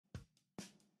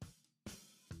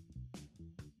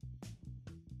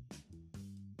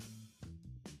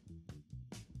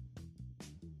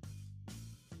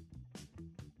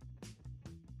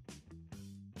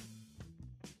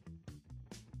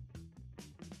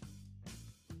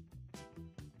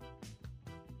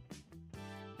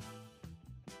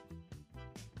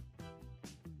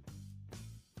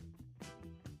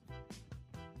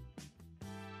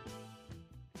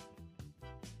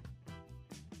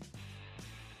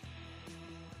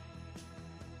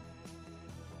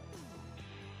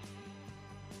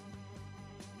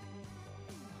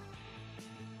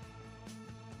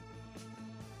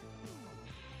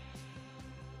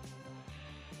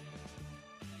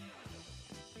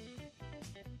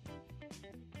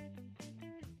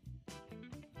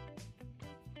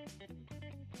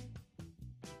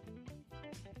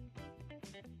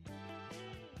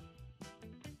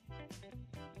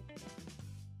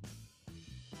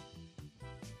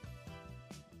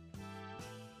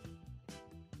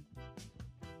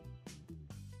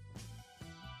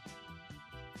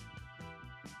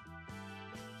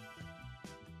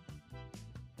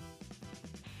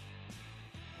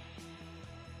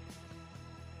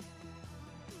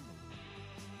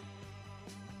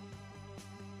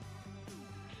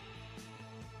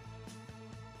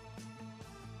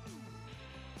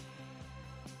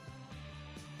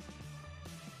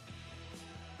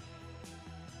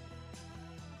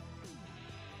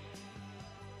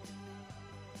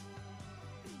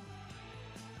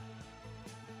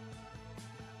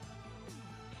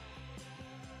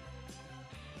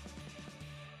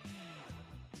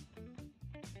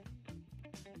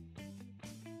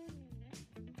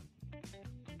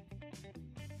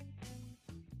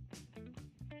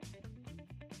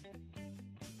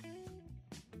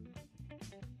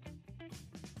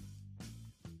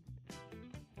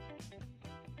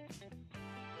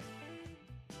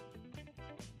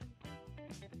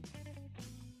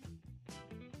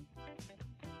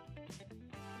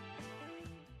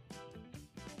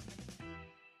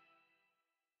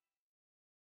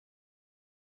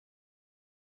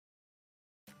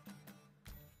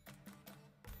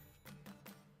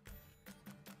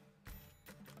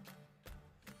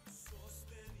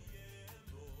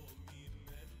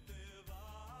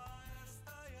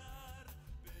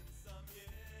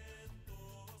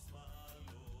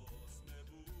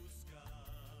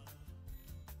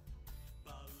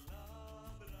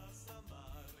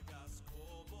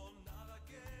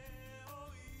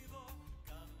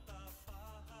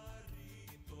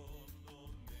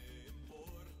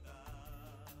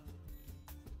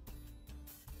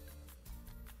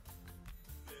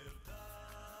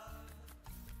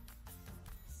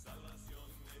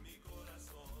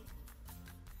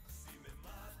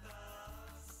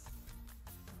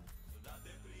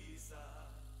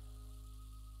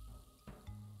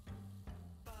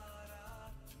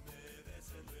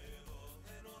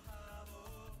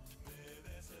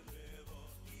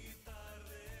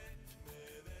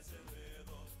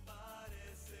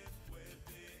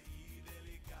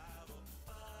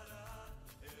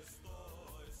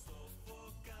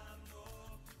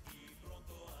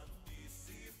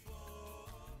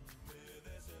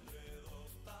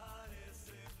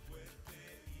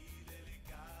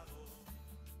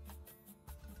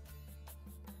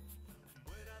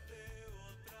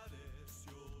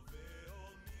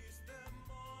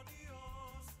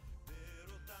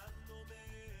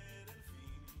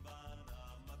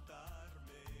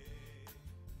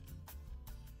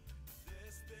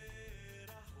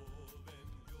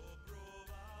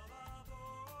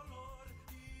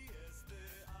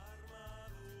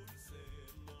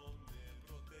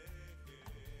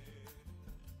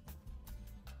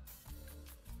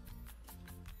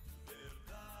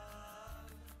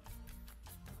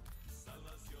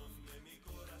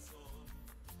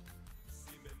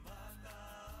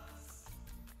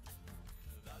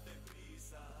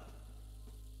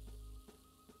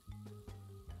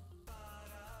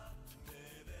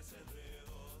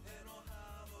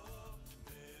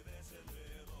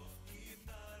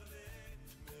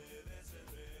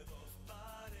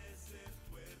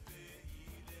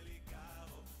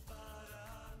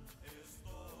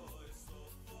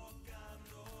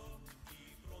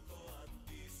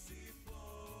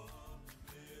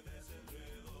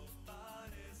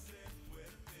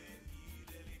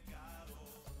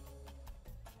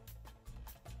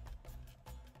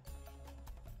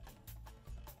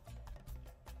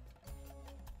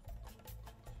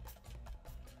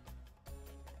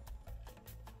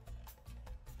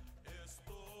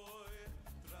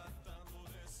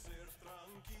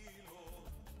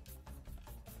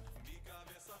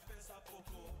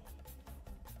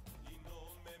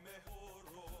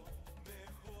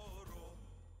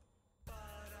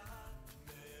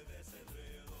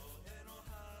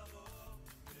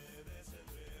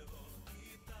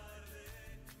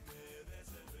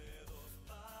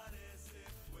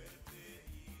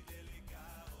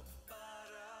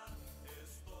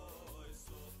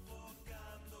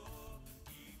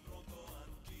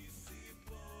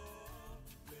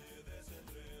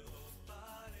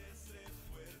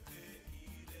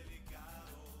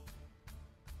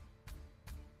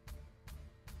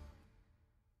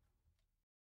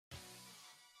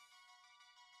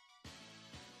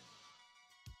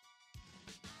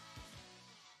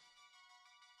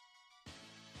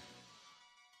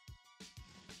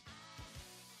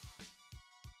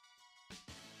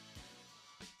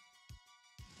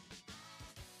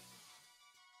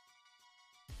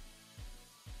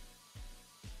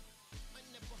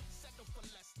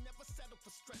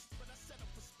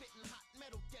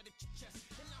chest.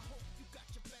 And I hope you got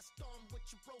your best on with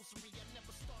your rosary. I never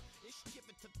start ish, give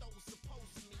it to those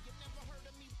opposing me. You never heard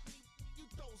of me, you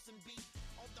dozing be.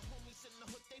 All the homies in the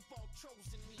hood, they've all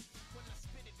chosen me. When I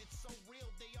spit it, it's so real,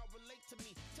 they all relate to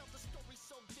me. Tell the story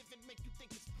so vivid, make you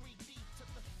think it's 3D. To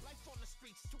the life on the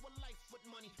streets, to a life with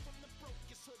money. From the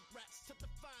brokest hood rats to the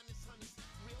finest honeys.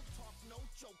 Real talk, no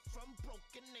joke, from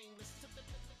broken nameless to the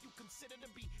you consider to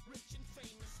be rich and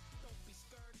famous. Don't be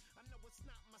scared, I know it's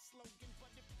not my slogan, but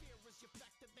if fear is your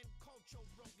factor, then call Joe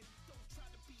Rogan. Don't try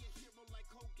to be a hero like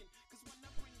Hogan, cause when I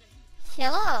bring the heat,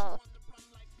 hello.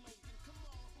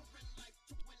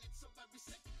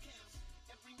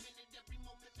 Every minute, every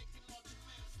moment, making large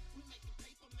amounts. We making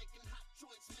paper, making hot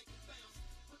joints, making bounce.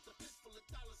 With a fistful of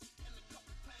dollars and a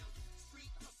couple pounds.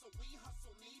 Street hustle, we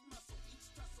hustle, need muscle. Each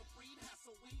tussle, breed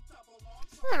hassle, we double all.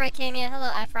 Hello, Raycamia. Hello,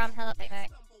 Ephraim. Hello, Big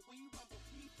Mac. We rumble,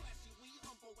 we flashy, we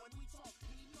humble. When we talk,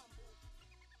 we mumble.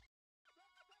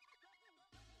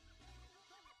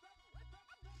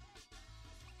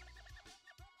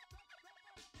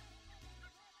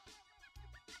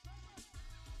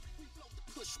 We blow the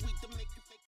push, we to make you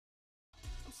fake.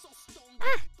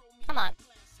 Ah, come on.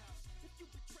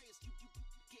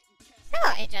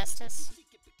 Hello, A-Justice.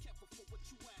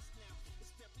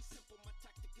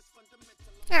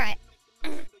 Alright.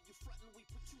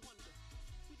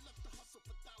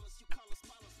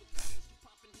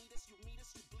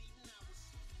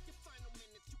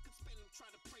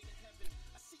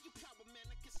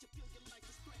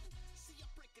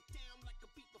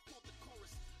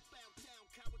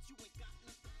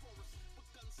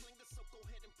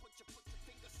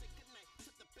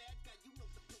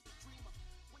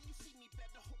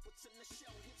 And the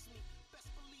shell hits me. Best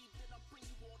believe that I'll bring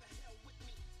you all to hell with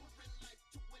me. We're in life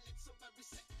to win it, so every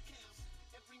second counts.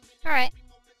 Every minute, every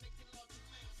moment, making large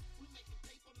amounts. We making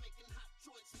paper, making hot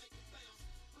joints, making bounce.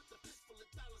 With a fistful of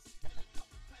dollars and a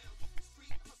couple pounds.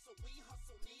 Street hustle, we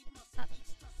hustle, need muscle. Each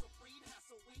tussle, breed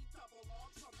hassle, we double all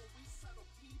trouble. We settle,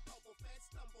 he bubble, fed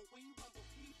stumble, we rumble.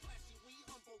 He flashy, we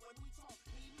humble. When we talk,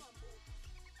 he mumble.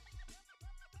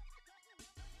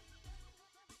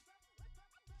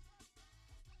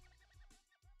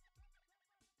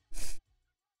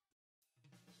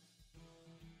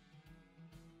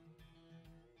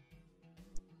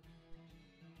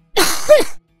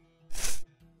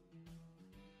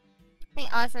 I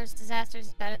think Arthur's Disasters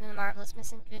is better than the Marvelous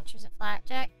Misadventures of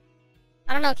Flapjack.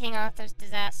 I don't know King Arthur's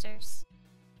Disasters.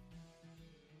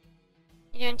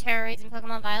 You doing Terror Raids in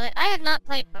Pokemon Violet? I have not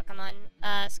played Pokemon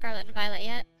Scarlet and Violet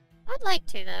yet. I'd like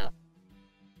to, though.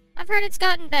 I've heard it's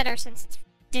gotten better since its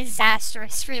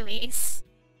disastrous release.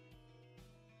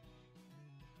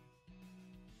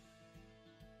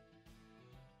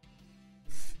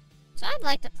 So I'd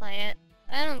like to play it,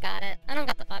 but I don't got it. I don't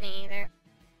got the bunny either.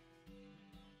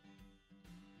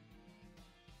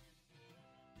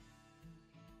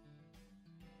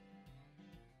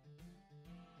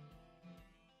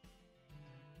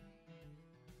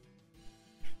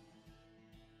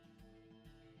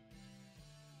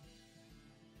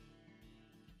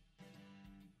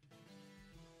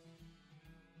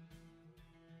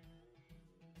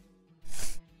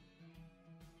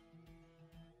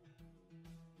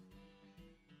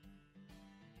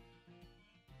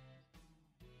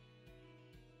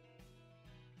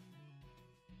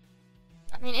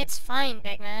 I mean, it's fine,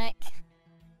 Big Mac.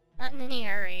 Not in any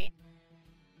hurry.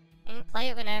 You can play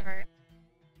it whenever.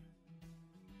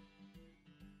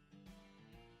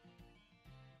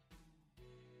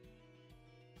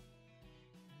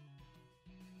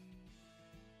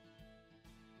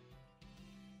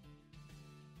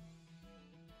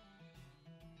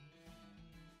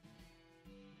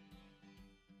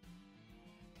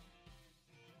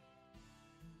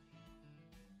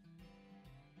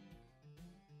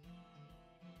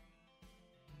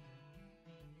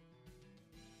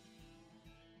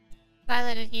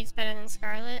 Violet adheres better than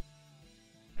Scarlet.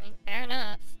 I mean, fair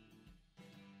enough.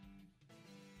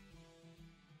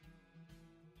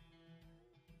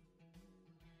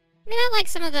 I mean, I like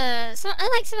some of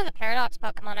the Paradox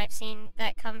Pokemon I've seen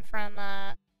that come from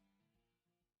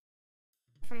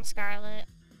Scarlet.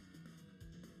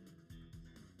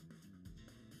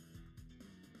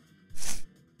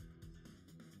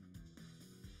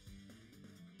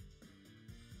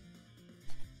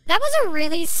 That was a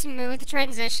really smooth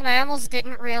transition. I almost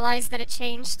didn't realize that it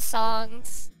changed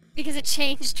songs. Because it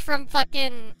changed from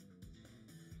fucking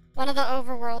one of the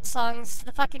overworld songs to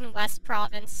the fucking West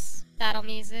Province battle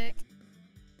music.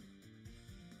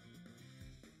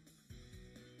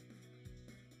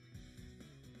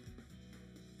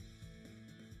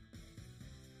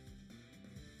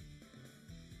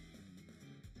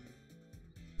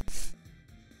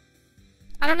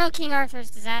 don't know King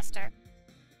Arthur's Disaster.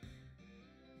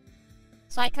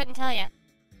 So I couldn't tell you.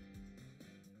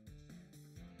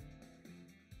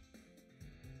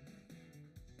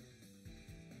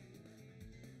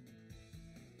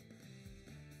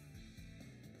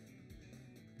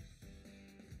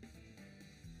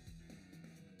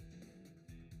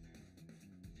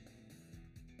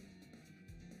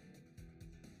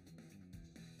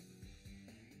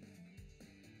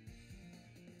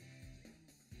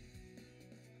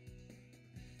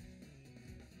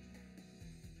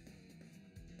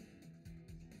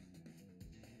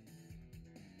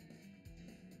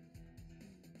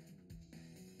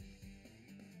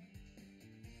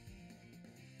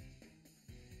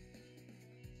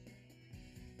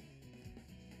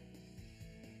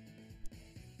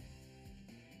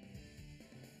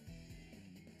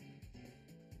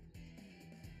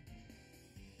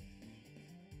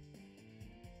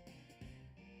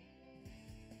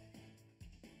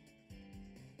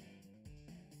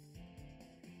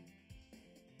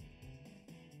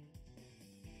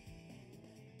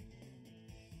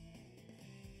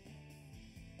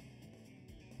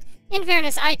 In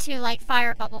fairness, I too like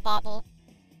Fire Bubble Bobble.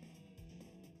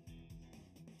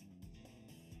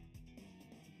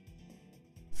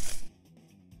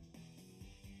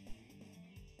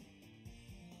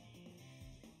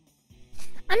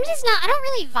 I don't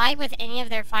really vibe with any of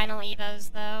their final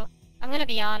Evos, though. I'm gonna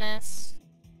be honest.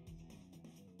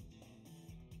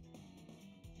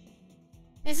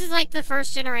 This is like the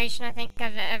first generation I think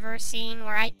I've ever seen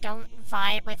where I don't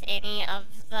vibe with any of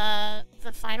the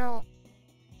final...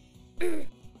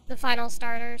 the final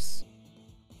starters.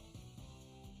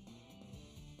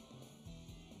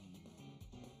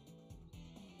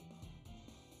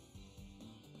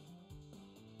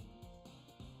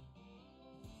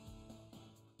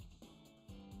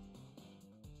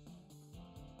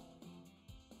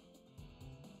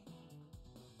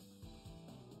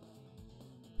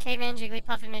 Caveman,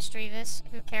 Jigglypuff, and Misdreavus.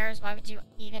 Who cares? Why would you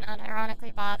even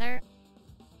unironically bother?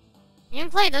 You can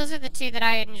play, those are the two that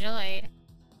I enjoyed.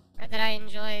 Or that I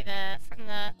enjoy from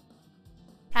the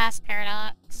past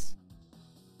Paradox.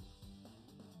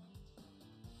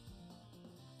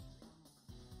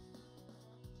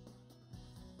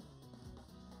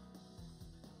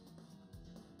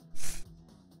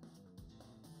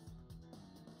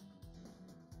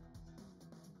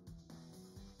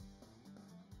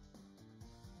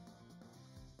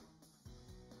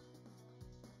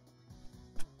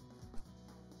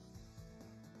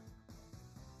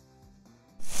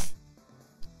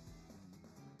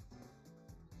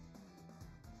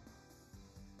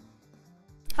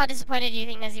 How disappointed do you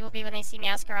think Nezzy will be when they see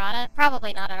Meowscarada?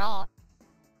 Probably not at all.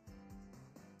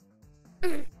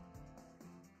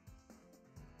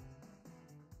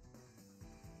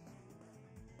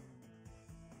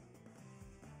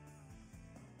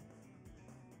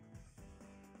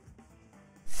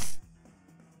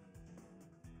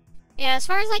 Yeah, as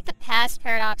far as like the past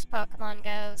Paradox Pokemon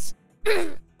goes,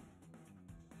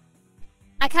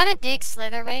 I kind of dig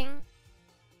Slitherwing.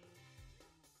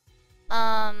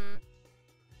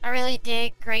 I really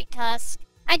dig Great Tusk.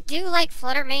 I do like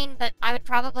Fluttermane, but I would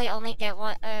probably only get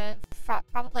one.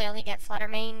 Probably only get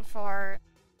Fluttermane for,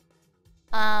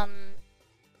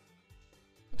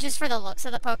 just for the looks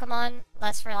of the Pokemon,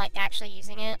 less for like actually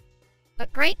using it.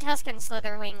 But Great Tusk and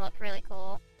Slitherwing look really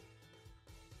cool.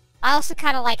 I also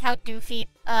kind of like how doofy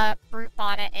Brute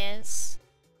Bonnet is.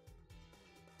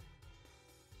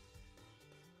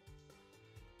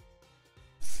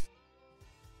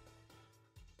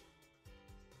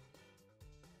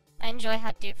 I enjoy how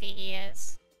doofy he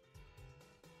is.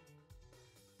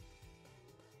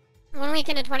 1 week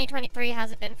into 2023,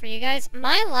 how's it been for you guys?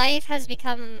 My life has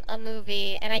become a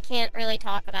movie, and I can't really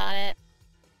talk about it.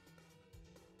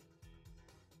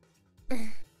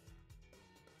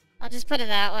 I'll just put it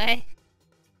that way.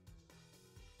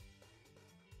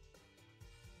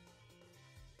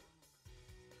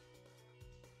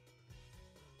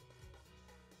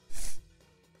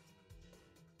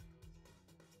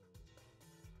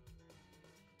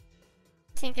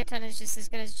 Tinkerton is just as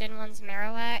good as Gen 1's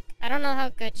Marowak. I don't know how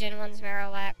good Gen 1's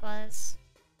Marowak was.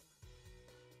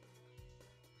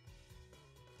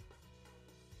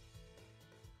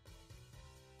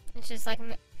 It's just like...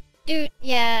 Dude,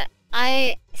 yeah,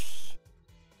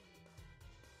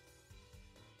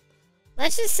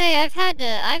 let's just say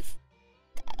I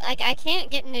can't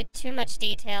get into too much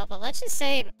detail, but let's just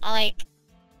say, like...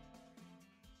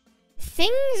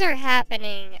 Things are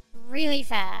happening really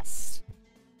fast.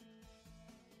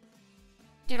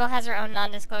 Doodle has her own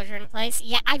non-disclosure in place.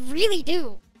 Yeah, I really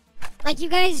do. Like, you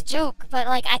guys joke, but,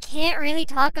 like, I can't really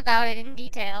talk about it in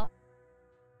detail.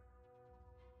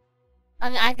 I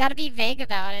mean, I've got to be vague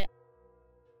about it.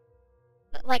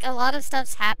 But, like, a lot of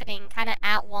stuff's happening kind of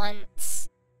at once.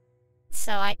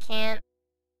 So I can't...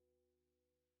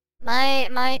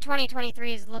 My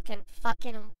 2023 is looking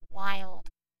fucking wild.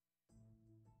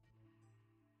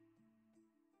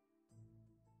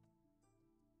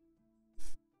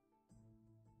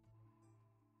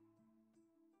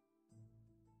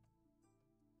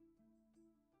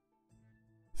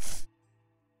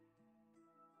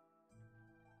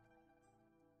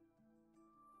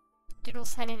 Doodle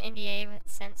signed an NDA with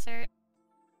censored.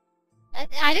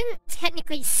 I didn't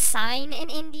technically sign an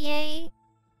NDA.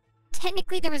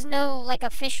 Technically, there was no, like,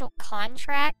 official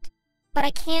contract, but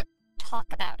I can't talk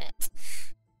about it.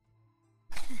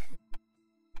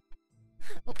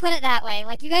 We'll put it that way.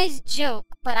 Like, you guys joke,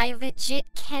 but I legit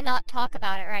cannot talk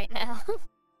about it right now.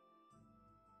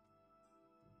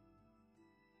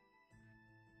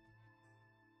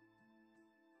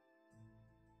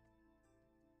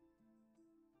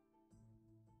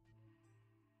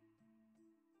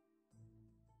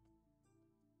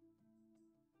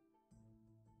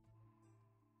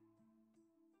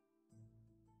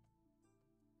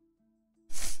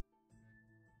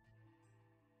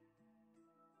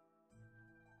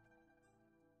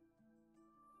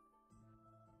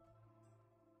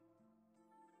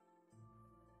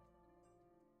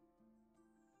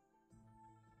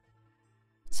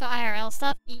 So IRL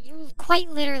stuff? Quite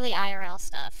literally IRL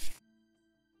stuff.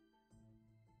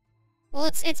 Well,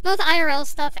 it's both IRL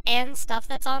stuff and stuff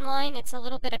that's online. It's a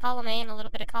little bit of column A and a little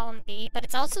bit of column B, but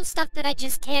it's also stuff that I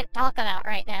just can't talk about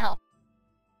right now.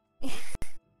 Let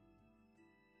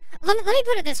me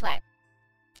put it this way,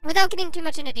 without getting too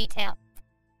much into detail.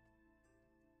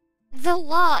 The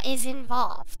law is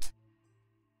involved.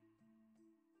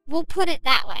 We'll put it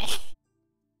that way.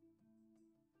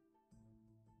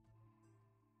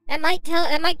 It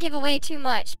might give away too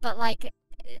much, but like,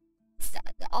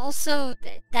 also,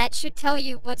 that should tell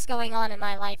you what's going on in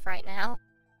my life right now.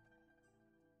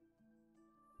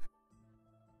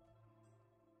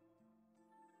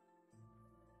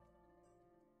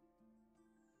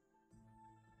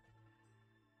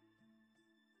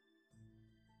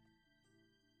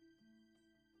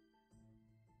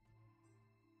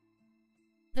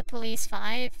 The Police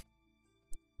 5?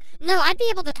 No, I'd be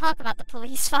able to talk about the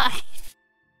Police 5.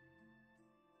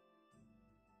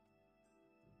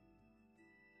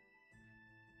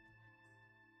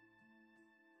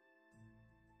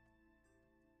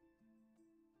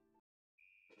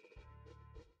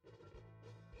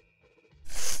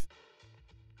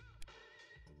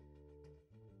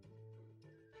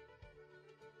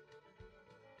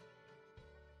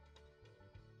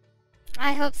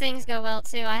 I hope things go well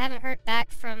too. I haven't heard back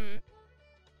from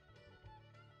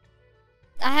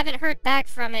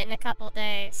it in a couple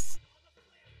days.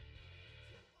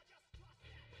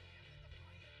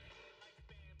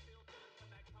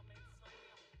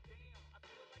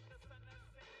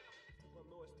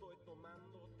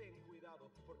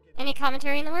 Any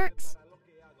commentary in the works?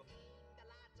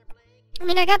 I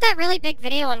mean, I got that really big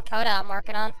video on Coda I'm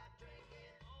working on.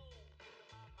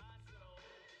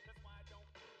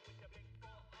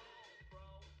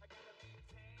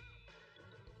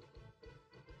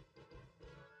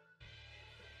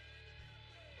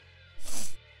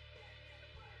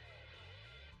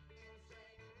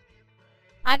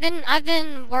 I've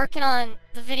been working on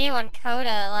the video on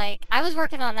Coda, like, I was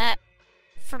working on that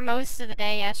for most of the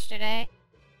day yesterday.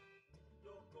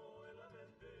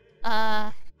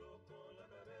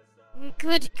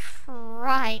 Good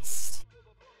Christ.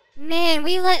 Man,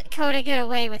 we let Coda get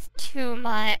away with too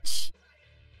much.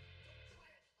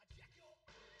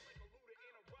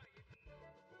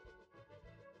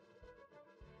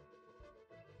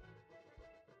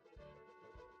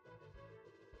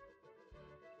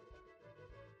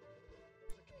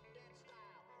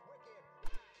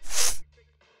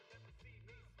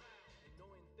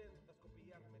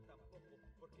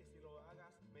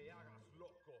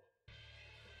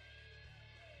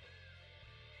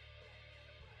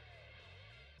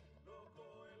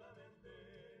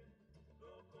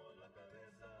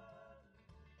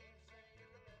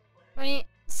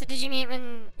 So did you mean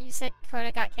when you said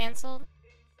Coda got cancelled?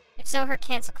 If so, her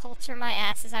cancel culture, my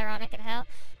ass is ironic in hell.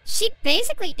 She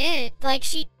basically did. Like,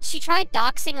 she tried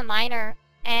doxing a minor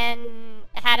and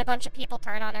had a bunch of people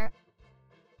turn on her.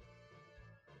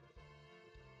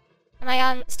 Am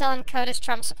I still on Coda's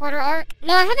Trump supporter arc?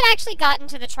 No, I haven't actually gotten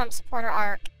to the Trump supporter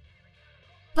arc.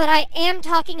 But I am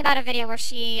talking about a video where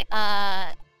she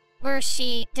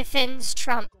defends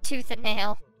Trump tooth and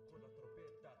nail.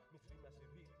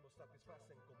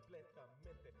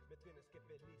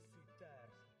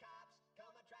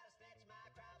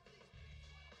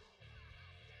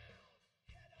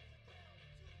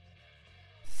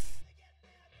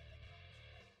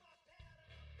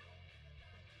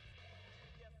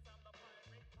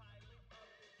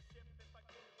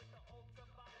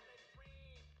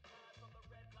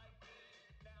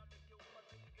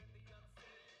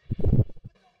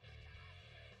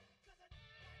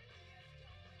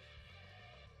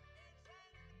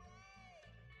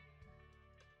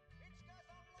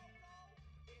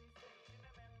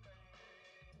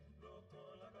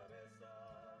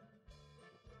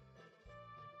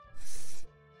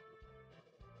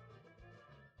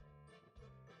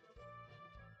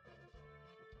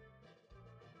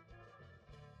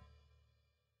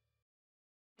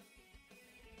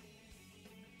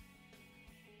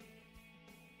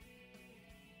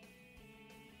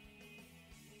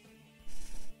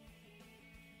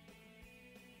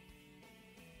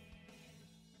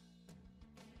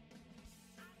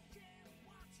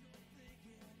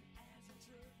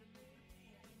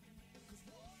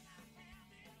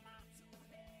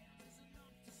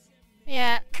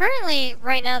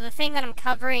 right now, the thing that I'm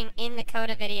covering in the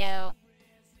Coda video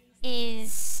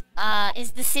is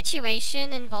the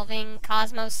situation involving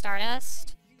Cosmo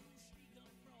Stardust.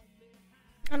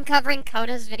 I'm covering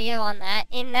Coda's video on that.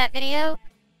 In that video,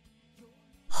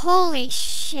 holy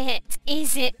shit,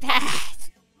 is it bad?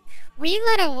 We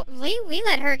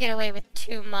let her get away with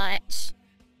too much.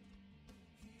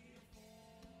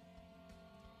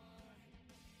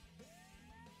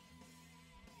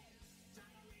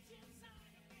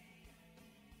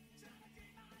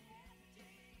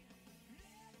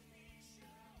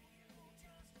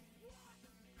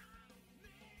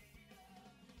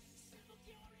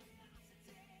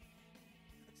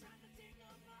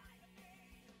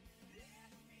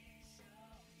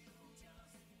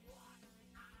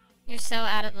 You're so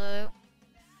out of the loop.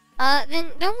 Then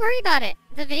don't worry about it.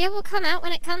 The video will come out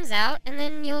when it comes out, and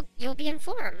then you'll be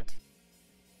informed.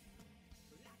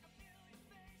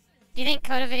 Do you think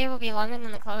Coda video will be longer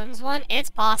than the Clones one? It's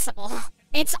possible.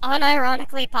 It's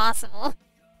unironically possible.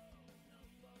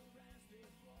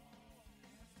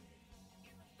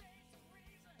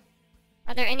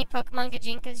 Are there any Pokemon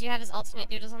Gajinkas you have as alternate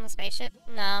doodles on the spaceship?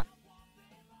 No.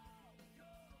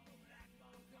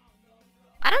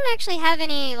 I don't actually have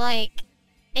any, like,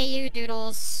 AU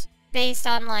doodles based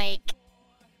on, like...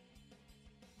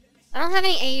 I don't have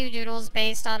any AU doodles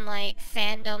based on, like,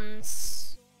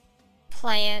 fandoms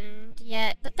planned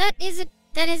yet, but that is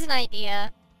an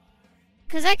idea.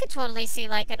 Because I could totally see,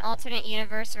 like, an alternate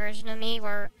universe version of me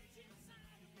where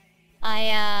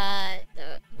I'm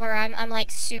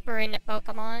like, super into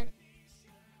Pokemon.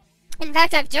 In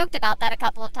fact, I've joked about that a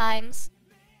couple of times.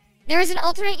 There is an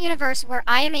alternate universe where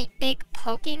I am a big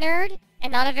Poke nerd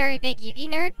and not a very big Yu-Gi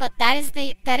nerd, but that is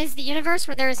the universe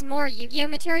where there is more Yu-Gi-Oh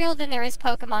material than there is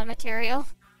Pokemon material.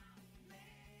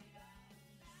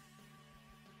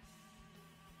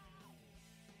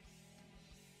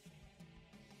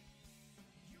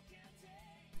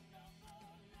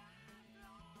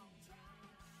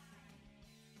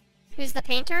 Who's the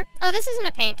painter? Oh, this isn't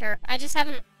a painter. I just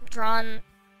haven't drawn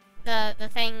the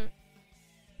thing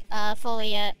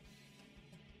fully yet.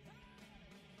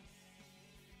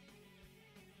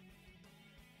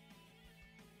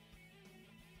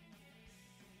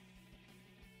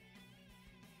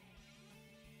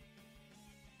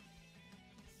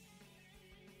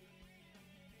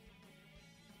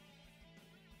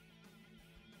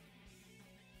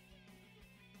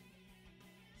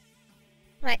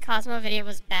 My Cosmo video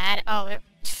was bad. Oh,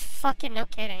 fucking no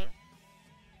kidding.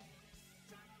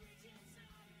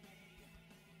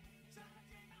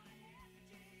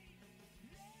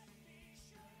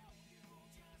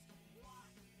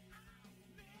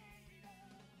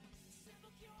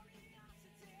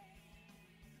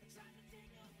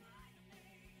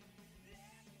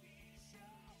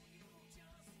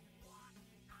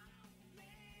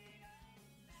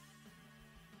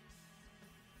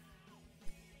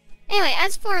 Anyway,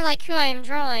 as for, like, who I am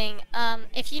drawing,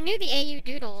 if you knew the AU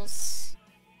doodles,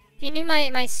 if you knew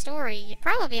my story, you'd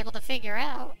probably be able to figure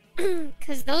out.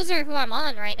 Because those are who I'm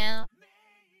on right now.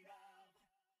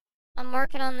 I'm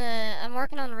working on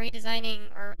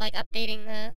redesigning, or, like, updating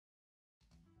the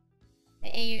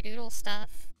AU doodle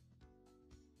stuff.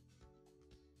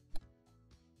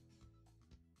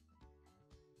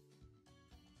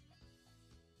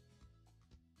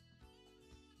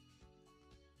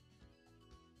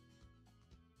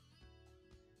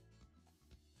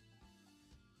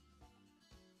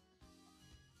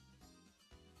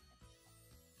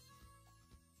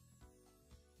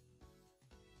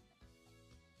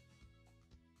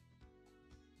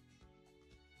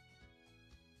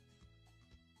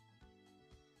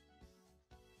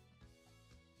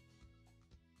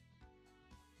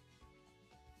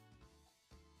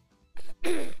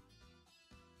 You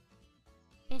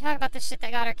talk about the shit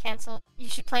that got her canceled. You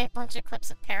should play a bunch of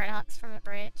clips of Paradox from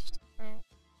Abridged. Yeah.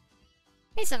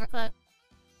 Hey, Silvercloak.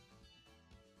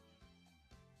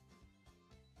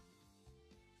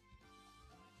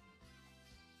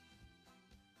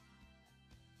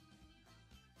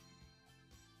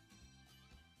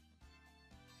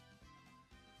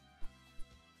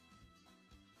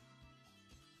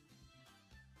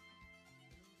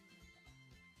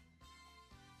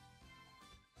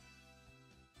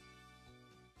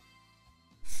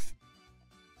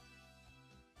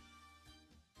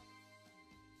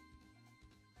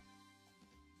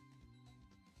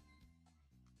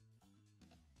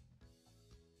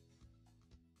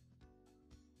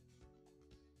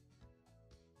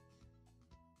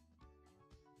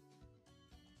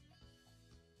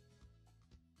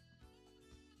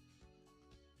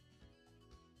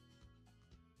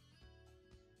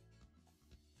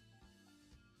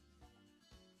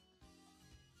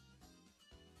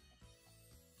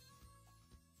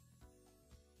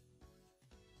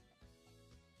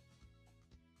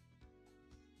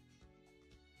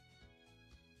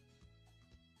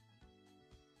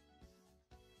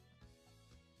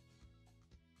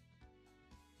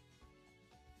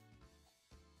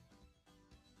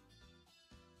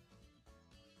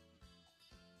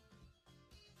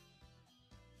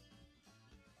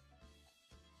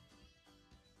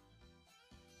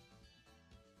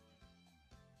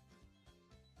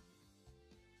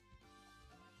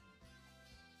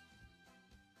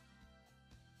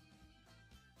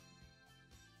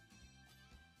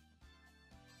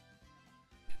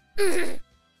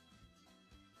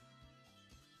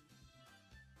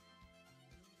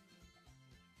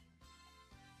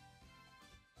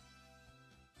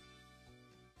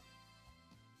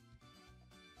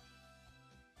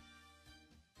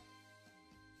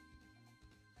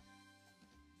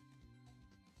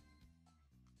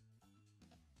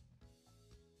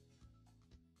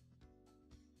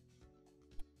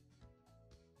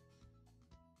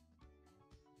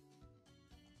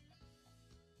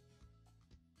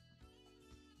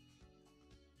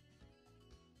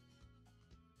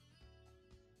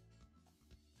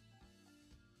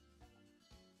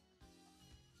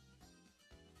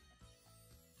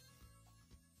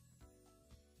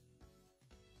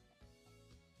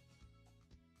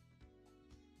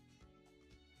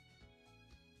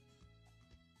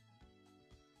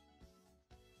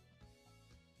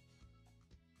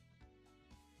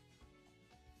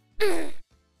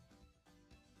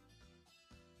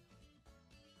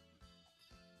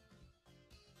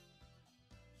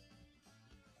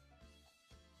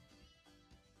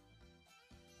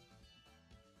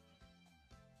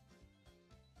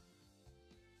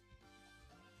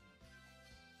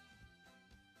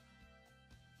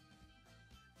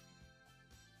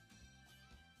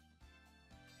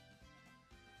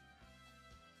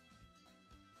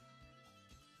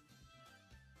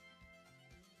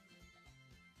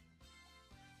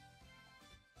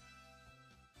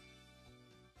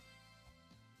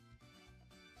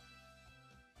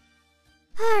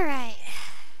 Alright.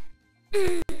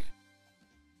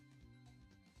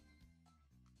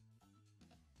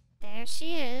 There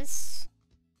she is.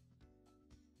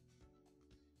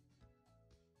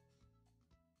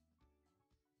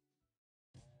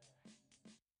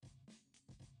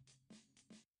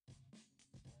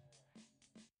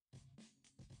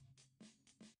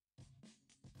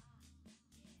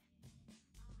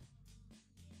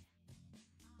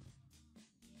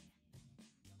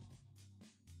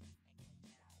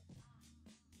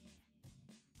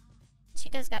 She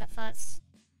does got a fuss.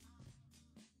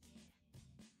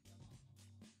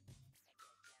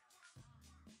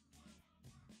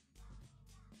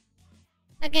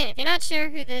 Again, if you're not sure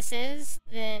who this is,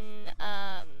 then,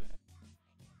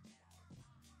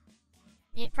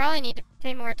 you probably need to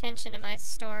pay more attention to my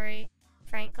story,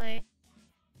 frankly.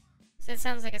 So it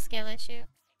sounds like a skill issue.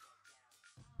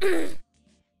 Need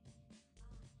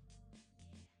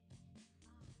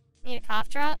a cough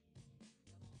drop?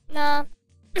 No.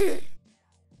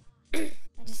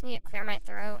 I just need to clear my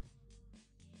throat.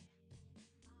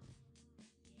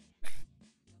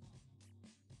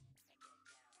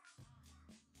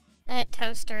 I had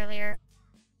toast earlier.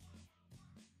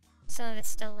 Some of it's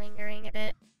still lingering a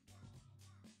bit.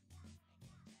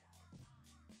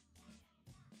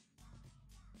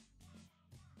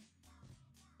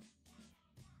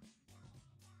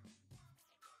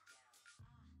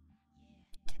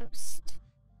 Toast.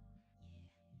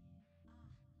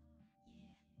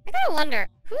 I gotta wonder,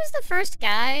 who's the first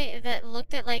guy that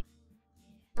looked at, like,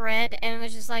 bread and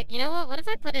was just like, you know what if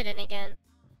I put it in again?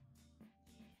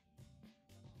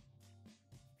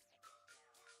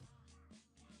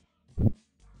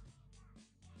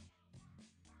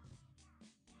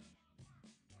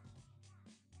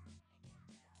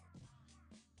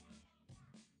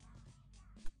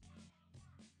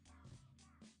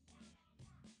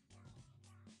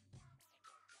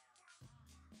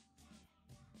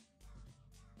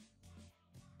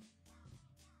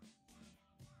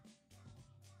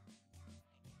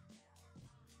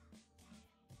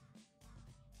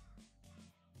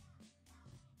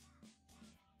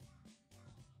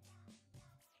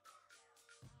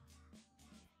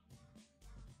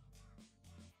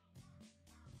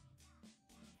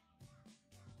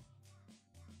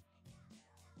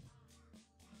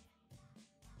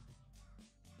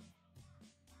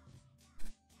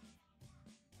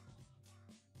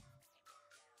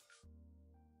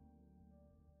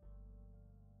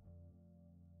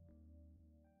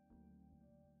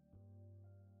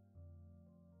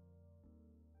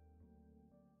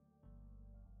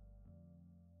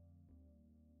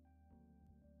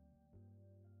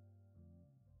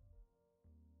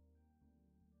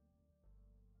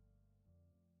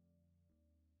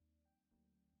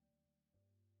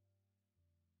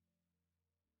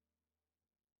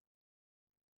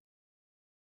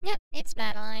 Yep, it's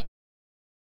Madeline.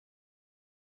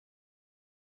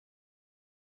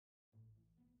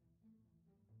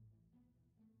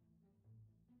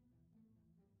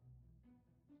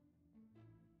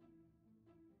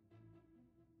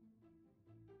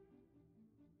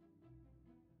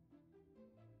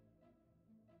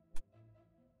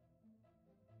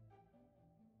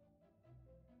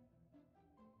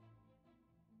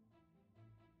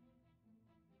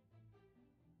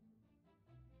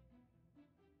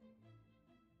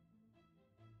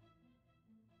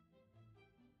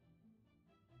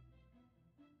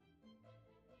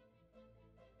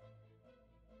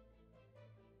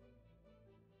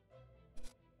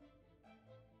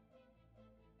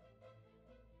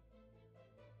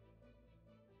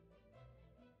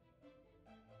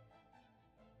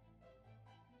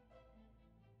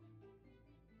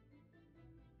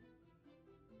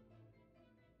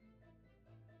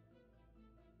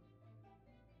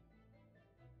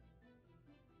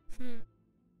 Hmm.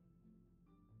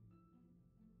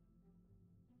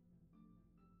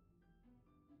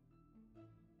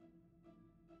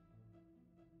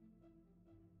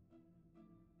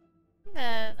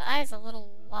 The eye's a little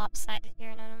lopsided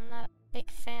here, and I'm not a big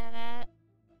fan of that.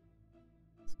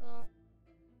 So,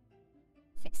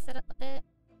 fix it up a bit.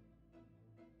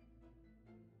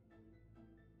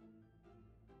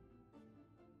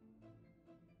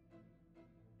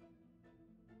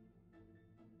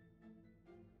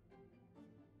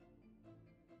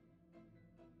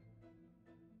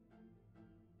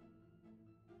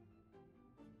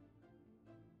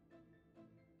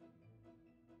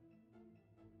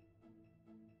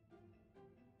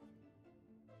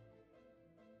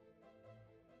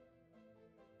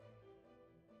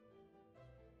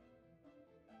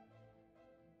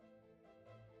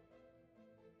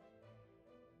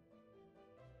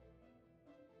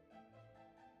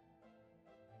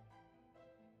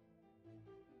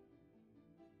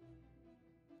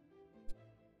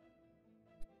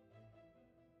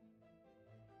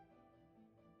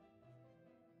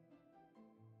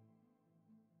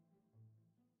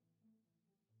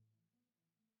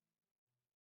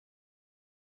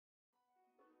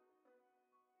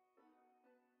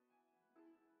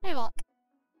 Hey, walk.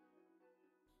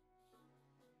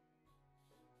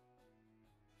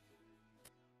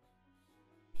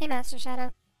 Hey, Master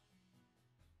Shadow.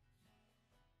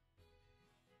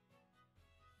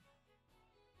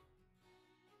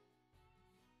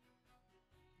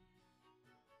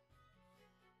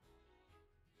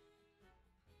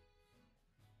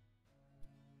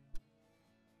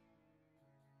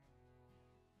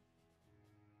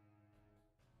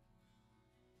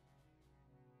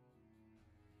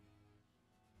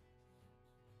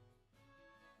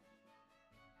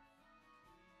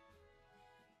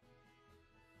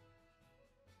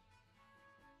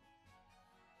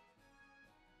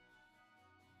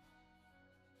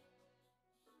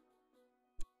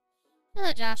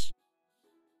 Hello, Josh.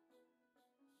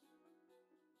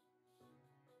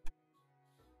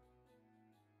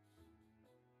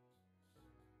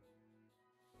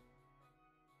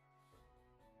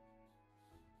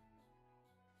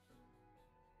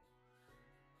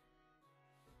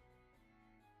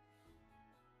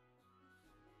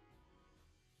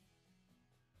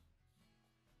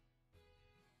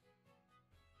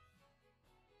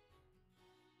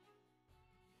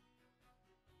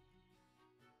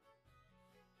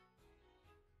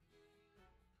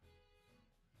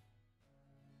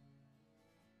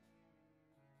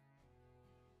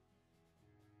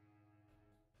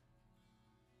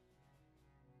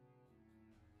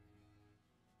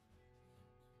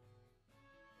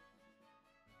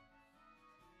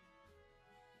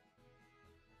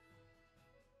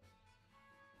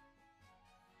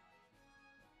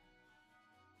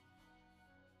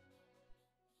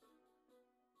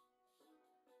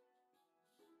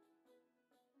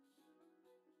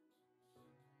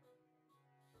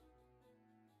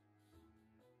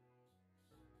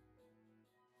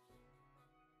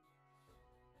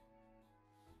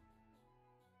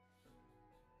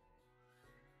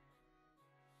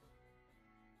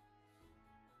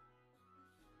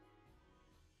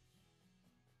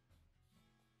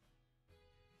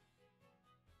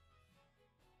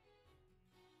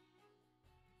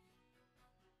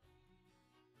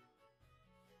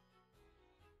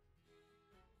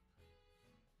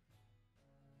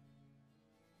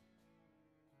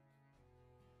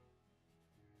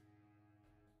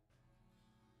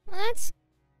 Well, that's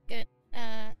good.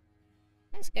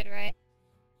 That's good, right?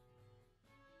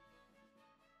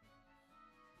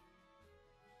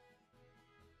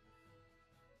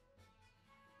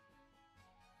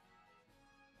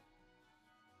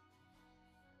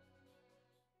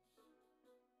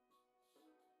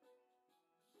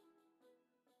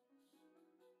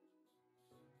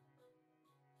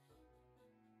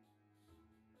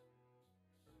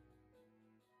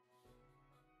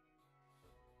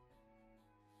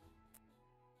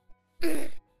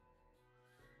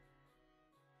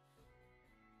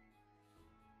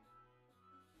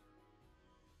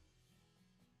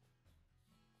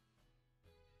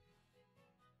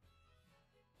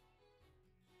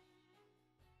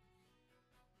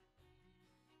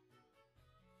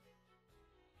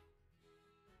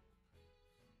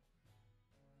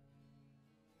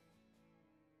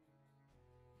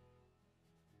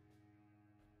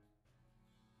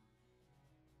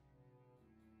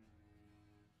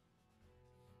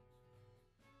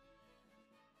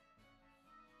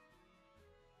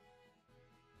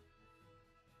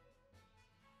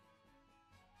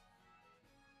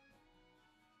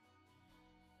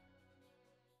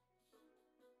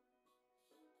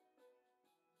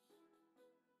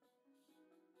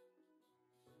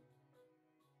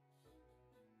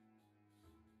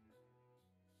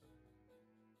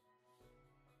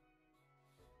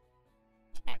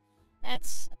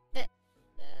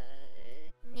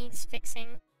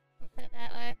 working. I'll put it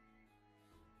that way.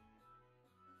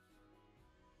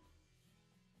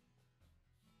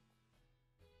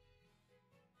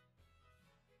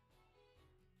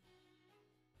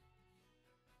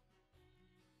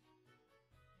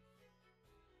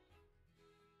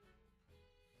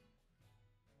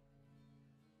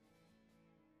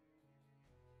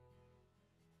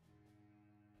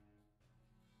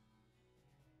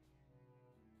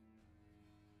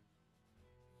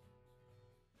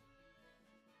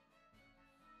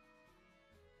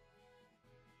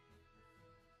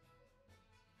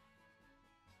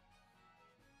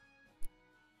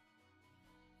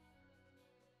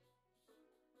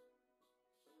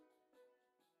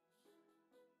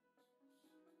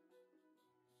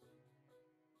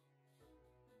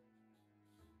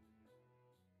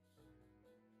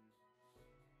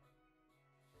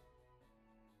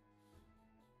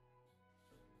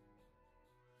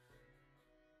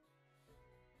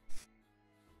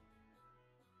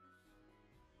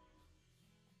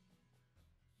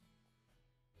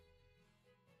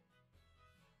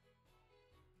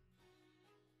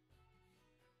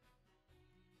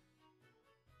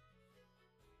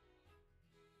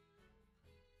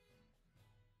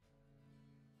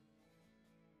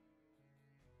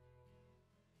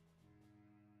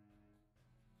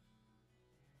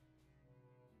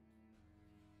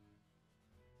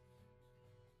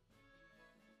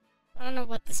 I don't know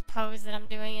what this pose that I'm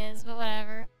doing is, but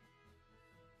whatever.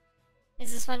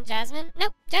 Is this one Jasmine?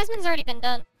 Nope, Jasmine's already been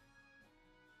done.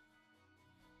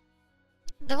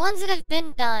 The ones that have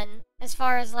been done, as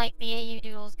far as, like, the AU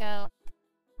doodles go,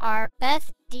 are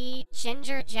Beth, D,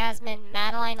 Ginger, Jasmine,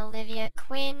 Madeline, Olivia,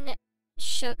 Quinn,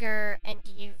 Sugar, and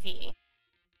UV.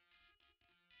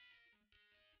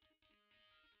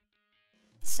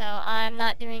 So I'm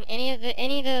not doing any of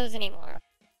those anymore.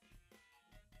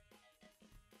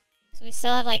 So we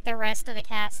still have, like, the rest of the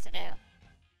cast to do.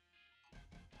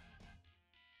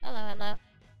 Hello, Emma.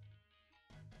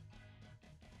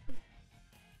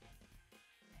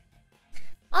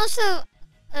 Also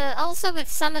with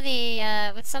some of the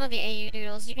AU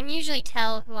doodles, you can usually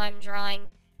tell who I'm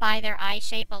drawing by their eye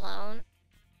shape alone.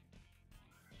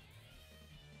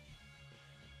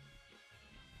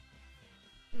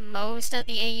 Most of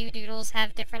the AU doodles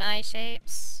have different eye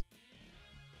shapes.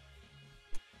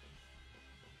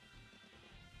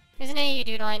 There's an AU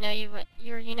doodle I know you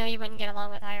wouldn't get along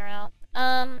with IRL.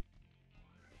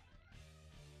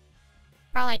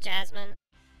 Probably Jasmine.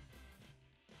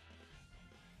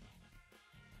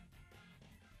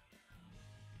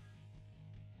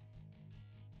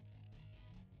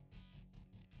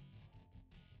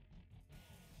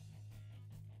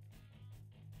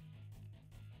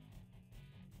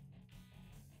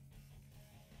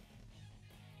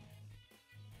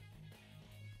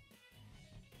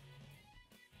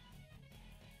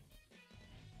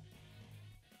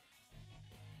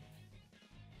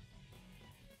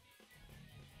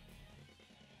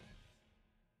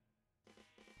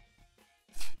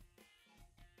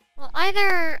 Well,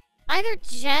 either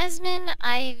Jasmine,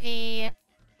 Ivy,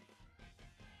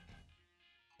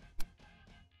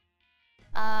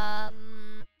 I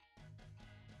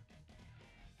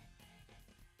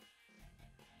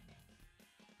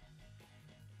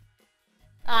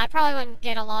probably wouldn't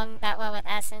get along that well with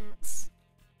Essence.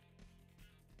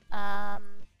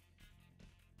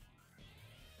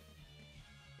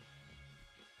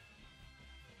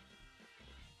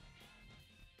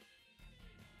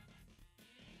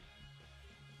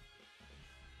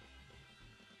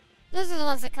 Those are the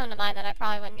ones that come to mind that I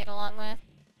probably wouldn't get along with.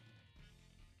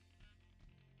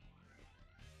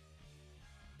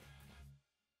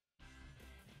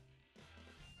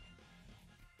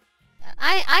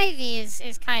 Ivy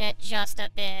is kind of just a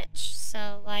bitch,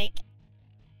 so, like...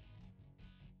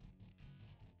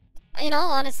 In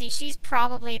all honesty, she's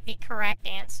probably the correct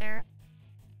answer.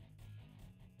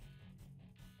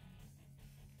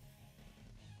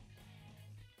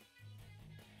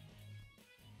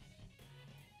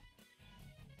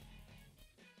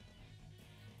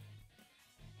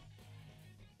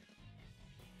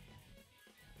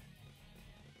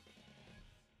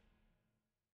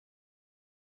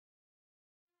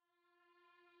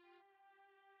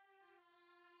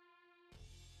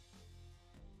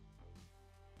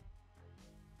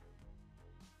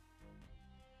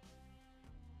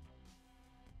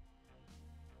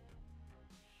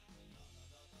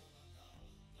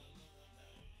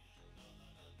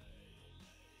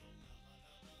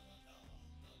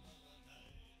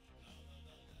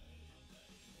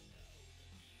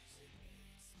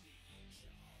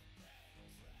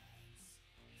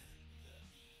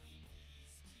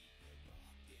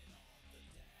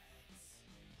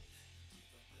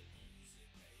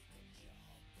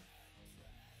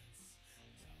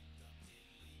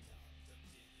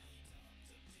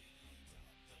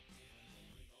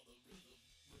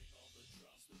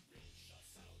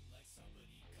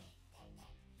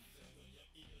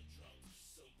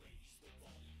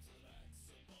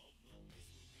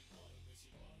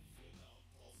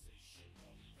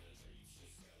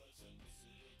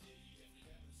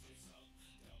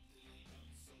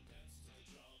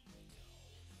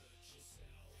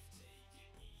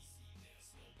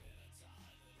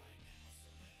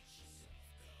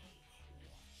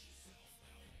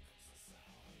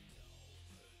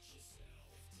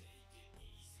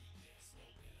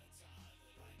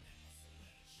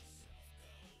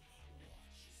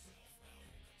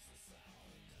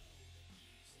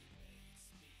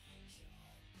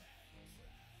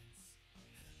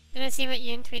 Did I see what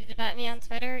Yoon tweeted about me on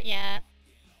Twitter? Yeah.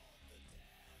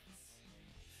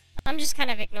 I'm just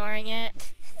kind of ignoring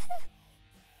it.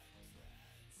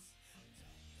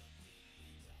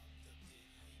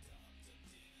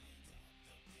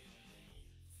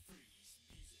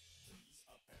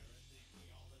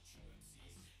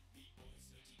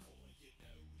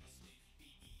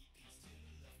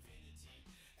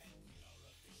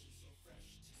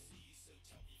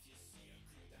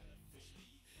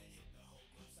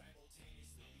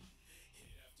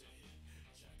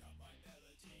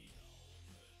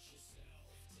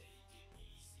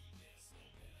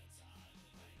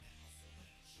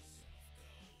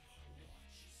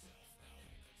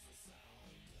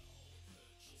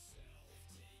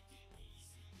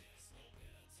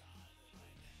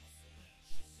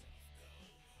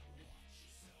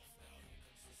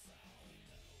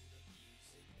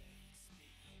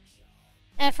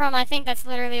 Ephraim, I think that's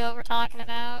literally what we're talking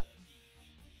about.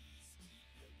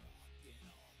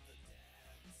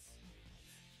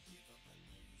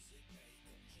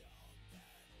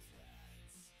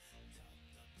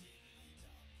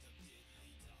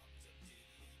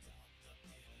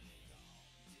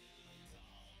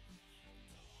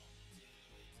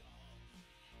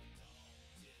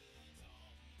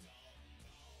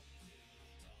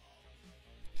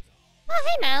 Oh,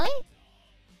 hey, Mally.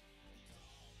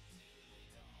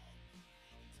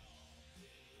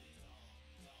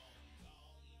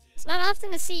 It's not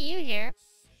often to see you here.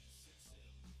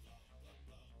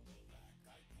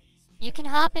 You can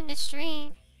hop into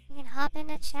stream. You can hop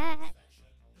into chat.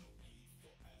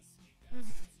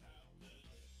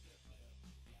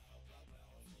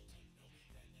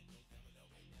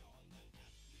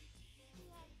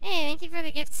 Hey, thank you for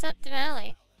the gift sub to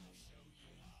Mally.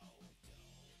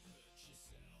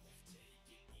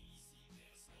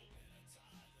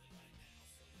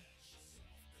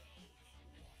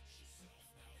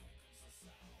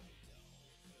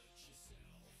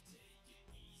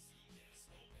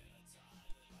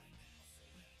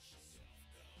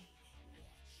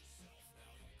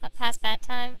 Up past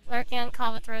bedtime, lurking on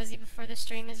call with Rosie before the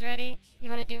stream is ready. You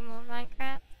want to do more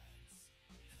Minecraft?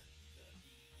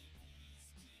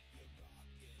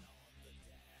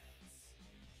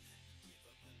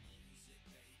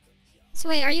 So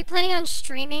wait, are you planning on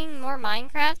streaming more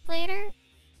Minecraft later?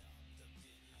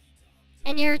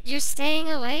 And you're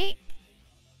staying awake?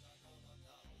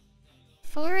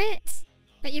 For it?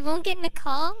 But you won't get in a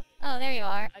call? Oh, there you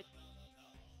are.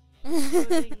 What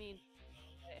do you mean?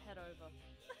 Head over.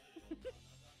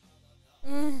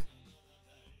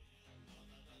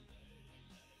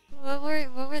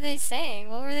 What were they saying?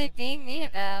 What were they being mean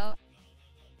about?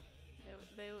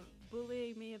 They were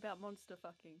bullying me about monster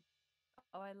fucking.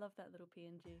 Oh, I love that little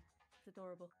PNG. It's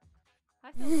adorable.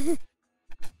 Hi, Phil.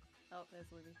 Oh, there's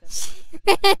Lumi.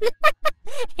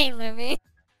 Hey, Lumi.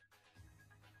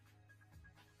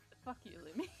 Fuck you,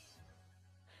 Lumi.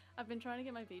 I've been trying to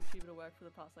get my VTuber to work for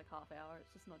the past like half hour.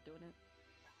 It's just not doing it.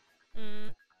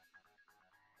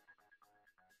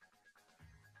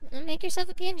 Make yourself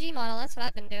a PNG model. That's what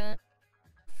I've been doing.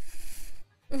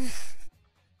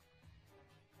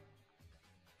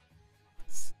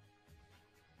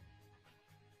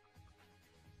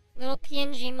 Little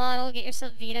PNG model. Get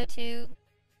yourself Vito too.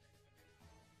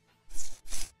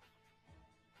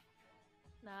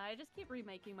 Nah, I just keep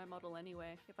remaking my model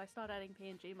anyway. If I start adding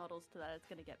PNG models to that, it's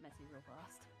gonna get messy real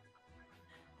fast.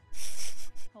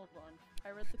 Hold on. I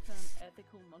read the term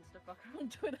ethical monster fucker on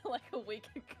Twitter like a week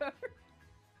ago.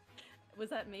 Was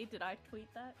that me? Did I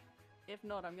tweet that? If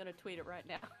not, I'm gonna tweet it right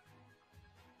now.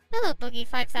 Hello,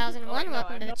 Boogie5001. Oh, no,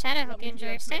 Welcome to the chat. I hope you enjoy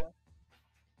your stay.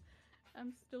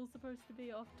 I'm still supposed to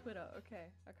be off Twitter.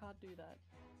 Okay, I can't do that.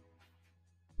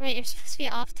 Wait, you're supposed to be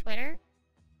off Twitter?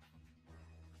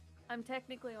 I'm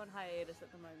technically on hiatus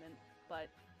at the moment, but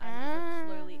I'm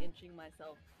slowly inching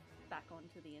myself back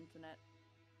onto the internet.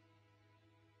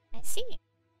 I see.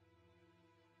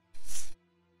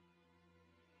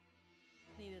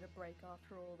 Needed a break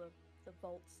after all the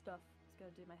vault stuff. It's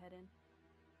gonna do my head in.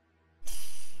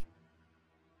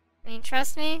 I mean,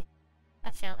 trust me,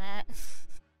 I feel that.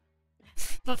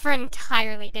 But for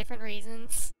entirely different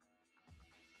reasons.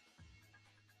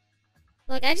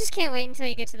 Look, I just can't wait until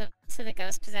you get to the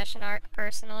ghost possession arc,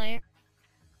 personally.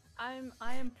 I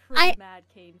am pretty mad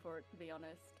keen for it, to be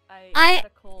honest. I had a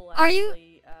call Are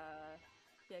actually, you?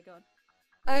 Yeah, go on.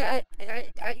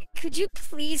 Could you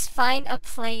please find a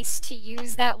place to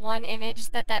use that one image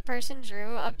that person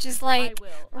drew of just like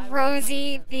I will,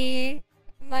 Rosie v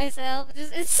myself?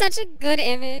 It's such a good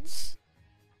image.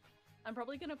 I'm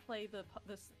probably gonna play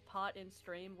this part in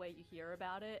stream where you hear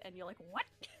about it and you're like, what?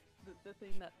 the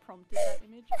thing that prompted that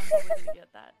image. I'm probably gonna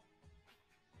get that.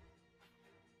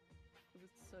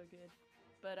 so good.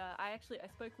 But I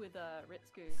spoke with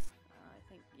Ritsuku, I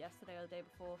think yesterday or the day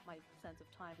before. My sense of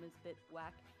time is a bit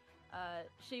whack.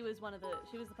 She was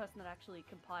the person that actually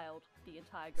compiled the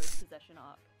entire Ghost Possession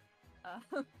arc.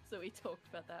 So we talked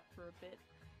about that for a bit.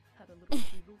 Had a little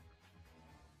giggle.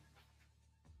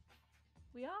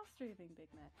 We are streaming Big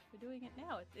Mac. We're doing it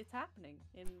now. It's happening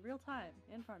in real time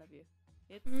in front of you.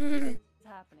 It is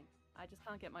happening. I just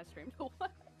can't get my stream to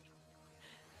work.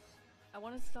 I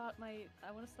want to start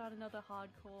another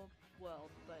hardcore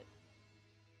world, but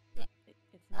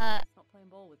it's not playing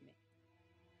ball with me.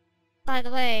 By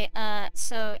the way,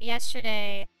 so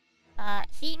yesterday,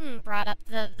 Heaton brought up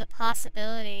the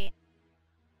possibility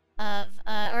of,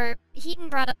 or Heaton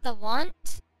brought up the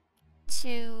want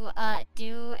to,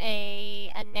 do a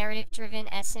narrative-driven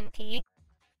SMP.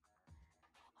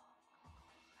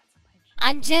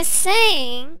 I'm just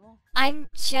saying.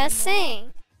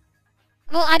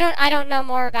 Well, I don't know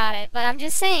more about it, but I'm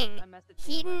just saying.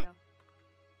 Heaton.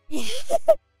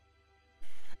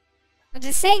 I'm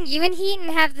just saying, you and Heaton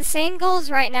have the same goals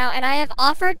right now, and I have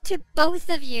offered to both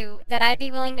of you that I'd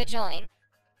be willing to join.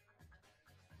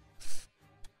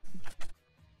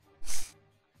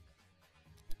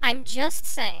 I'm just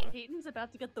saying. Heaton's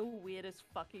about to get the weirdest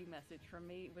fucking message from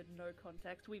me with no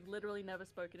context. We've literally never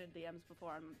spoken in DMs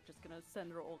before. I'm just gonna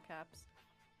send her all caps.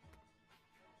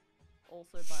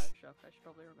 Also Bioshock, I should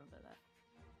probably remember that.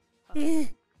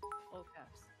 All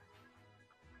caps.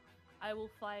 I will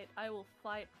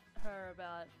fight her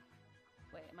about...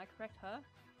 Wait, am I correct? Her?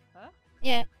 Her?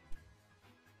 Yeah.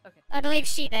 Okay. I believe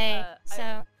so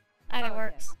either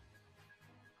works.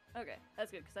 Okay,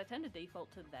 that's good, because I tend to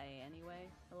default to they anyway,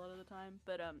 a lot of the time.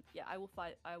 But yeah, I will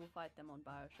fight them on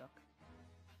Bioshock.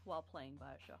 While playing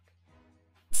Bioshock.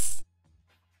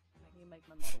 Make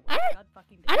my model work.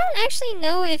 I don't actually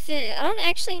know if I don't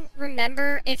actually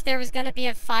remember if there was gonna be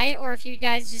a fight or if you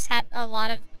guys just had a lot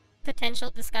of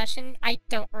potential discussion. I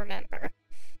don't remember.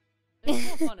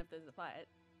 It's more fun if there's a fight.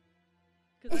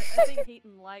 Because I think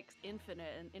Heaton likes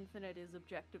Infinite, and Infinite is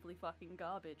objectively fucking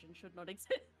garbage and should not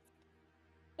exist.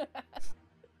 Right,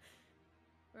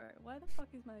 why the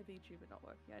fuck is my VTuber not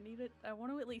working? I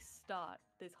want to at least start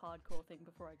this hardcore thing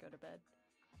before I go to bed.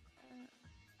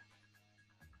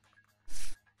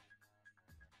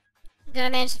 Did I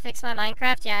manage to fix my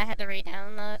Minecraft? Yeah, I had to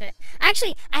re-download it.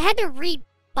 Actually, I had to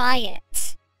re-buy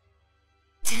it.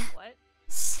 What?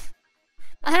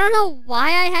 I don't know why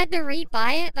I had to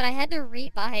re-buy it, but I had to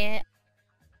re-buy it.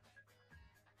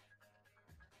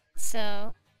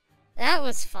 So, that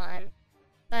was fun.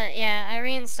 But yeah, I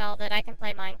reinstalled it. I can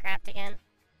play Minecraft again.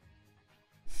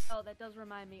 Oh, that does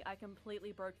remind me. I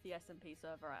completely broke the SMP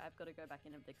server. I've got to go back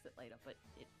in and fix it later, but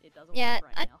it doesn't work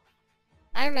right now.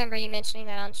 I remember you mentioning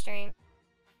that on stream.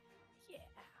 Yeah,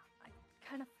 I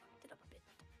kind of fucked it up a bit.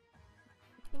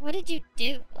 What did you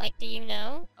do? Like, do you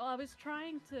know? Oh, I was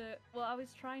trying to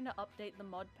update the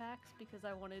mod packs because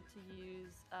I wanted to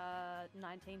use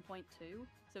 19.2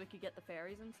 so we could get the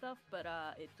fairies and stuff, but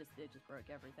it just broke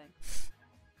everything.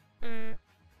 Does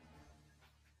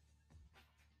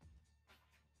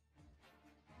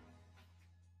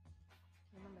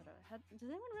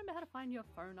anyone remember how to find your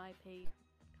phone IP?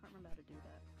 Can't remember how to do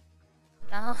that.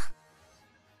 No.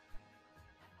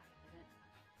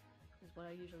 Is what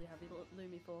I usually have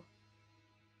Lumi for.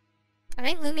 I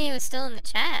think Lumi was still in the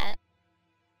chat.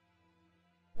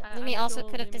 Lumi also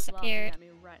could have disappeared. At me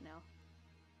right now.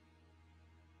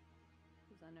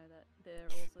 Because I know that they're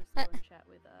also still in chat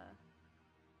with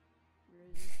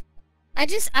Rosie. I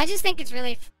just think it's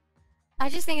really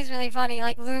funny.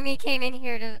 Like, Lumi came in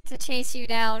here to chase you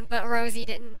down, but Rosie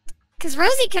didn't. Because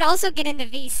Rosie could also get into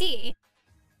VC.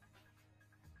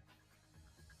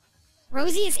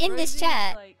 Rosie is in this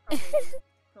chat. Like,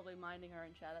 probably minding her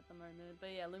in chat at the moment.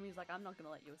 But yeah, Lumi's like, I'm not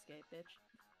gonna let you escape, bitch.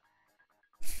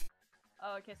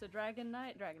 Oh, okay, so Dragon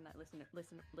Knight, listen to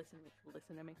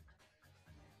me.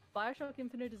 Bioshock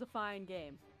Infinite is a fine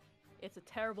game. It's a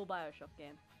terrible Bioshock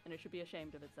game, and it should be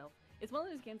ashamed of itself. It's one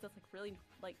of those games that's like really,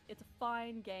 like, it's a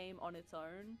fine game on its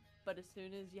own, but as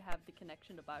soon as you have the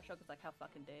connection to Bioshock, it's like, how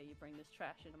fucking dare you bring this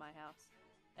trash into my house?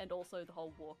 And also the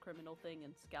whole war criminal thing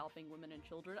and scalping women and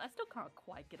children. I still can't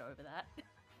quite get over that.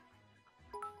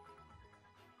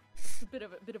 It's a bit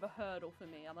of a hurdle for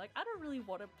me. I'm like, I don't really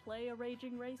want to play a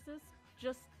raging racist.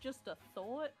 Just a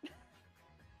thought.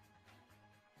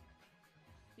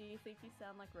 Do you think you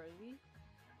sound like Rosie?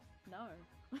 No.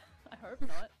 I hope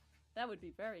not. That would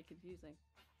be very confusing.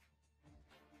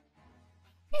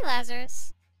 Hey,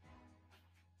 Lazarus.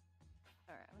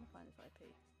 Alright, I'm gonna find this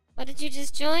IP. What did you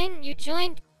just join? You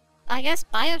joined, I guess,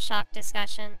 Bioshock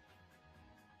discussion.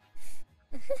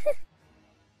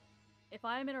 If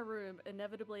I am in a room,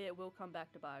 inevitably it will come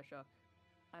back to Bioshock.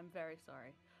 I'm very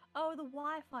sorry. Oh, the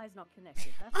Wi-Fi's not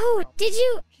connected. That's Oh, the problem. did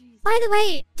you? Jesus. By the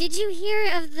way, did you hear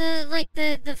of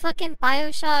the fucking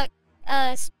Bioshock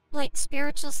like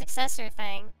spiritual successor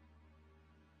thing?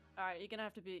 All right, you're gonna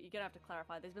have to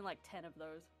clarify. There's been like 10 of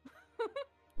those.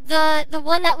 The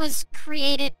one that was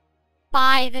created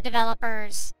by the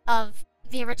developers of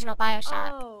the original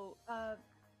Bioshock. Oh,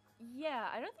 yeah.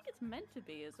 I don't think it's meant to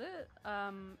be, is it?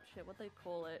 Shit, what they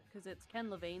call it? Because it's Ken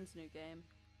Levine's new game.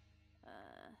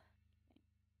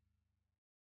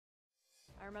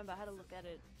 I remember I had to look at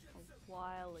it a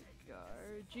while ago.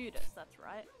 Judas, that's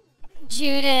right.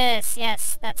 Judas,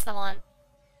 yes, that's the one.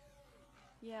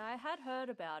 Yeah, I had heard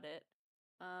about it.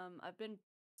 I've been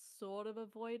sort of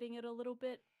avoiding it a little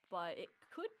bit, but it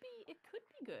could be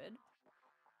good.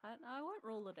 I won't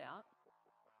rule it out.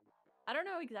 I don't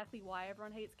know exactly why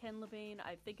everyone hates Ken Levine.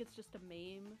 I think it's just a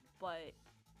meme, but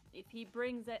if he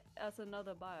brings us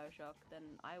another Bioshock,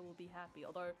 then I will be happy.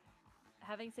 Although,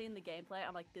 having seen the gameplay,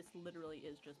 I'm like, this literally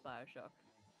is just Bioshock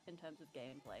in terms of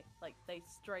gameplay. Like, they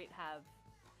straight have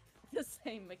the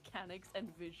same mechanics and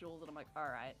visuals, and I'm like,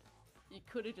 alright, you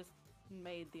could have just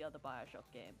made the other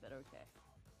Bioshock game, but okay.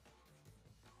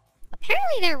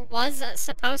 Apparently there was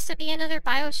supposed to be another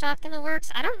Bioshock in the works.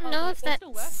 I don't know if they're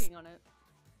that's... still working on it.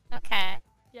 Okay.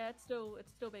 Yeah, it's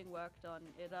still being worked on.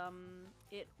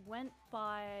 It went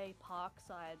by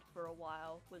Parkside for a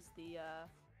while, was the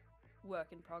work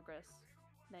in progress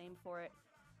name for it.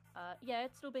 Yeah,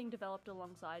 it's still being developed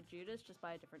alongside Judas, just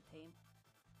by a different team.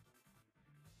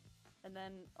 And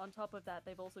then on top of that,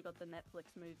 they've also got the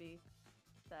Netflix movie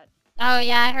that... Oh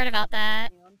yeah, I heard about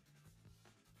that.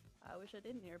 I wish I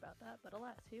didn't hear about that, but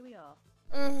alas, here we are.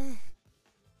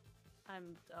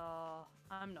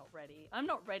 I'm not ready. I'm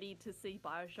not ready to see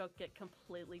Bioshock get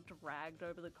completely dragged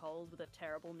over the coals with a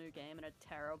terrible new game and a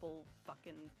terrible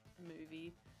fucking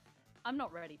movie. I'm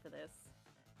not ready for this.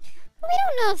 We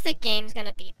don't know if the game's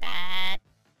gonna be bad.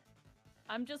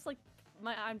 I'm just like,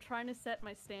 I'm trying to set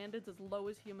my standards as low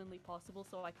as humanly possible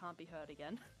so I can't be hurt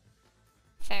again.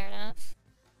 Fair enough.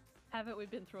 Haven't we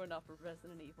been through enough of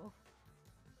Resident Evil?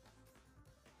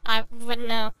 I wouldn't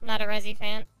know. Not a Resi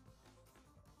fan.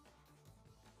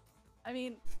 I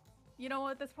mean, you know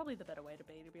what? That's probably the better way to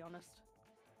be honest.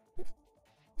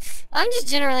 I'm just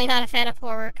generally not a fan of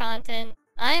horror content.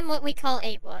 I am what we call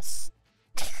a wuss.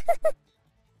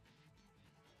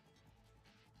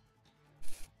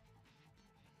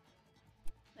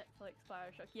 Netflix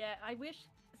Bioshock. Yeah, I wish...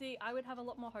 See, I would have a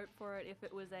lot more hope for it if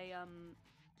it was a,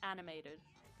 animated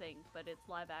thing, but it's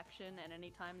live action, and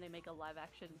anytime they make a live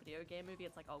action video game movie,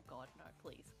 it's like, oh god, no,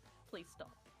 please. Please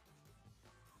stop.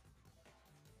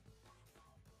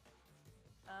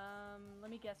 Let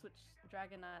me guess which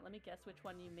Dragonite, let me guess which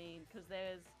one you mean, because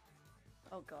there's...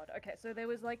 Oh god, okay, so there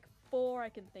was like 4 I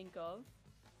can think of.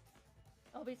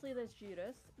 Obviously there's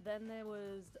Judas, then there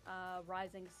was,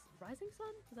 Rising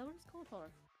Sun? Is that what it's called? Hold on.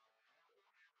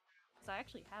 Because I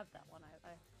actually have that one,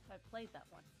 I played that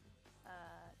one.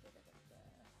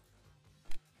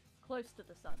 Close to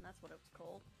the Sun, that's what it was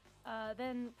called.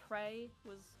 Then Prey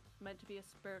was meant to be a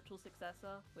spiritual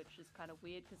successor, which is kind of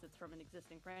weird because it's from an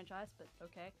existing franchise, but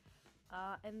okay.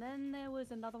 And then there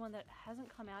was another one that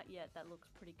hasn't come out yet that looks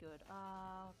pretty good.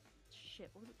 Shit,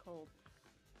 what was it called?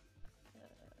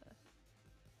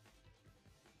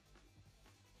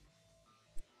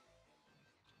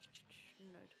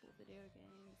 Notable video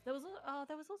games. There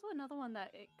was also another one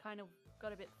that it kind of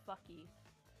got a bit fucky,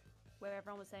 where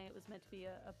everyone was saying it was meant to be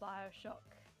a Bioshock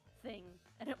thing,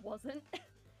 and it wasn't.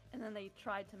 And then they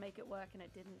tried to make it work, and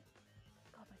it didn't.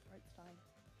 God, my throat's dying.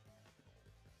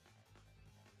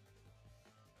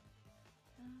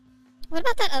 What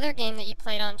about that other game that you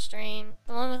played on stream?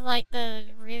 The one with like the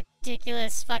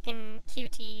ridiculous fucking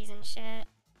QTs and shit.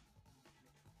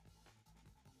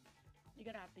 You're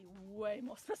gonna have to be way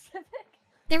more specific.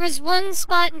 There was one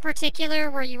spot in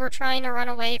particular where you were trying to run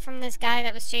away from this guy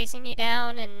that was chasing you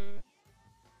down, and...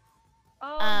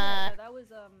 Oh, no, that was,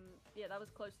 yeah, that was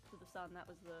Close to the Sun, that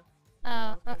was the...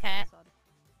 Oh, okay.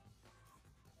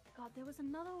 God, there was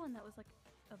another one that was like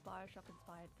a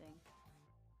Bioshock-inspired thing.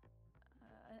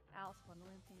 Alice in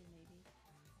Wonderland thing, maybe.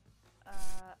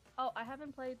 Oh, I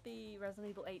haven't played the Resident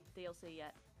Evil 8 DLC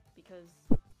yet, because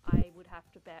I would have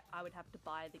to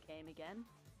buy the game again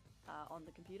on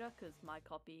the computer, because my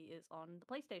copy is on the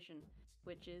PlayStation,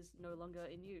 which is no longer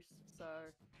in use. So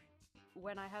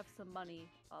when I have some money,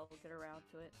 I'll get around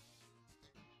to it.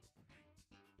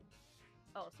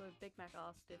 Oh, so Big Mac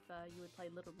asked if you would play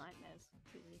Little Nightmares,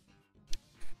 Susie.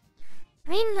 I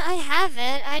mean, I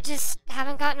haven't. I just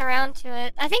haven't gotten around to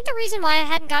it. I think the reason why I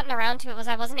hadn't gotten around to it was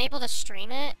I wasn't able to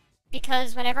stream it.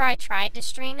 because whenever I tried to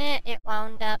stream it, it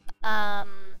wound up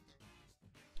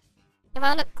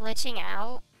glitching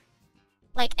out.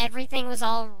 Like, everything was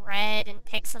all red and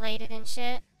pixelated and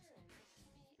shit.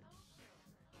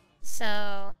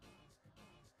 So,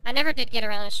 I never did get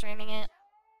around to streaming it.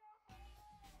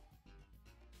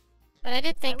 But I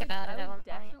did think about it at one point.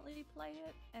 I would definitely play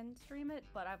it and stream it,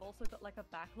 but I've also got like a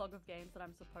backlog of games that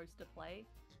I'm supposed to play.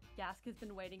 Yask has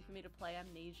been waiting for me to play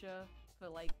Amnesia for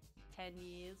like 10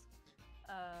 years.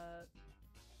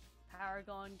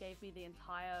 Paragon gave me the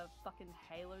entire fucking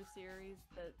Halo series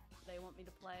that they want me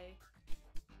to play.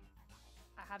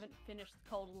 I haven't finished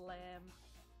Cold Lamb.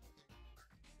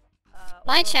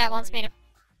 My chat wants me to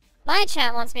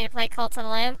play Cult of the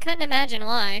Lamb. Couldn't imagine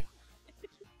why.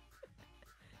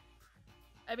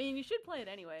 I mean, you should play it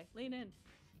anyway. Lean in.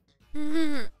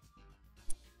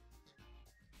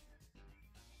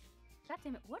 God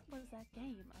damn it, what was that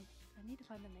game? I need to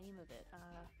find the name of it.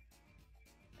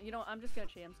 You know, I'm just gonna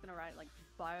cheat. I'm just gonna write, like,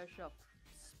 Bioshock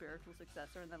spiritual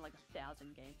successor, and then, like,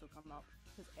 1,000 games will come up.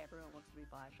 Because everyone wants to be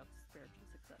Bioshock's spiritual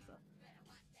successor.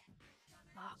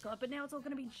 Oh god, but now it's all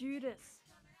gonna be Judas!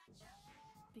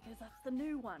 Because that's the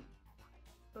new one.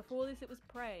 Before this it was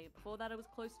Prey. Before that it was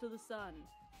Close to the Sun.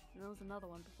 And there was another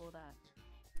one before that.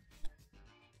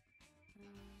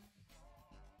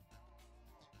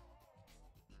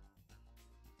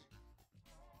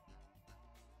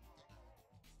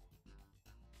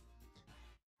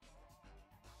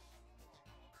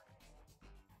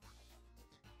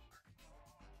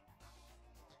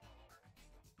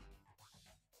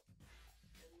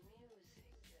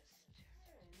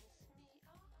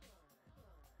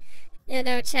 Yeah,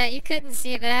 no, chat, you couldn't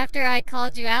see it, but after I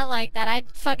called you out like that, I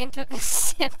fucking took a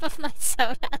sip of my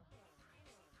soda.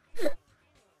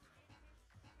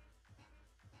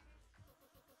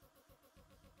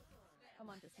 Come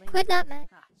on, just Quit that, man.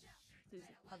 Ah, Susie,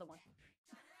 other one.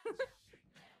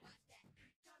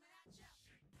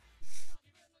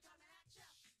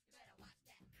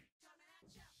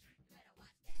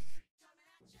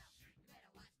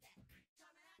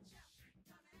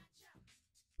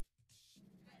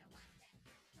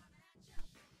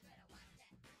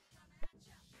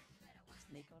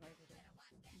 Sneak on over to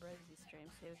Rosie's stream,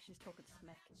 see if she's talking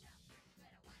smack.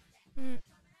 Oh,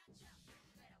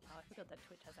 I forgot that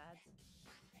Twitch has ads.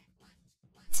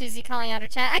 Susie calling out her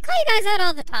chat. I call you guys out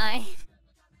all the time.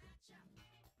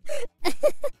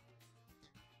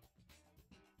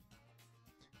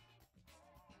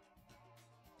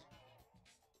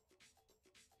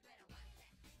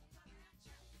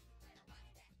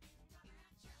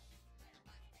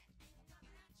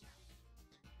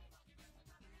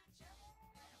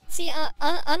 See,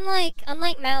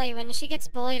 unlike Mally, when she gets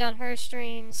bullied on her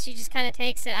streams, she just kind of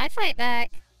takes it. I fight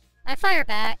back. I fire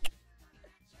back.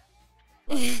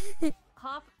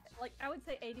 Like, I would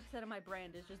say 80% of my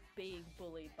brand is just being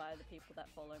bullied by the people that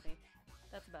follow me.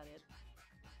 That's about it.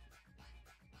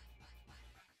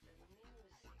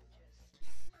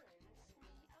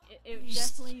 It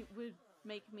definitely would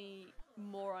make me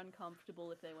more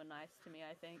uncomfortable if they were nice to me,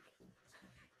 I think.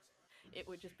 It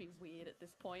would just be weird at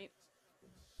this point.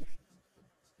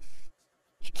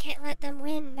 You can't let them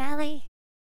win, Mally.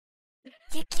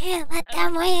 You can't let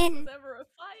them win! Never a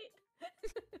fight!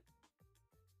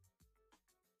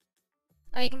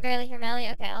 Oh, you can barely hear Mally?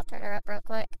 Okay, I'll turn her up real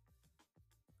quick.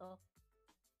 Oh.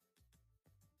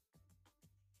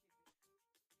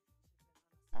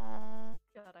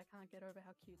 God, I can't get over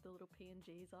how cute the little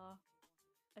PNGs are.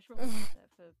 I should really make that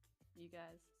for you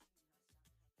guys.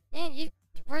 Yeah, you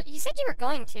said you were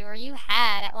going to, or you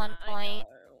had at one point.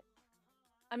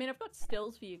 I mean, I've got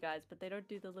stills for you guys, but they don't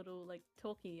do the little, like,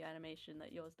 talkie animation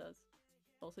that yours does.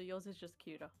 Also, yours is just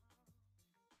cuter.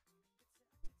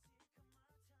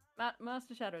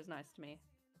 Master Shadow is nice to me.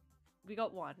 We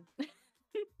got one.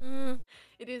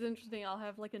 It is interesting, I'll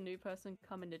have, like, a new person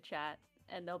come into chat,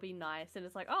 and they'll be nice, and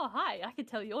it's like, oh, hi, I can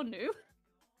tell you're new.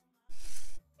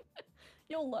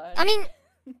 You'll learn. I mean,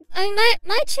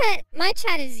 my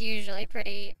chat is usually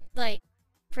pretty, like,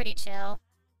 pretty chill.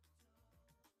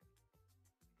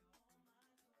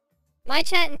 My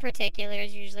chat in particular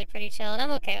is usually pretty chill, and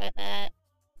I'm okay with that.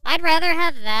 I'd rather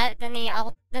have that than the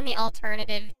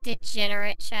alternative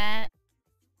degenerate chat.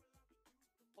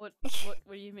 What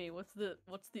do you mean? What's the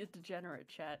degenerate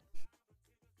chat?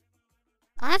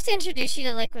 I'll have to introduce you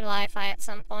to Liquid Wi-Fi at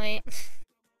some point.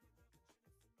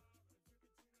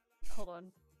 Hold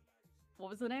on. What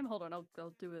was the name? Hold on, I'll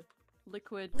do it.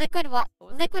 Liquid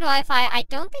Wi-Fi. I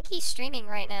don't think he's streaming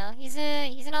right now. He's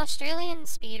an Australian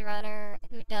speedrunner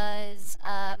who does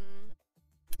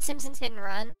Simpsons Hit and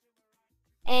Run,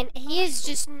 and he is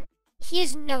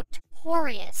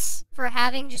notorious for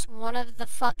having just one of the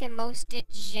fucking most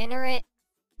degenerate,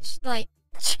 like,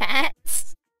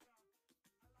 chats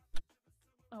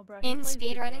Oh, bro, in he plays good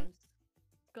speedrunning. games.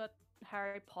 He's got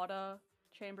Harry Potter,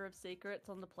 Chamber of Secrets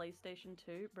on the PlayStation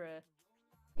 2, bruh.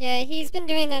 Yeah, he's been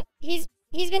doing that. He's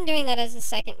been doing that as a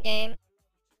second game.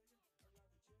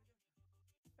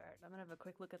 Alright, I'm gonna have a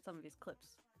quick look at some of his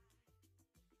clips.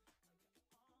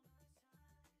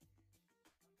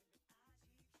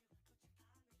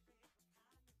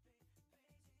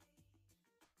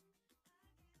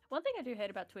 One thing I do hate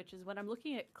about Twitch is when I'm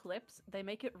looking at clips, they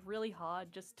make it really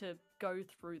hard just to go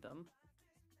through them.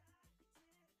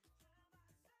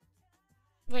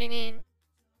 What do you mean?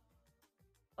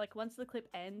 Like, once the clip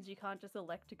ends, you can't just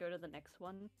elect to go to the next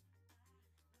one.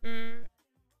 Mm.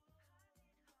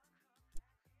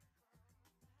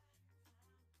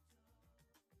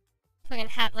 Fucking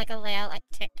have like a layout like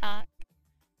TikTok.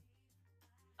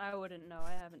 I wouldn't know,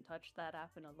 I haven't touched that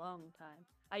app in a long time.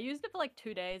 I used it for like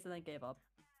 2 days and then gave up.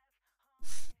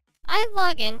 I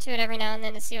log into it every now and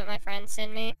then to see what my friends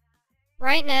send me.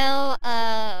 Right now,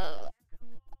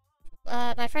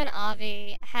 my friend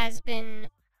Avi has been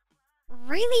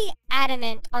really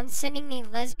adamant on sending me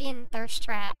lesbian thirst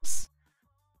traps.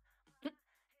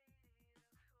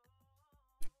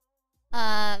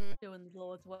 Doing the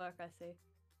Lord's work, I see.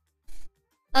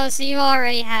 Oh, so you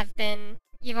already have been,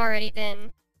 you've already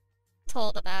been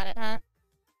told about it, huh?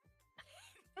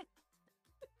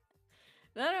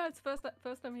 No, it's first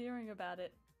I'm hearing about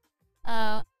it.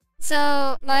 Oh.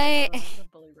 So, my... I'm gonna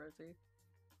bully Rosie.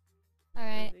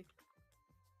 Alright. Rosie.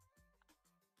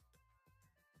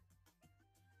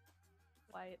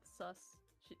 Why it's sus.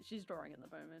 She's drawing at the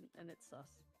moment, and it's sus.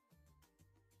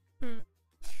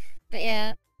 But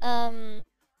yeah,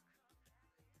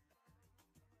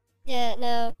 yeah,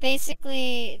 no,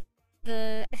 basically,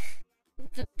 the,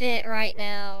 the bit right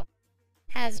now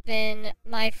has been,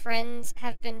 my friends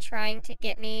have been trying to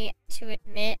get me to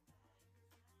admit,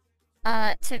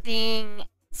 to being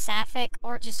sapphic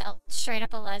or just straight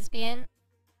up a lesbian.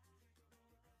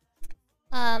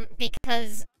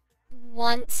 Because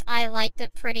once I liked a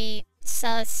pretty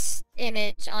sus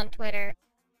image on Twitter.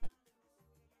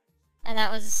 And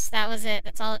that was it.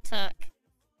 That's all it took.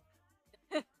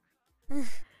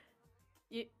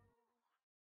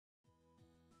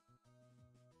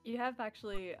 You have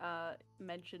actually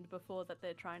mentioned before that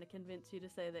they're trying to convince you to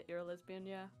say that you're a lesbian,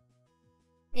 yeah?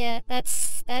 Yeah,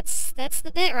 that's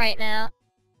the bit right now.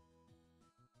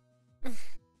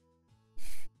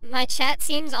 My chat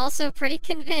seems also pretty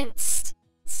convinced,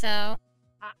 so...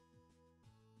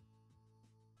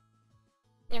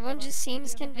 Everyone just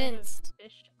seems convinced.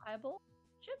 Fish eyeball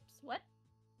chips? What?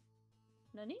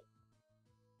 Nani?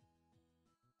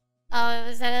 Oh,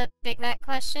 was that a Big Mac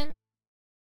question?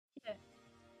 Yeah.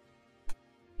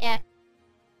 Yeah.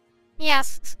 He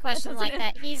asks questions like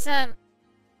that. He's,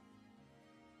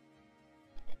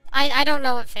 I don't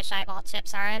know what fish eyeball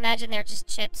chips are. I imagine they're just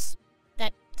chips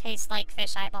that taste like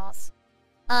fish eyeballs.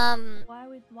 Why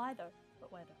though?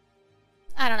 But why though?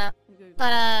 I don't know.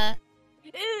 But,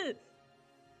 Ew!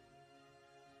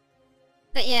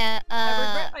 but yeah,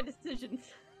 I regret my decisions.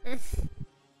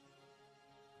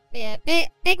 Yeah,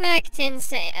 Big Mac tends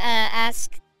to,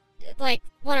 ask, like,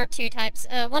 one of two types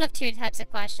of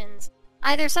questions.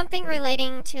 Either something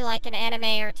relating to, like, an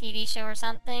anime or TV show or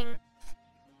something,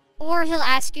 or he'll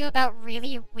ask you about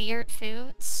really weird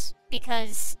foods,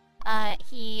 because,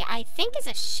 he, I think, is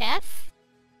a chef,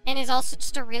 and is also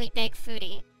just a really big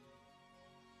foodie.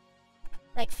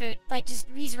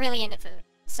 He's really into food,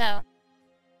 so...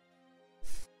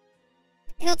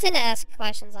 He'll tend to ask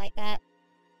questions like that.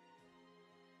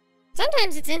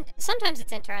 Sometimes it's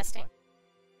interesting.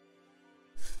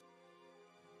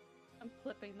 I'm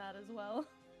clipping that as well.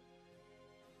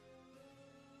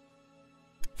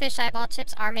 Fish eyeball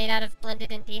chips are made out of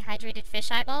blended and dehydrated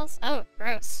fish eyeballs? Oh,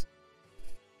 gross.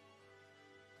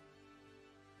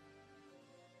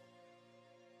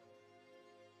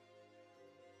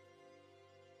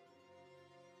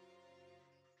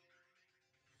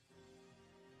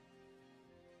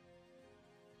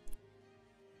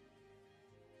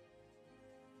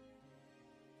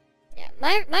 Yeah,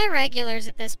 my regulars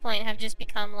at this point have just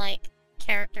become, like,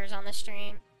 characters on the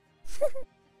stream.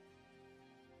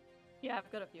 Yeah,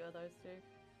 I've got a few of those too.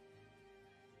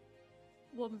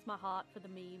 Warms my heart for the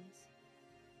memes.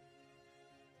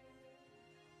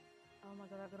 Oh my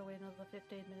god, I've got to wait another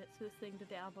 15 minutes for this thing to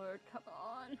download. Come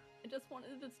on! I just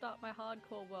wanted to start my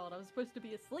hardcore world. I was supposed to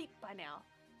be asleep by now.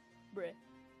 Bruh.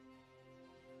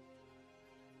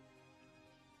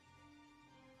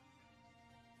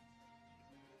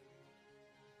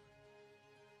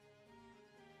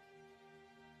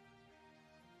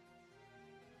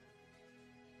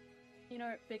 You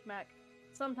know, Big Mac,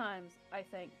 sometimes I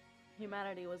think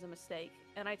humanity was a mistake,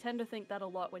 and I tend to think that a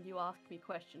lot when you ask me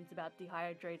questions about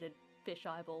dehydrated fish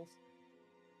eyeballs.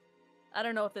 I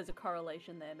don't know if there's a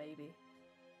correlation there, maybe.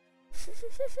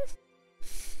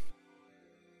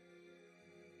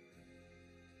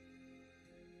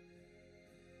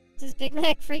 Does Big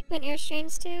Mac frequent your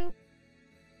streams too?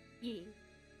 Yeah.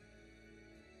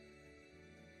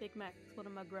 Big Mac's one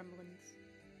of my gremlins.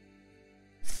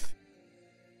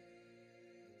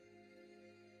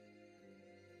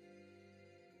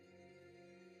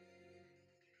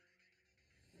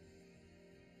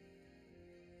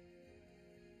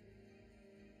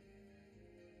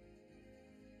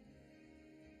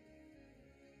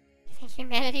 I think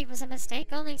humanity was a mistake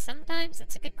only sometimes?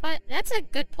 That's a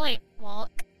good point,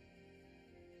 Walk.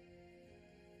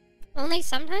 Only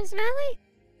sometimes, Mally?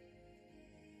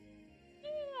 Yeah,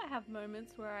 I have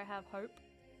moments where I have hope.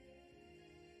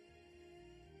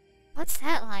 What's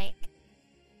that like?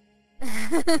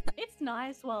 It's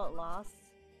nice while it lasts.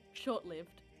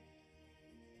 Short-lived.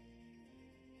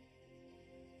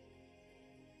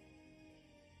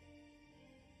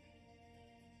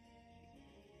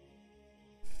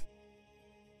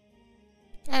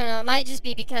 I don't know, it might just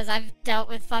be because I've dealt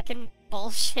with fucking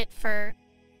bullshit for...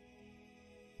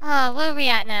 what are we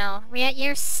at now? We at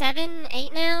year 7,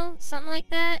 8 now? Something like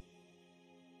that?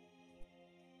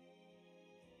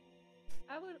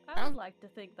 I would like to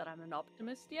think that I'm an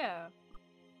optimist, yeah.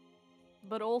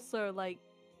 But also, like,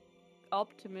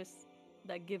 optimist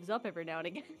that gives up every now and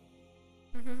again.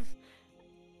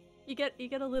 You get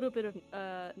a little bit of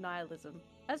nihilism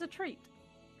as a treat.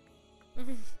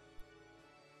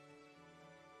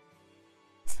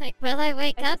 It's like, will I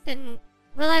wake up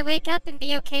and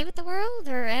be okay with the world,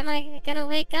 or am I gonna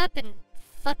wake up and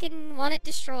fucking want it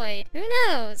destroyed? Who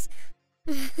knows?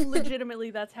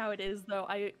 Legitimately, that's how it is, though.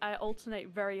 I alternate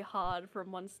very hard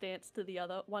from one stance to the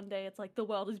other. One day it's like, the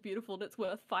world is beautiful and it's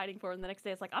worth fighting for, and the next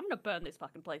day it's like, I'm gonna burn this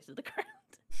fucking place to the ground.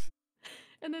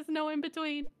 And there's no in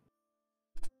between.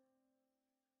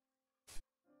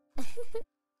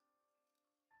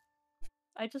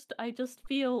 I just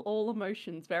feel all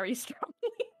emotions very strongly.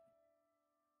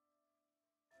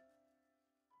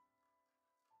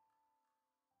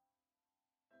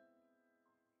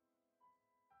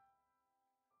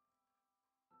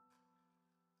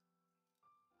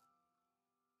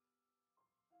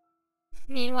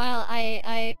 Meanwhile,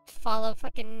 I follow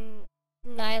fucking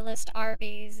nihilist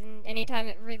Arby's, and anytime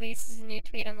it releases a new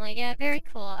tweet, I'm like, yeah, very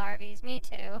cool, Arby's, me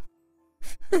too.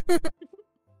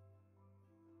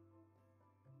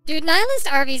 Dude, nihilist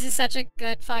Arby's is such a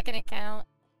good fucking account.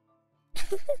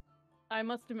 I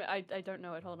must admit, I don't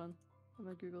know it. Hold on. I'm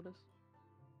gonna Google this.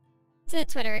 It's a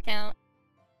Twitter account.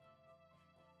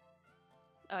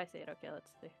 Oh, I see it. Okay,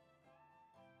 let's see.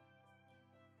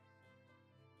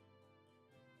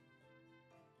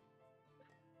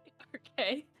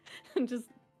 Okay.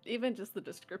 Even just the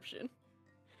description.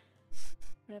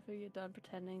 Whenever you're done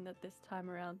pretending that this time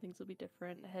around things will be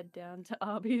different, head down to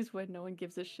Arby's where no one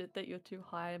gives a shit that you're too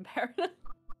high and paranoid.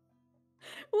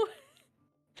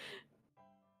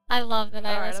 I love the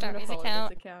nihilist Alright, I'm Arby's gonna follow account.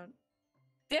 this account.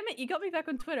 Damn it, you got me back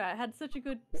on Twitter. I had such a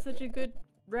good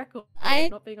record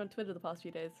not being on Twitter the past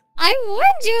few days. I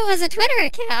warned you it was a Twitter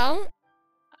account!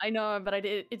 I know, but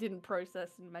it didn't process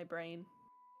in my brain.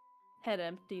 Head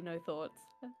empty, no thoughts.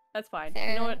 That's fine.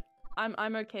 Fair. You know what?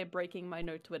 I'm okay breaking my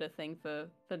no Twitter thing for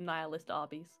nihilist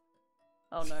Arby's.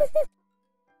 Oh no.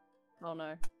 Oh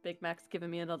no. Big Mac's giving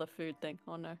me another food thing.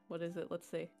 Oh no. What is it? Let's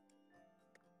see.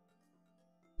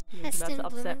 He's about to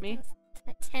upset me.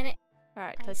 Titanic.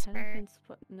 Alright, iceberg. Titanic and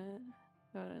Sputnik.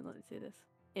 Hold on, let me see this.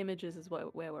 Images is where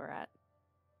we're at.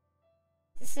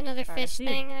 Is this another Alright, fish see a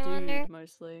thing, I dude wonder?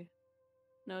 mostly.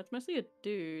 No, it's mostly a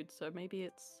dude, so maybe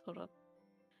it's... Hold on.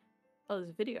 Oh, there's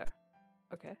a video.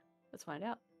 Okay, let's find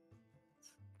out.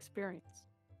 Experience.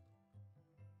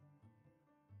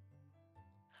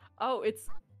 Oh, it's...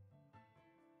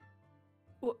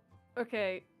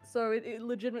 Okay, so it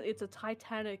legitimately, it's a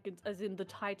Titanic, as in the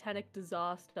Titanic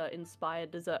disaster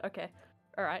inspired dessert. Okay,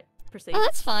 alright, proceed. Oh,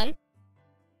 that's fun.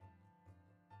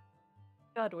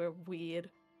 God, we're weird.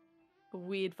 A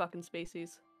weird fucking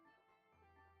species.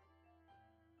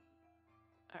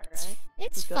 Alright.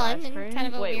 It's fun in kind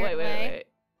of a weird way. Wait.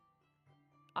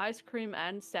 Ice cream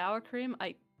and sour cream?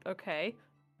 Okay.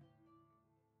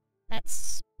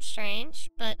 That's strange,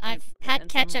 but I've had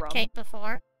and some ketchup rum. cake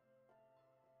before.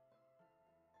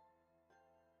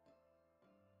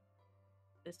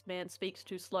 This man speaks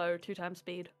too slow, 2 times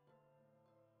speed.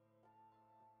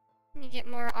 You get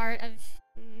more art of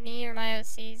me or my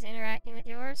OCs interacting with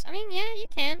yours. I mean, yeah, you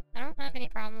can. I don't have any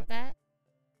problem with that.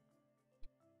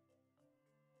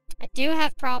 I do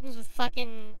have problems with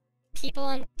fucking people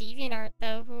on DeviantArt,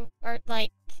 though, who are,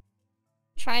 like,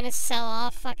 trying to sell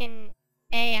off fucking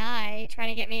AI, trying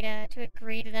to get me to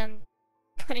agree to them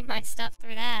putting my stuff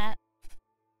through that.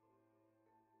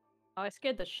 Oh, I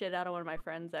scared the shit out of one of my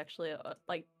friends, actually,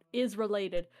 like, is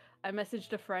related. I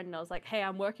messaged a friend and I was like, hey,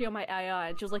 I'm working on my AI,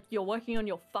 and she was like, you're working on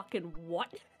your fucking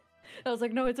what? I was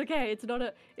like, no, it's okay, it's not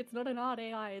an art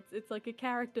AI, it's like a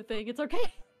character thing, it's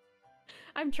okay.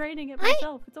 I'm training it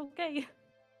myself, it's okay.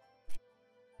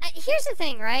 Here's the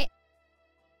thing, right?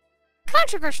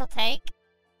 Controversial take.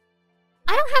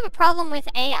 I don't have a problem with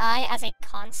AI as a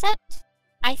concept.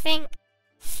 I think,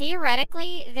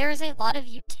 theoretically, there is a lot of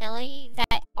utility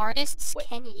that artists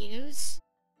can use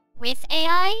with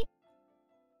AI,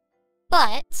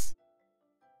 but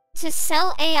to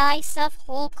sell AI stuff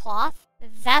whole cloth,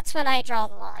 that's when I draw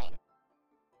the line.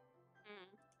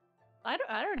 I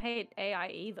don't hate AI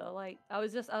either. Like, I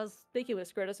was speaking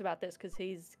with Scrotus about this because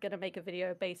he's gonna make a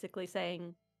video basically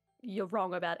saying you're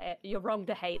wrong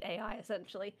to hate AI,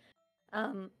 essentially.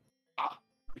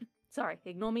 Sorry,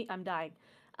 ignore me, I'm dying.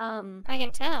 I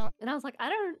can tell. And I was like, I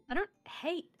don't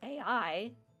hate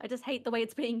AI. I just hate the way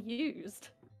it's being used.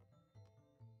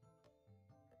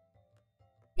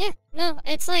 Yeah, no,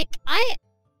 it's like, It's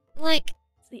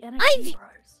the NFT bros.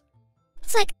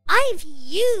 It's like, I've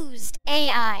used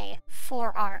AI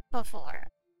for art before.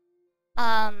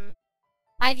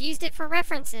 I've used it for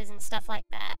references and stuff like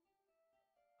that.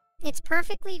 It's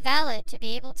perfectly valid to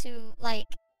be able to,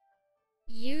 like,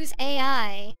 use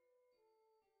AI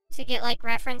to get, like,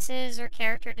 references or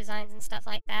character designs and stuff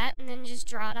like that, and then just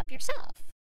draw it up yourself.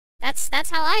 That's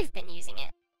how I've been using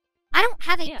it. I don't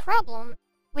have a problem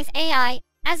with AI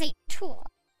as a tool.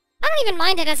 I don't even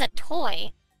mind it as a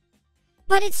toy.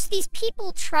 But it's these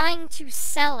people trying to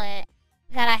sell it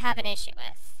that I have an issue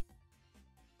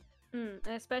with.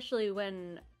 Especially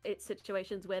when it's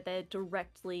situations where they're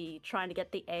directly trying to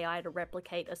get the AI to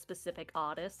replicate a specific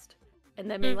artist. And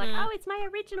then being like, oh, it's my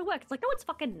original work. It's like, no, it's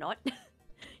fucking not.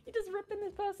 You're just ripping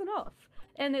this person off.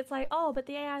 And it's like, oh, but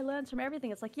the AI learns from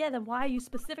everything. It's like, yeah, then why are you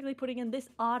specifically putting in this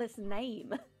artist's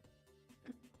name?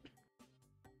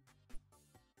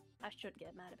 I should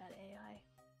get mad about AI.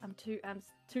 I'm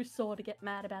too sore to get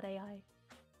mad about AI.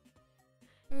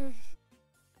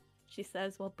 She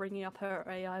says while bringing up her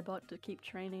AI bot to keep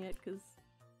training it, because,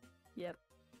 yep,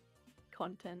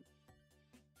 content.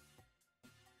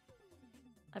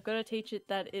 I've got to teach it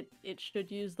that it should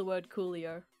use the word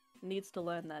coolio. It needs to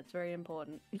learn that, it's very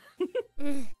important.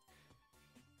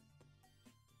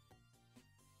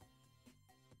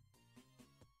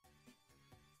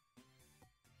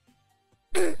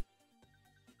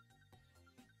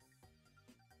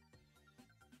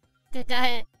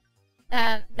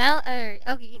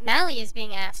 Mally is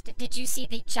being asked, did you see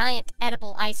the giant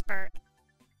edible iceberg?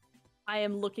 I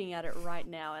am looking at it right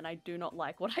now and I do not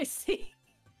like what I see.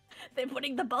 They're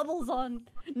putting the bubbles on.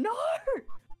 No!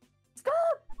 Stop!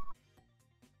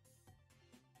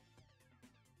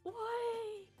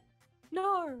 Why?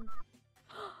 No!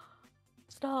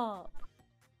 Stop.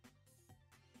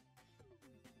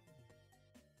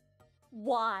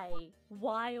 Why?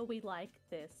 Why are we like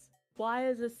this? Why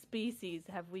as a species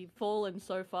have we fallen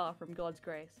so far from God's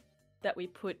grace that we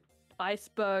put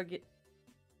iceberg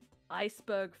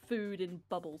food in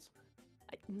bubbles?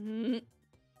 Anyway,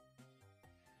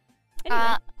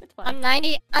 it's fine.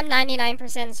 I'm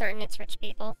 99% certain it's rich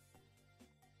people.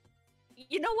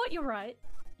 You know what? You're right.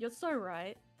 You're so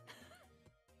right.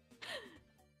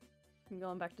 I'm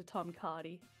going back to Tom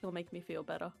Cardy. He'll make me feel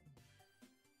better.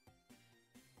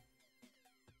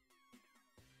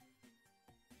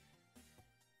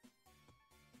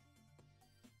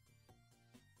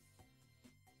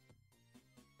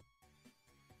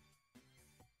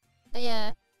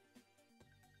 Yeah.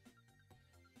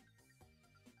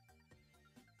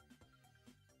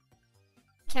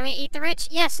 Can we eat the rich?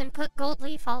 Yes, and put gold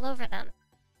leaf all over them.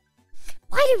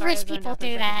 Why do rich people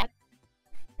do that?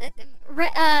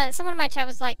 Someone in my chat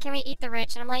was like, can we eat the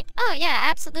rich? And I'm like, oh yeah,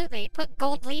 absolutely. Put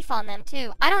gold leaf on them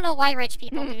too. I don't know why rich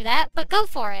people do that, but go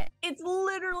for it. It's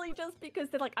literally just because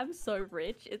they're like, I'm so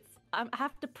rich. I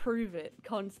have to prove it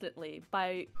constantly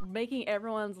by making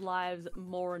everyone's lives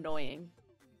more annoying.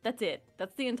 That's it.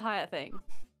 That's the entire thing.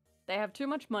 They have too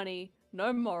much money,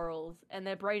 no morals, and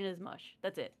their brain is mush.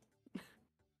 That's it.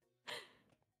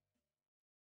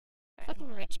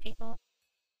 Fucking rich people.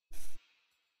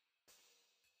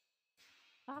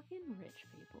 Fucking rich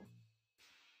people.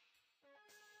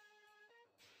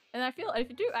 And I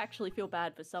do actually feel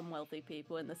bad for some wealthy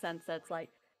people in the sense that it's like,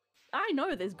 I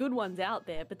know there's good ones out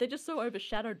there, but they're just so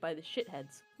overshadowed by the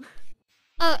shitheads.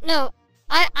 Oh, no.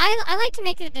 I like to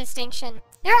make a distinction.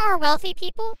 There are wealthy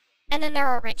people, and then there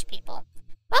are rich people.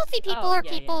 Wealthy people are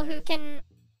people who can...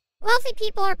 Wealthy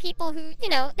people are people who, you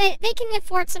know, they can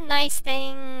afford some nice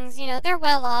things, you know, they're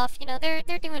well off, you know, they're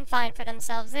doing fine for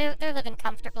themselves, they're living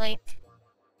comfortably.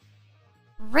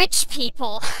 Rich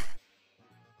people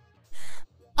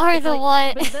are the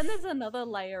one... But then there's another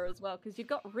layer as well, because you've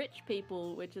got rich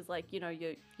people, which is like, you know,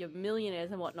 your millionaires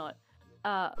and whatnot.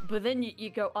 But then you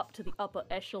go up to the upper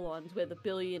echelons where the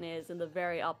billionaires and the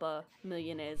very upper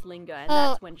millionaires linger, and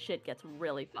that's when shit gets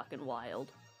really fucking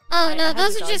wild. Oh no,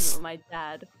 those are just... with my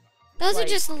dad. Those are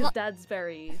just... Because Dad's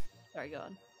very... Sorry, go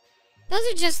on. Those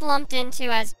are just lumped into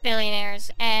as billionaires,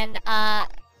 and,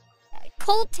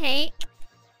 cold take,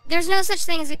 there's no such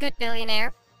thing as a good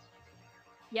billionaire.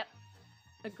 Yep.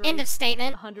 Agreed. End of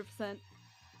statement. 100%.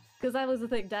 Because that was the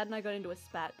thing, Dad and I got into a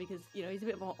spat because, you know, he's a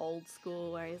bit more old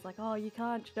school, where he's like, oh, you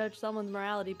can't judge someone's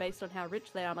morality based on how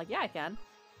rich they are. I'm like, yeah, I can.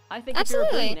 I think Absolutely.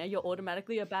 If you're a billionaire, you're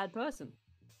automatically a bad person.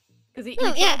 Because he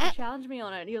tried to challenge me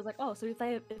on it, and he was like, oh, so if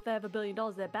they have $1 billion,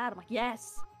 they're bad. I'm like,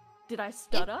 yes! Did I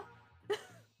stutter?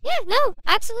 Yeah, no,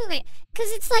 absolutely.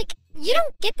 Because it's like, you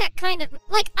don't get that kind of...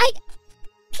 Like,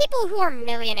 people who are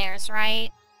millionaires,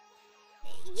 right?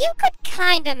 You could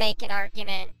kind of make an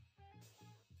argument.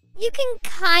 You can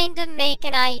kind of make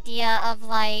an idea of,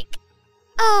 like,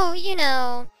 oh, you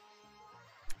know,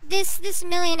 this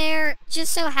millionaire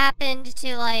just so happened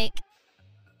to, like...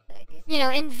 you know,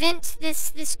 invent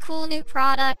this cool new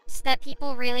product that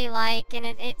people really like, and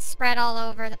it's spread all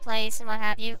over the place and what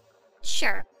have you.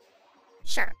 Sure.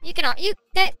 Sure.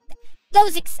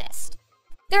 Those exist.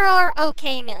 There are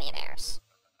okay millionaires.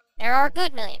 There are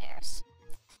good millionaires.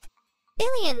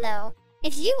 Billion, though,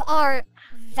 if you are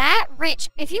that rich,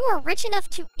 if you are rich enough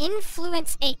to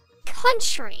influence a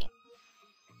country,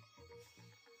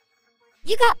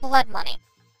 you got blood money.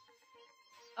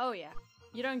 Oh yeah.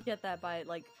 You don't get that by,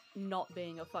 like, not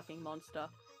being a fucking monster.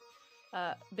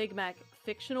 Big Mac,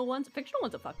 fictional ones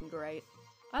are fucking great.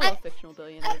 I love fictional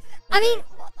billionaires. I mean,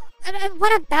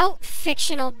 what about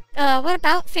fictional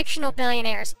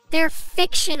billionaires? They're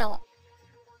fictional.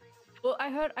 Well,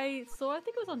 I saw, I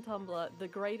think it was on Tumblr, the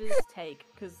greatest take,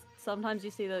 because sometimes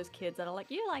you see those kids that are like,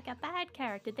 you like a bad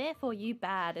character, therefore you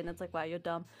bad, and it's like, wow, you're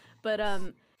dumb. But,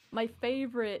 my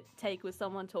favorite take was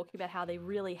someone talking about how they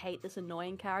really hate this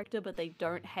annoying character, but they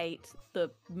don't hate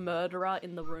the murderer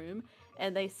in the room.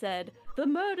 And they said, the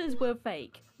murders were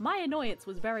fake. My annoyance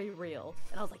was very real.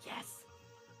 And I was like, yes!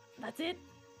 That's it!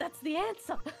 That's the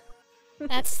answer!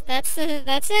 That's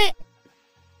it.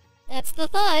 That's the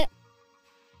thought.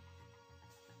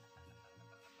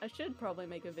 I should probably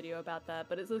make a video about that,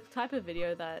 but it's a type of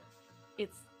video that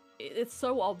it's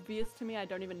so obvious to me, I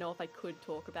don't even know if I could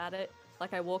talk about it.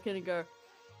 Like, I walk in and go,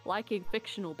 liking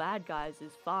fictional bad guys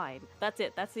is fine. That's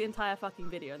it. That's the entire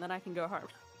fucking video, and then I can go home.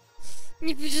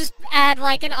 You could just add,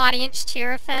 like, an audience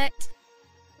cheer effect.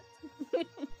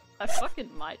 I fucking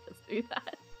might just do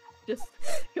that. Just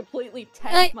completely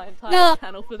tank my entire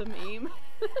channel for the meme.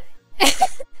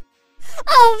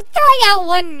 Oh, throwing out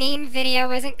one meme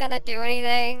video isn't gonna do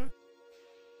anything.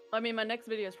 I mean, my next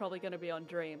video is probably gonna be on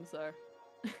Dream, so...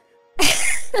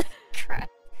 Crap.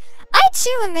 I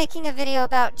too am making a video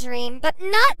about Dream, but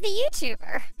not the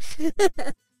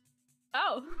YouTuber.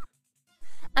 Oh!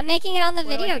 I'm making it on the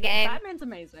video game. Batman's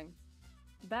amazing.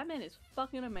 Batman is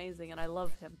fucking amazing, and I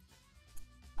love him.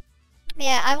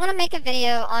 Yeah, I want to make a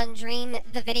video on Dream,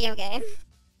 the video game.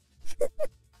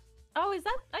 Oh, is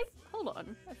that... Hold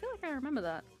on. I feel like I remember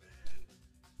that.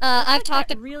 I've talked...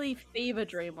 That really Fever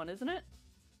Dream one, isn't it?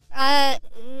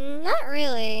 Not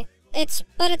really.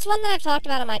 But it's one that I've talked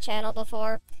about on my channel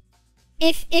before.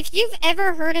 If you've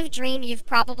ever heard of Dream, you've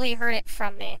probably heard it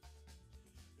from me.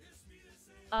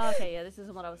 Okay, yeah, this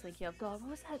isn't what I was thinking of. God, what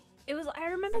was that? I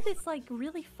remember this, like,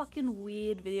 really fucking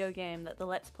weird video game that the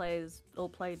Let's Players all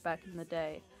played back in the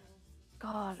day.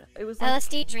 God, it was like...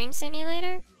 LSD Dream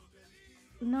Simulator?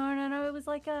 No, it was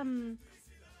like, You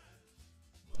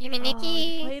mean Nikki?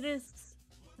 You played as...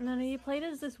 No, you played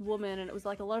as this woman, and it was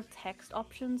like a lot of text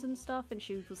options and stuff, and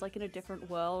she was like in a different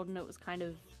world, and it was kind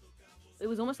of... It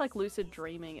was almost like lucid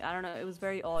dreaming. I don't know, it was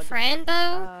very odd.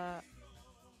 Franbo?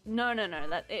 No,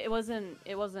 that it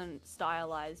wasn't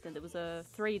stylized, and it was a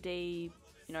 3D,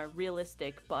 you know,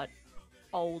 realistic but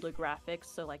older graphics,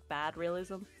 so like bad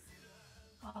realism.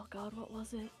 Oh god, what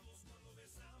was it?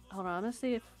 Hold on, I'm gonna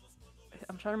see if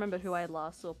I'm trying to remember who I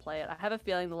last saw play it. I have a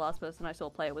feeling the last person I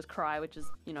saw play it was Cry, which is,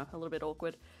 you know, a little bit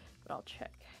awkward, but I'll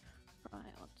check. Right,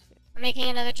 let's see. I'm making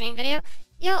another Dream video.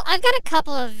 Yo, I've got a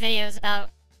couple of videos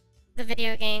about the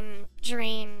video game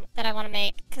Dream that I want to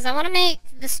make, because I want to make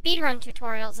the speedrun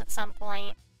tutorials at some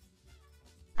point.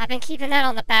 I've been keeping that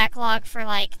on the backlog for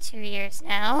like 2 years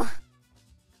now.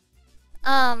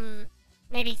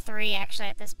 Maybe 3 actually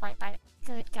at this point, but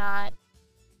good god.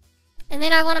 And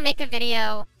then I want to make a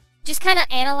video just kind of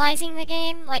analyzing the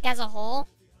game, like as a whole.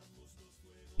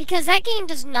 Because that game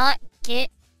does not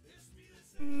get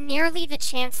nearly the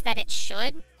chance that it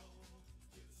should.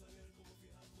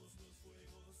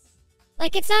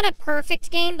 Like, it's not a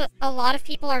perfect game, but a lot of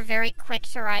people are very quick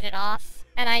to write it off,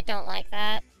 and I don't like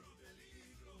that.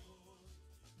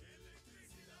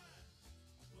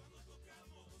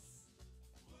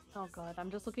 Oh god, I'm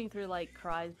just looking through, like,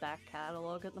 Cry's back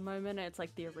catalog at the moment, and it's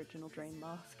like the original Dream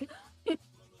mask.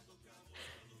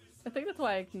 I think that's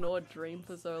why I ignored Dream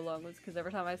for so long, was because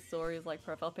every time I saw his, like,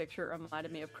 profile picture, it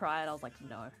reminded me of Cry, and I was like,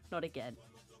 no, not again.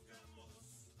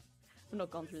 I'm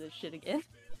not gone through this shit again.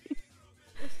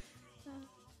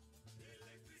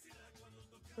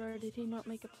 Bro, did he not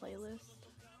make a playlist?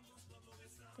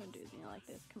 Don't do me like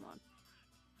this, come on.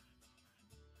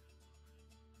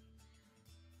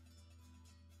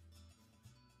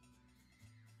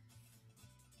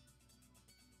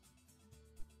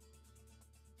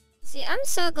 See, I'm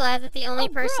so glad that the only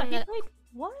person bro, that- played...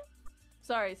 What?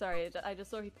 Sorry, I just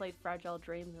saw he played Fragile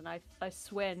Dreams, and I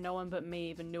swear no one but me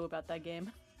even knew about that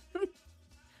game.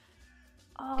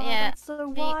 Oh, yeah, that's so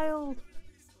wild!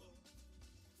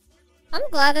 I'm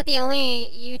glad that the only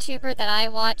YouTuber that I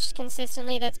watched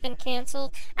consistently that's been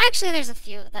cancelled... Actually, there's a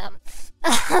few of them.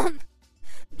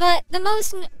 But the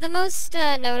most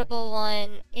notable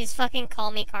one is fucking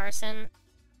Call Me Carson.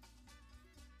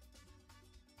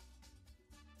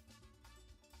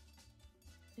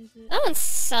 Is it... That one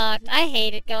sucked. I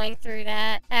hated going through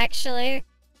that, actually.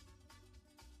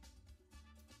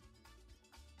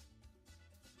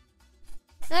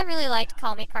 Cause I really liked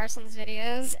Call Me Carson's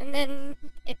videos, and then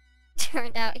it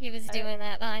turned out he was doing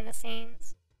that behind the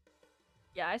scenes.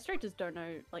 Yeah, I straight just don't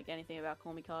know, like, anything about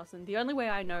Call Me Carson. The only way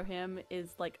I know him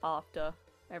is, like, after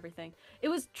everything. It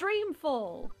was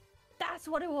Dreamfall! That's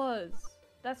what it was!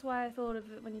 That's why I thought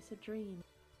of it when you said Dream.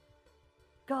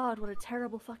 God, what a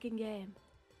terrible fucking game.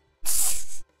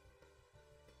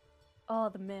 Oh,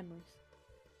 the memories.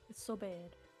 It's so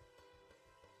bad.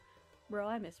 Bro,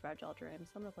 I miss Fragile Dreams.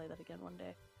 I'm gonna play that again one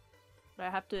day. But I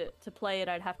have to play it,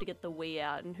 I'd have to get the Wii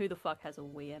out, and who the fuck has a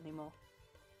Wii anymore?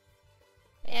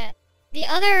 Yeah. The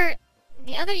other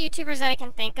YouTubers that I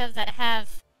can think of that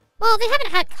have... Well, they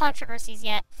haven't had controversies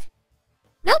yet.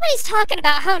 Nobody's talking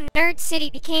about how Nerd City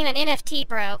became an NFT,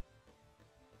 bro.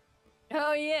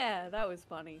 Oh yeah, that was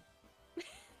funny.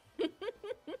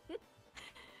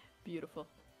 Beautiful.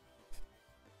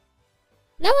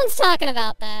 No one's talking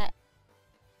about that.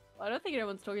 I don't think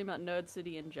anyone's talking about Nerd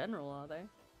City in general, are they?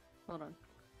 Hold on.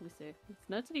 Let me see. Has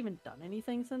Nerd City even done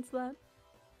anything since that?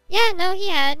 Yeah, no, he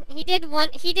had. He did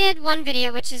one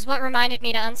video, which is what reminded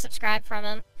me to unsubscribe from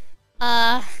him.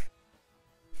 But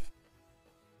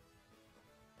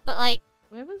like...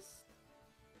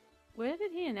 Where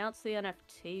did he announce the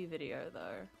NFT video,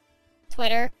 though?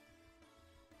 Twitter.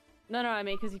 No, I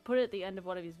mean, because he put it at the end of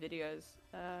one of his videos.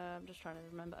 I'm just trying to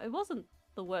remember. It wasn't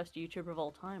the worst YouTuber of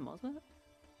all time, was it?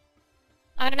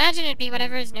 I'd imagine it'd be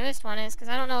whatever his newest one is, because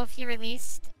I don't know if he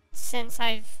released since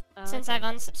I've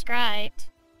unsubscribed.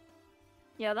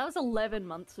 Yeah, that was 11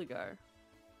 months ago.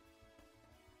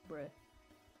 Bruh.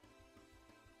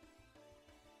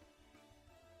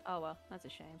 Oh well, that's a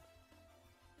shame.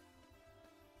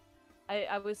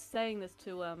 I was saying this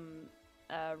to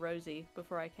Rosie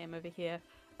before I came over here.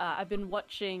 I've been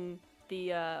watching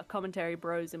the commentary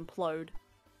bros implode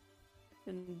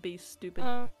and be stupid.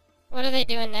 What are they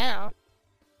doing now?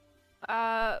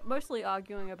 Mostly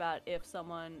arguing about if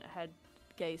someone had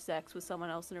gay sex with someone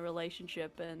else in a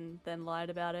relationship and then lied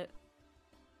about it.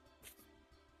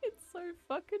 It's so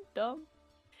fucking dumb.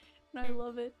 And I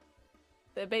love it.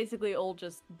 They're basically all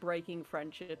just breaking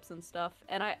friendships and stuff.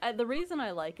 And the reason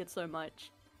I like it so much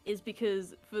is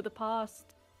because for the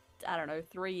past, I don't know,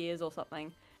 3 years or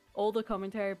something, all the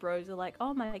commentary bros are like,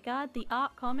 oh my god, the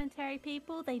art commentary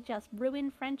people, they just ruin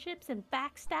friendships and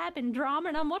backstab and drama,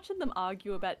 and I'm watching them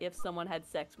argue about if someone had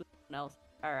sex with someone else.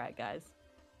 Alright, guys.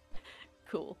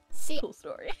 Cool. Cool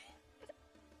story.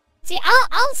 See,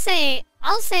 I'll say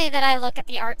that I look at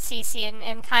the art CC and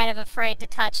am kind of afraid to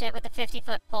touch it with a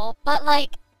 50-foot pole, but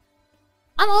like,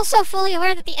 I'm also fully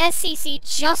aware that the SCC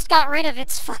just got rid of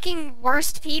its fucking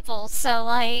worst people, so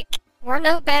like, we're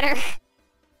no better.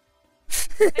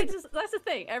 That's the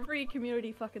thing, every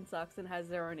community fucking sucks and has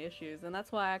their own issues, and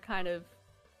that's why I kind of,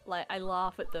 like, I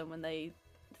laugh at them when they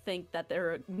think that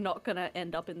they're not gonna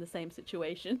end up in the same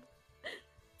situation.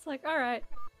 It's like, alright.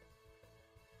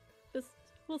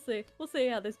 We'll see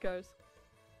how this goes.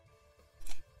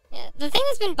 Yeah, the thing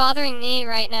that's been bothering me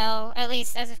right now, at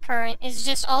least as of current, is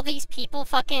just all these people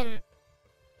fucking...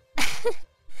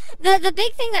 the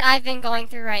big thing that I've been going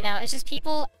through right now is just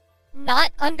people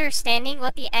not understanding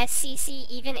what the SCC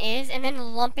even is, and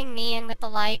then lumping me in with the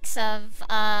likes of,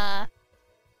 like,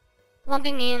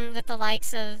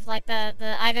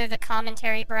 the either the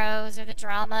commentary bros, or the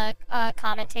drama,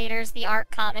 commentators, the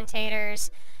art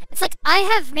commentators. It's like, I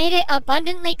have made it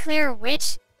abundantly clear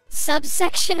which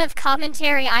subsection of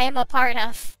commentary I am a part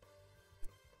of.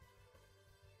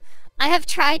 I have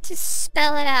tried to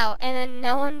spell it out, and then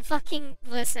no one fucking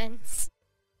listens.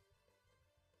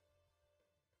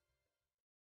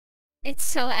 It's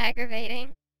so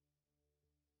aggravating.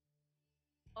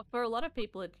 For a lot of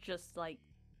people, it's just like,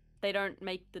 they don't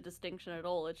make the distinction at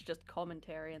all, it's just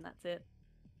commentary and that's it.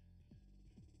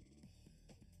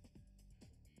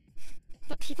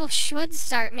 But people should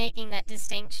start making that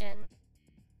distinction.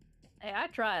 Hey, I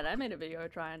tried. I made a video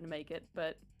trying to make it,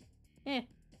 but... eh.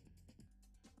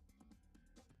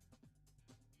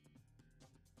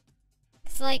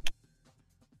 It's like,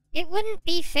 it wouldn't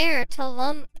be fair to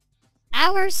lump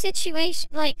our situation,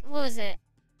 like, what was it?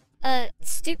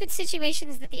 Stupid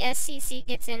situations that the SCC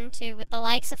gets into with the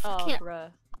likes of fucking... Oh,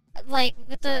 bruh. Like,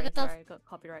 with the... Sorry, I got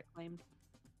copyright claimed.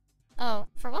 Oh,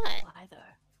 for what? Why, though?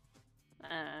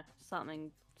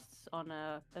 Something on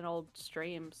an old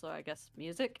stream, so I guess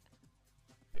music?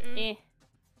 Eh.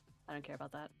 I don't care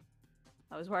about that.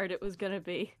 I was worried it was gonna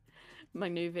be my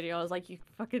new video. I was like, you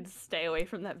fucking stay away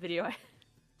from that video.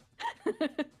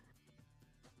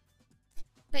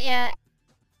 But yeah,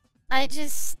 I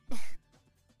just...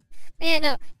 Yeah,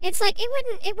 no, it's like,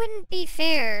 it wouldn't be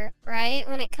fair, right?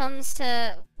 When it comes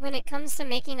to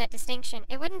making that distinction,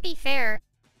 it wouldn't be fair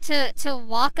to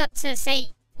walk up to, say,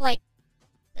 like,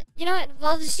 you know what,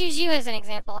 I'll just use you as an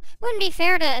example. It wouldn't be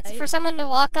fair for someone to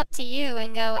walk up to you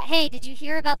and go, hey, did you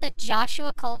hear about the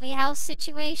Joshua Colby House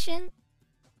situation?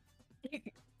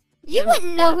 You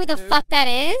wouldn't know who the fuck that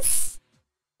is!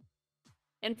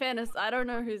 In fairness, I don't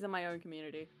know who's in my own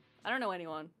community. I don't know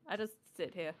anyone. I just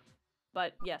sit here.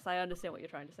 But yes, I understand what you're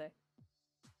trying to say.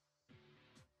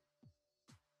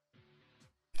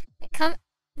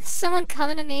 Someone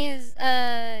coming to me is,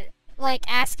 like,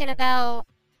 asking about...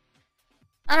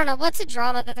 I don't know, what's a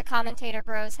drama that the commentator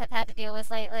bros have had to deal with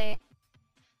lately?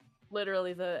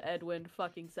 Literally the Edwin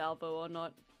fucking Salvo or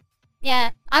not.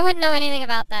 Yeah, I wouldn't know anything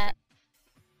about that.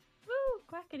 Woo!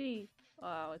 Quackity!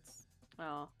 Oh, it's...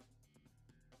 oh.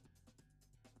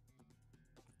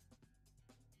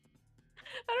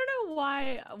 I don't know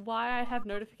why I have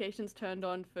notifications turned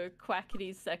on for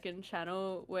Quackity's second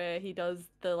channel where he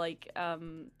does the, like,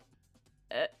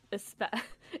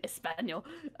 Espanol,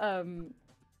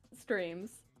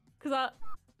 streams. Because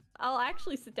I'll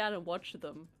actually sit down and watch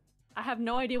them. I have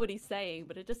no idea what he's saying,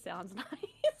 but it just sounds nice.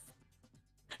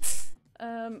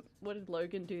 What did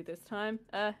Logan do this time?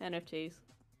 NFTs.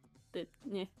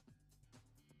 Yeah.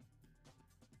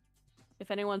 If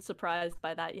anyone's surprised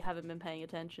by that, you haven't been paying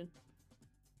attention.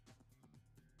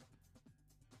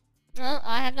 Well,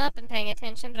 I have not been paying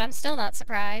attention, but I'm still not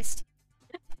surprised.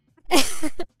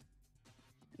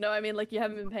 No, I mean, like, you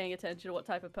haven't been paying attention to what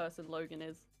type of person Logan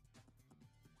is.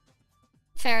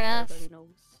 Fair enough. Everybody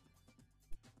knows.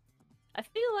 I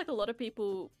feel like a lot of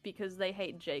people, because they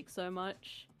hate Jake so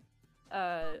much,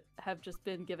 have just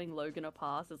been giving Logan a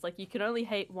pass. It's like, you can only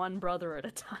hate one brother at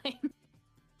a time.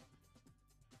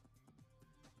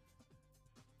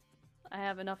 I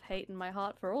have enough hate in my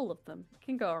heart for all of them. It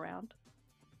can go around.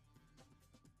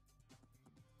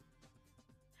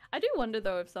 I do wonder,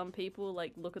 though, if some people,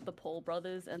 like, look at the Paul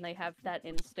brothers and they have that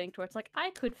instinct where it's like,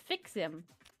 I could fix him.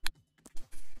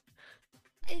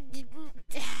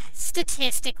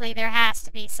 Statistically, there has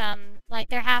to be some, like,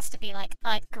 there has to be, like,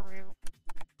 a group.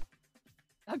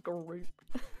 A group.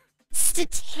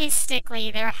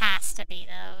 Statistically, there has to be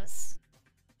those.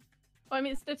 Well, I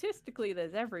mean, statistically,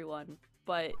 there's everyone,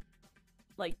 but,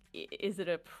 like, is it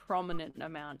a prominent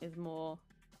amount is more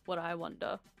what I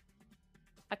wonder.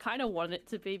 I kind of want it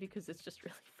to be because it's just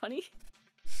really funny.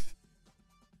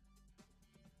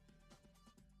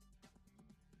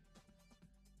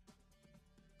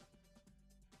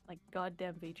 Like,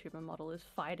 goddamn VTuber model is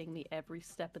fighting me every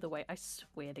step of the way. I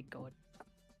swear to God.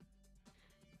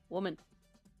 Woman.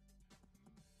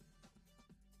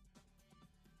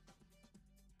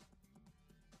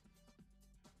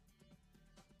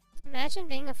 Imagine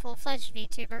being a full-fledged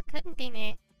VTuber. Couldn't be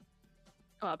me.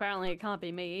 Well, apparently it can't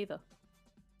be me either.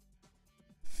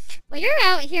 Well, you're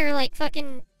out here, like,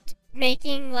 fucking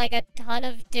making, like, a ton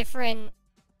of different,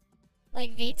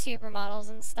 like, VTuber models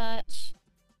and such.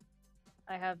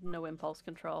 I have no impulse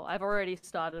control. I've already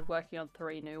started working on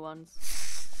 3 new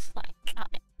ones.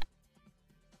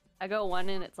 I got one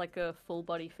and it's like a full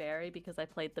body fairy because I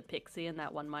played the pixie in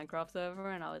that one Minecraft server,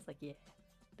 and I was like, yeah,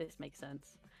 this makes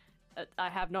sense. I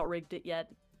have not rigged it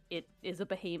yet. It is a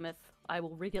behemoth. I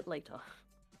will rig it later.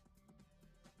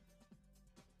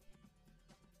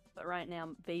 But right now,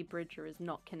 V-Bridger is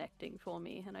not connecting for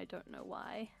me, and I don't know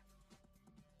why.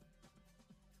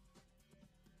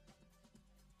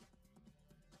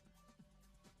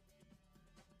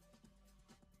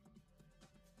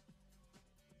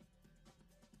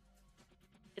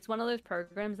 It's one of those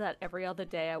programs that every other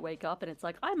day I wake up and it's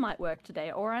like, I might work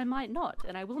today, or I might not,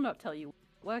 and I will not tell you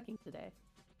working today.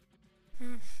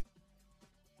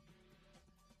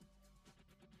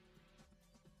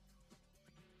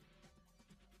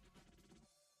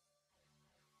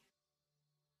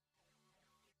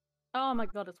 Oh my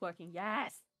god, it's working.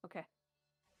 Yes! Okay.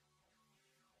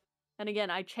 And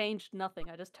again, I changed nothing.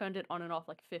 I just turned it on and off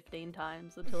like 15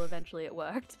 times until eventually it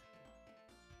worked.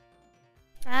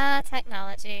 Ah,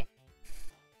 technology.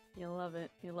 You love it.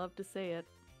 You love to see it.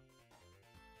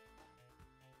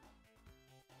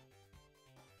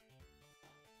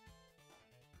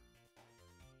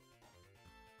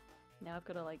 Now I've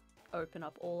got to like open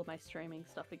up all of my streaming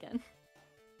stuff again.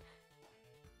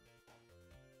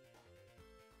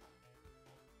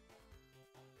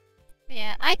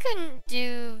 Yeah, I couldn't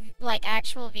do, like,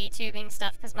 actual VTubing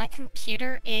stuff because my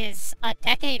computer is a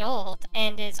decade old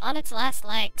and is on its last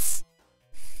legs.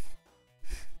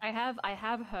 I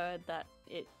have heard that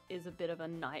it is a bit of a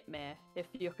nightmare if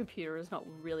your computer is not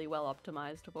really well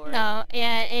optimized for it. No,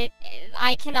 yeah,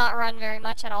 I cannot run very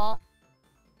much at all.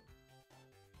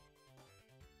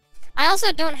 I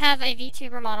also don't have a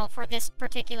VTuber model for this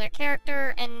particular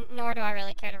character, and nor do I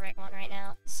really care to rig one right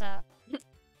now, so...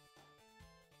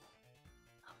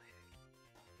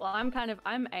 Well,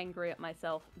 I'm angry at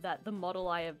myself that the model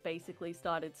I have basically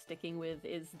started sticking with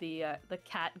is the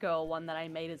cat girl one that I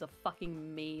made as a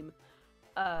fucking meme.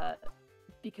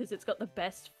 Because it's got the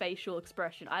best facial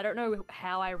expression. I don't know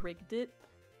how I rigged it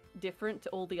different to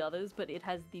all the others, but it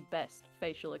has the best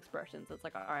facial expressions. It's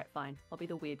like, alright, fine. I'll be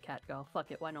the weird cat girl. Fuck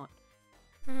it, why not?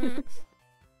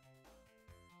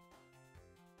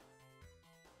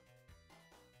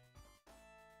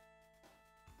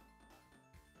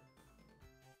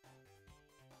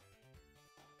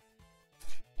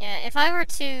 Yeah, if I were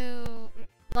to,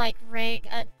 like, rig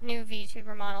a new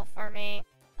VTuber model for me,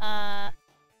 I'd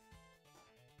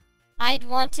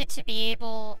want it to be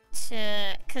able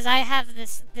to, cause I have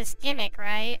this gimmick,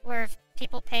 right, where if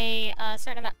people pay a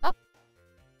certain amount. Oh,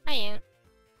 hi Yoon.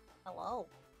 Hello.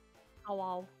 Oh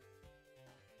wow.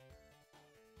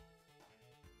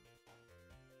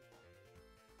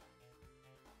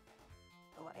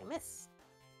 What I miss?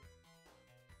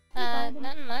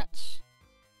 Nothing much.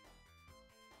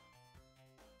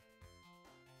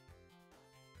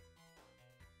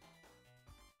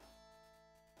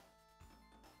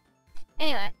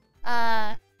 Anyway,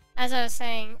 as I was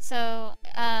saying, so,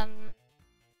 oh,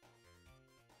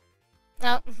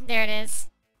 there it is.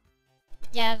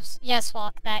 Yes,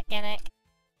 walk that gimmick.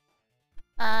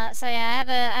 So yeah,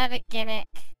 I have a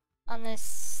gimmick on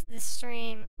this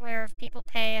stream where if people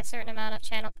pay a certain amount of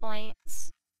channel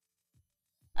points,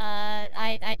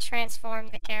 I transform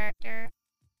the character.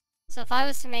 So if I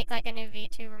was to make like a new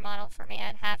VTuber model for me,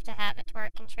 I'd have to have it to where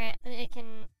it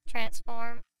can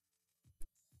transform.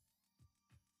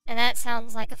 And that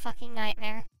sounds like a fucking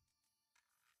nightmare.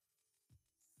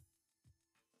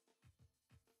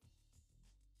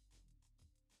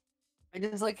 I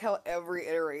just like how every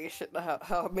iteration,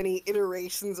 how many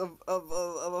iterations of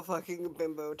a fucking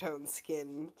bimbo tone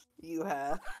skin you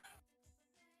have.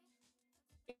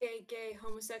 Gay, gay,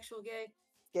 homosexual, gay.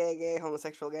 Gay, gay,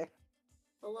 homosexual, gay.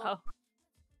 Hello. Oh.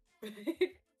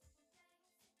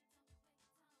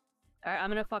 Alright,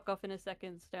 I'm gonna fuck off in a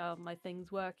second so my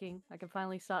thing's working. I can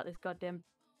finally start this goddamn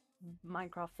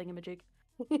Minecraft thingamajig.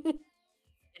 It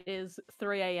is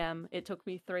 3 AM. It took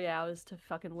me 3 hours to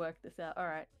fucking work this out.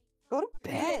 Alright. Go to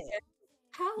bed.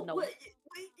 How? No. What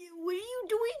are you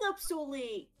doing up so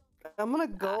late? I'm gonna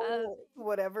go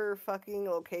whatever fucking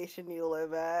location you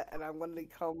live at, and I'm gonna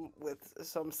come with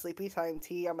some sleepy time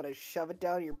tea. I'm gonna shove it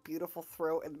down your beautiful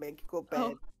throat and make you go bed.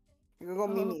 Oh. You're gonna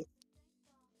go Oh. Mimi.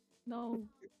 No.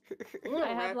 I'm gonna I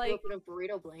have, wrap you like- up in a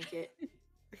burrito blanket.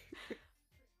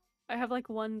 I have like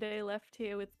 1 day left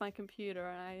here with my computer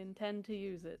and I intend to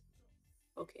use it.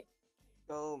 Okay.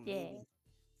 Go Yeah. Mimi.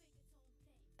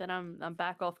 Then I'm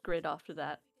back off grid after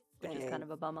that, which is kind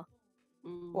of a bummer.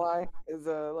 Why? Is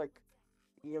like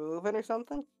you moving or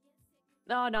something?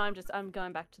 No, I'm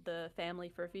going back to the family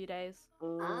for a few days.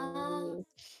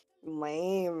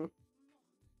 Lame.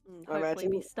 And hopefully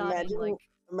be starting like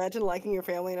Imagine liking your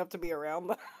family enough to be around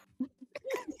them.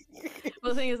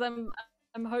 Well, the thing is, I'm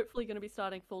hopefully going to be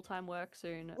starting full-time work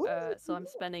soon, so I'm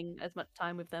spending as much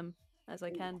time with them as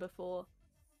I can before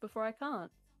I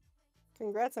can't.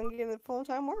 Congrats on getting the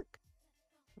full-time work.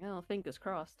 Well, fingers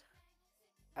crossed.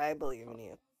 I believe in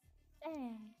you.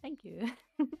 Thank you.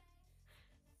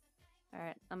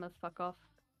 Alright, I'm gonna fuck off.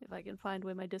 If I can find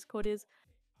where my Discord is.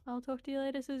 I'll talk to you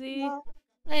later, Susie.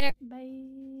 Later.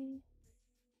 Bye.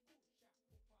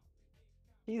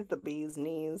 She's the bee's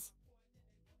knees.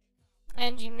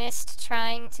 And you missed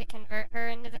trying to convert her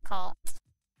into the cult.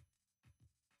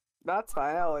 That's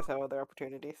fine, I always have other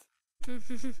opportunities. Got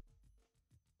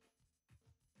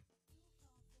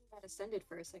ascended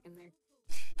for a second there.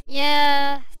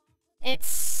 Yeah,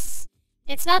 it's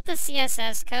not the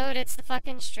CSS code, it's the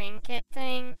fucking stream kit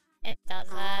thing. It does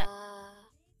that.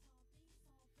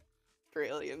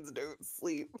 Australians don't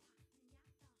sleep.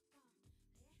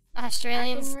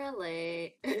 Australians I can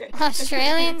relate.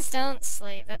 Australians don't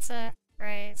sleep. That's a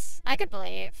phrase I could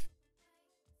believe.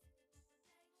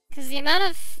 Cause the amount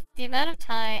of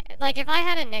time, like if I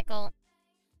had a nickel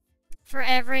for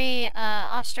every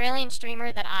Australian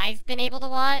streamer that I've been able to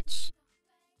watch,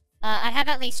 I'd have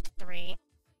at least 3.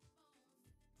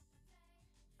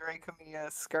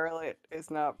 Camilla, Scarlet is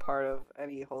not part of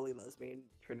any holy lesbian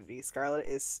trinity. Scarlet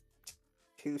is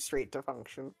too straight to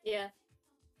function. Yeah.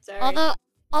 Sorry.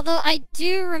 Although I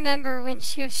do remember when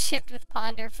she was shipped with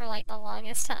Ponder for like the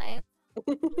longest time.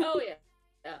 Oh yeah.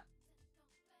 Yeah.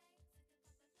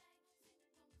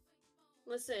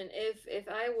 Listen, if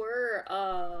I were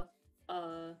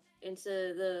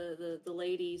into the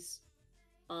ladies,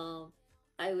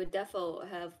 I would defo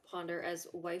have Ponder as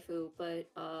waifu, but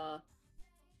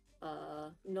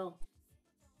no.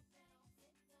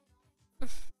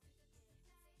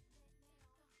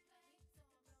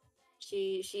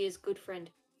 She is good friend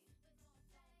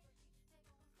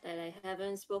that I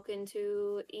haven't spoken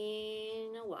to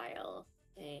in a while,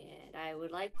 and I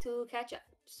would like to catch up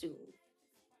soon.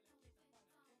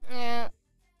 Yeah.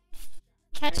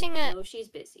 Catching I up. know she's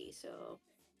busy, so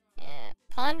Yeah.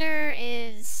 Ponder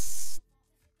is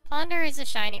a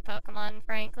shiny Pokemon,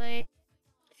 frankly.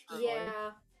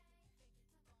 yeah.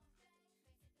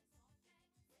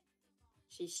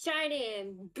 She's shiny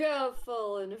and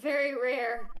beautiful and very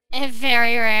rare. And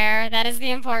very rare. That is the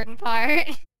important part.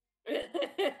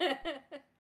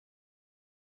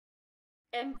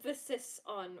 Emphasis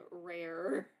on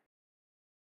rare.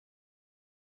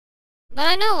 But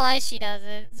I know why she does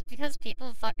it. It's because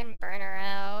people fucking burn her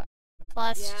out.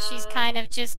 Plus, she's Yeah. kind of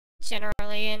just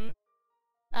generally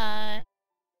an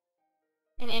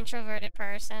introverted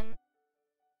person.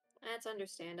 That's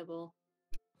understandable.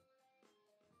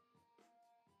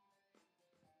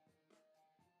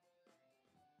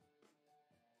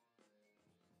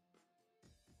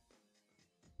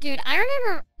 Dude, I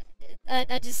remember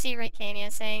I just see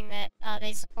Raycania saying that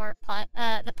they support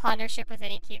the Pondership with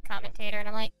any cute commentator, and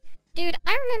I'm like, dude,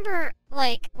 I remember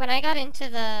like when I got into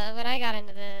the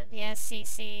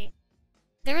SCC,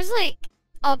 there was like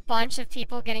a bunch of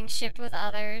people getting shipped with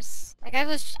others. Like I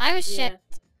was Yeah.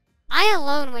 shipped. I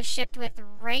alone was shipped with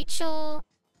Rachel,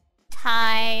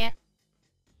 Ty,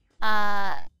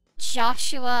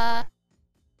 Joshua,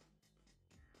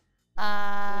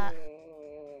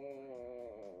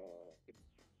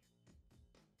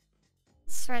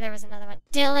 swear there was another one.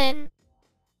 Dylan.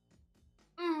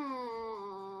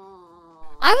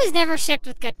 I was never shipped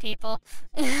with good people.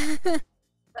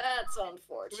 That's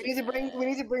unfortunate. We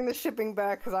need to bring the shipping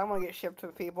back because I want to get shipped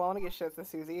with people. I want to get shipped with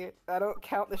Susie. I don't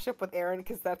count the ship with Aaron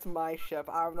because that's my ship.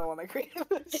 I'm the one that created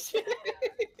the ship.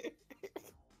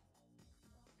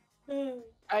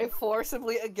 I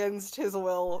forcibly, against his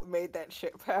will, made that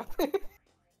ship happen.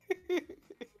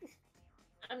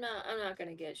 I'm not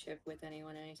gonna get shipped with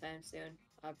anyone anytime soon,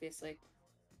 obviously.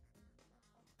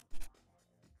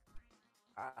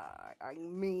 I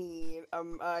mean,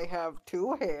 I have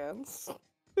 2 hands.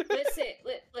 Listen.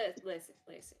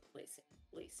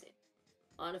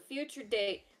 On a future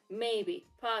date, maybe,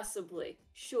 possibly,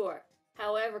 sure.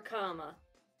 However, comma,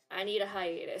 I need a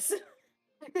hiatus.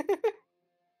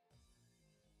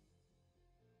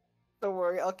 Don't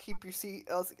worry, I'll keep your seat.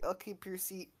 I'll keep your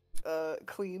seat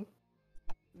clean.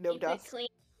 No Keep dust. it clean,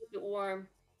 keep it warm.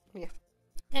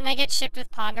 Then I get shipped with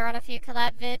Ponder on a few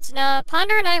collab vids. No,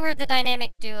 Ponder and I were the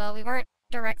dynamic duo. We weren't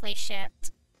directly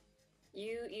shipped.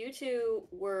 You two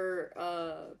were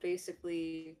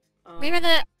basically We were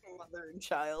the. Mother and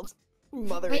child.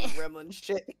 Mother We- and gremlin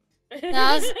shit.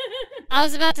 No, I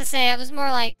was about to say it was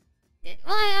more like. Well,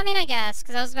 I mean, I guess,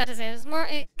 because I was about to say it was more.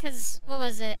 Because what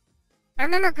was it? I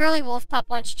remember Girly Wolf Pup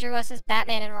once drew us as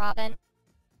Batman and Robin.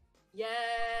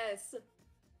 Yes.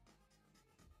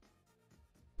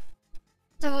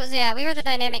 So yeah, we were the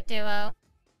dynamic duo.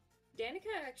 Danica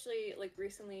actually like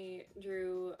recently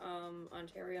drew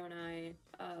Ontario and I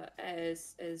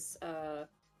as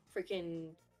freaking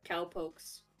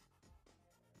cowpokes.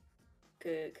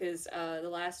 Cause the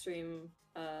last stream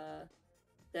that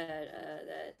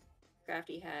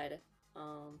Crafty had,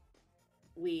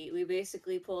 we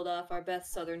basically pulled off our Beth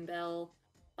Southern Belle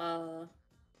to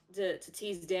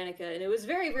tease Danica, and it was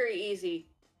very, very easy.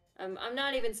 I'm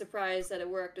not even surprised that it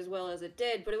worked as well as it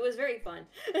did, but it was very fun.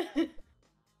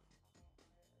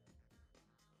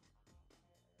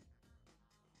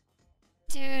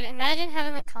 Dude, imagine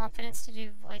having the confidence to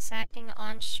do voice acting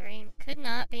on stream. Could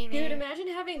not be me. Dude, imagine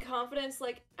having confidence,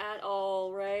 like, at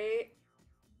all, right?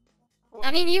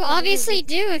 I mean, you obviously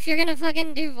do if you're gonna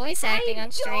fucking do voice acting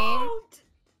on stream. Don't!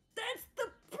 That's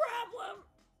the problem!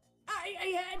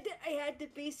 I had to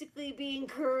basically be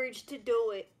encouraged to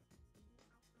do it.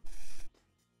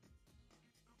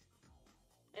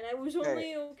 And I was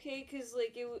only okay because,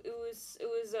 like, it was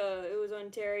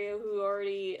Ontario who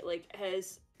already, like,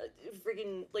 has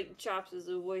freaking, like, chops as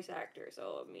a voice actor,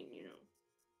 so, I mean, you know.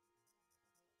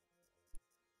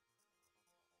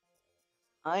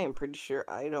 I am pretty sure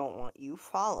I don't want you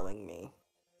following me.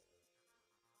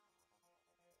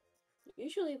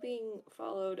 Usually being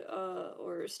followed,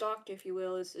 or stalked, if you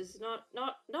will, is not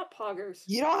poggers.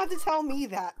 You don't have to tell me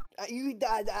that. You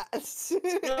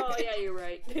No, yeah, you're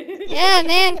right. Yeah,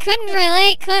 man, couldn't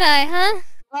relate, could I, huh?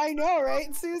 I know,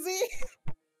 right, Susie?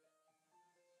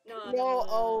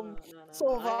 No.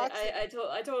 So Vox... I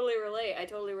totally relate. I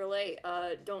totally relate.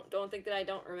 Don't think that I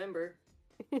don't remember.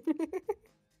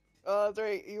 Oh, that's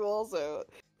right. You also.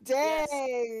 Dang,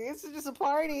 yes. This is just a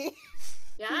party.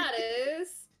 Yeah, it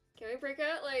is. Can we break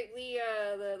out like the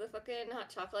fucking hot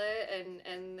chocolate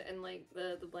and like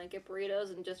the blanket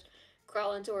burritos and just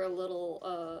crawl into our little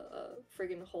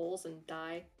friggin' holes and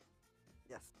die?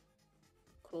 Yes.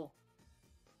 Cool.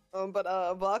 But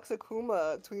Vox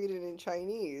Akuma tweeted in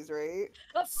Chinese, right?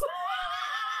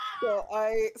 So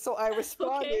I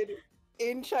responded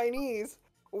in Chinese.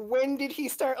 When did he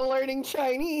start learning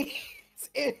Chinese?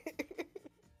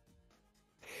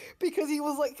 Because he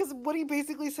was like, because what he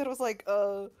basically said was like,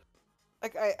 I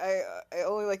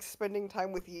only like spending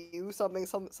time with you, something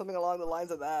along the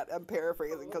lines of that. I'm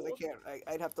paraphrasing because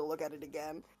I'd have to look at it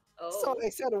again. So I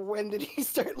said, when did he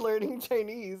start learning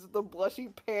Chinese? The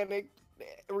blushy, panicked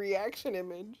reaction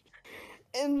image.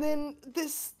 And then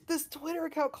this Twitter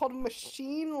account called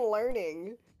Machine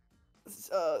Learning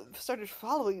started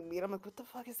following me, and I'm like, what the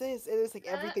fuck is this? And it's like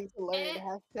everything to learn,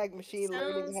 hashtag machine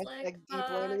learning, hashtag deep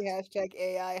learning, hashtag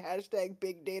AI, hashtag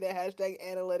big data, hashtag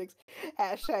analytics,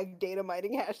 hashtag data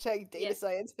mining, hashtag data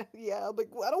science. Yeah, I'm like,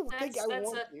 well, I don't think I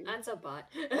want to. That's a bot.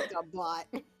 That's a bot.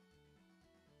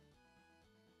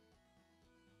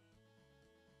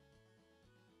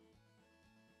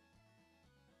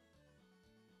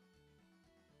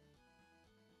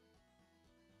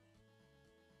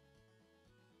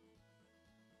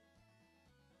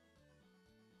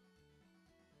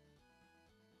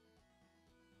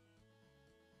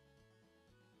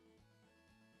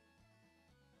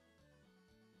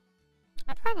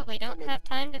 I probably don't have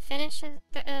time to finish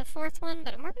the fourth one,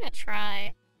 but we're gonna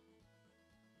try.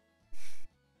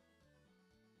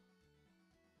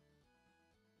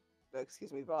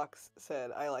 Excuse me, Vox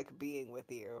said, I like being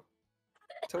with you.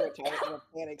 To which I, in a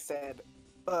panic, said,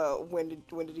 when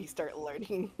did he start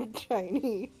learning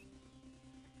Chinese?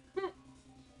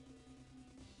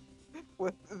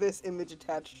 With this image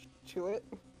attached to it.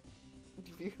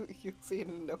 You see it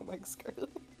in No Mike Scarlet.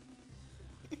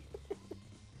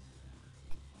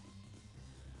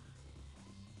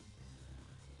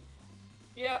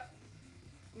 Yeah.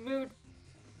 Mood.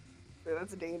 Yeah,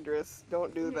 that's dangerous.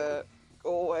 Don't do that.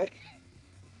 Go away.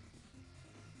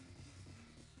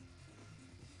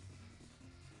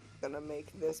 Gonna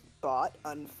make this bot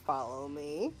unfollow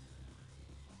me.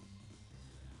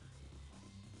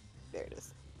 There it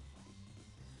is.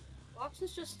 Fox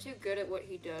is just too good at what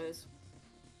he does.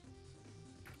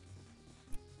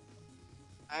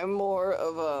 I'm more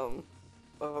of a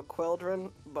Quildren,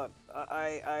 but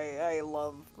I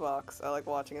love Vox. I like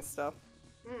watching his stuff.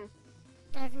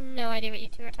 I have no idea what you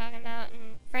two are talking about,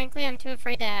 and frankly, I'm too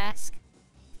afraid to ask.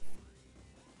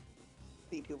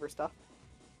 VTuber stuff.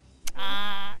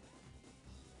 Ah.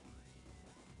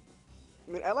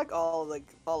 I mean, I like all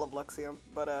of Luxium,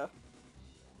 but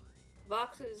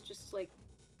Vox is just like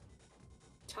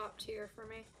top tier for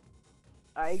me.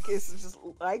 Ike is just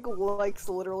Ike likes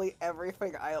literally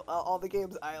everything all the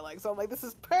games I like, so I'm like, this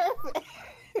is perfect.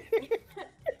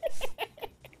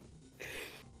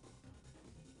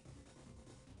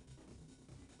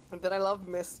 Then I love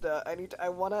Mista. I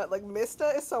wanna, like,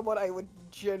 Mista is someone I would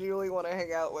genuinely want to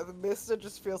hang out with. Mista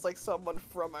just feels like someone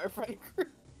from our friend group.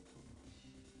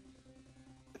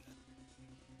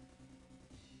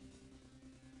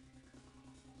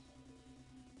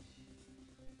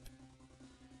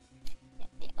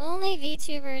 The only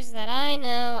VTubers that I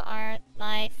know are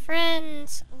my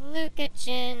friends Luca,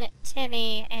 Jin,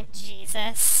 Timmy, and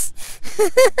Jesus.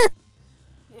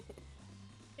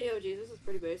 Yo, Jesus is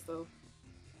pretty base though.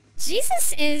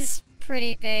 Jesus is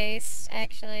pretty based,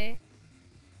 actually.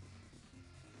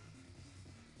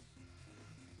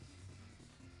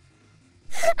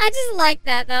 I just like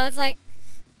that though.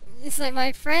 It's like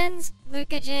my friends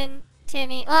Luca, Jin,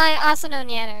 Timmy. Well, I also know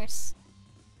Nanners,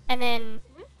 and then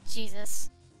Jesus.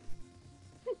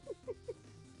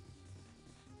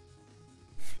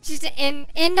 Just to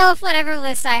end off whatever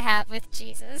list I have with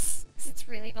Jesus. 'Cause it's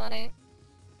really funny.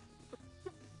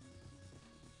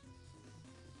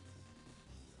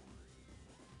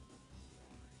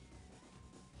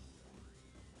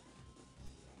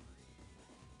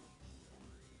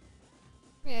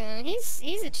 Yeah,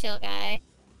 he's a chill guy.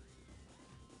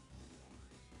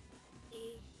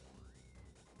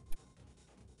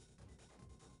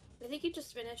 I think he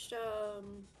just finished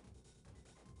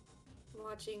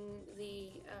watching the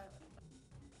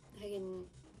Hagen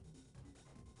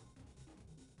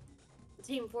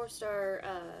Team 4-star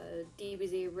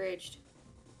DBZ Abridged.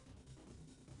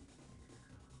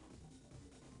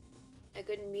 I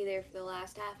couldn't be there for the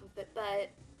last half of it, but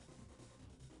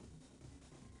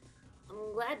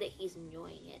I'm glad that he's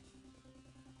enjoying it.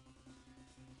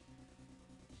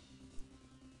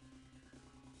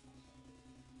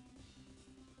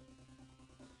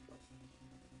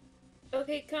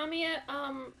 Okay, Kamiya,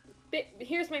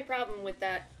 here's my problem with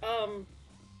that.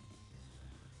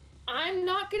 I'm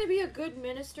not gonna be a good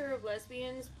minister of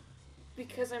lesbians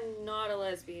because I'm not a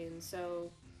lesbian,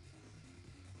 so...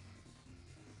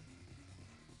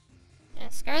 Yeah,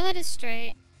 Scarlet is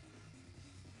straight.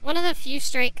 One of the few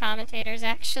straight commentators,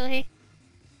 actually.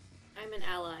 I'm an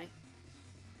ally.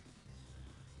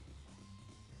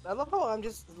 I love how I'm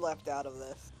just left out of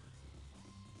this.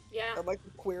 Yeah. I'm like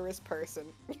the queerest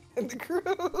person in the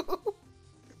group.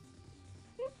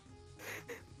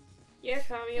 Yeah,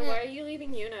 Kamiya, why are you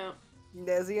leaving Yuno?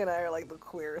 Nezzy and I are like the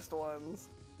queerest ones.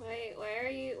 Why are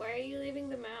you leaving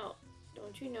them out?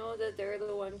 Don't you know that they're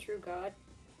the one true god?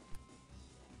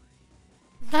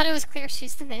 I thought it was clear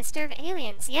she's the Minister of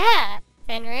Aliens. Yeah,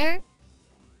 Fenrir.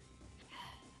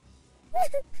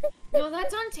 No,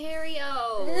 that's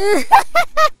Ontario!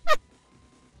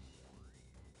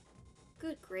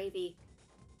 Good gravy.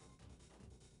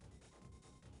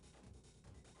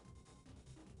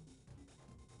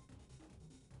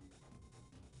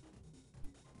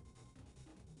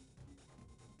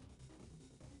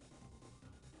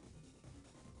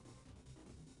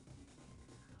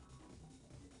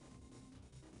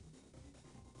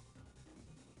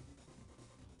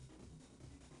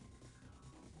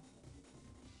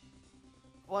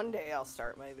 One day I'll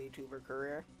start my VTuber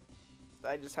career.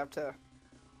 I just have to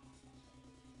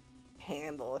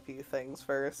handle a few things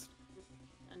first.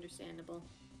 Understandable.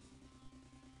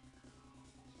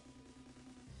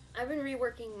 I've been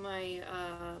reworking my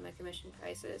my commission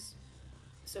prices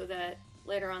so that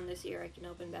later on this year I can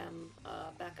open them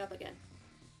back up again.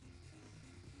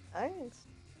 Nice.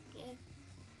 Yeah.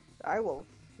 I will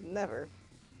never.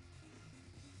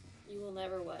 You will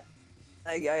never what?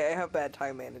 I have bad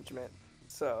time management,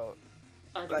 so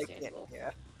I can't. Understandable.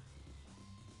 Yeah.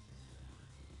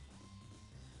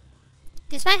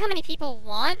 Despite how many people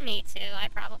want me to, I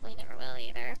probably never will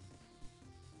either.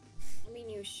 I mean,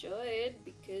 you should,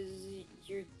 because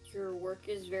your work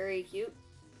is very cute,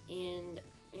 and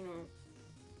you know.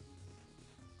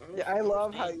 Yeah, I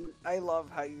love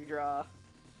how you draw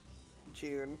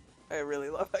June. I really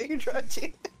love how you draw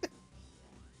June.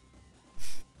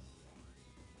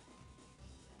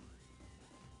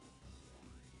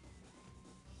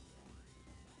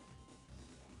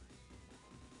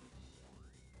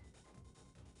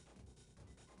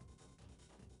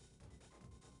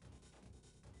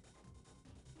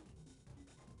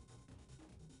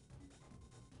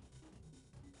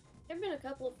 There have been a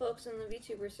couple of folks in the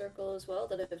VTuber circle as well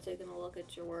that have taken a look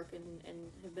at your work and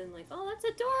have been like, "Oh, that's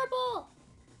adorable."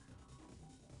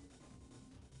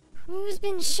 Who's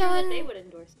been I'm sure that showing? they would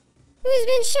endorse. Who's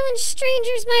been showing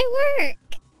strangers my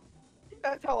work?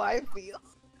 That's how I feel.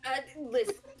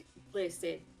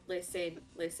 Listen.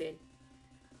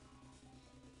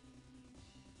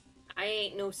 I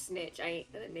ain't no snitch. I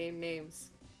ain't gonna name names.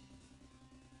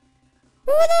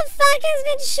 Who the fuck has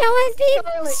been showing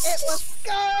people? Scarlet, it was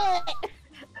Scarlet!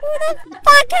 Who the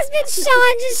fuck has been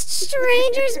showing just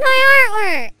strangers my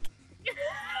artwork?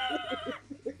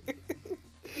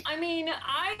 I mean,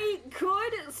 I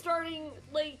could starting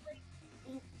like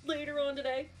later on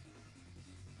today.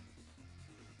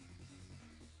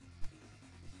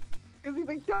 Cause he's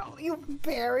like, don't you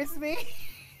embarrass me.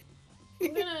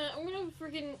 I'm gonna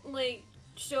freaking like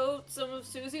show some of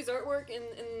Susie's artwork in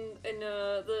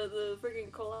the freaking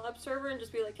collab server and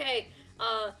just be like, hey,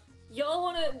 y'all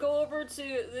want to go over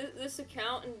to this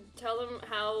account and tell them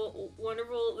how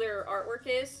wonderful their artwork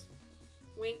is?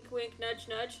 Wink, wink, nudge,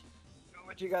 nudge.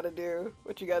 What you gotta do?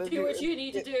 What you gotta do? Do what you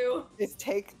need to do. Is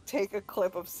take a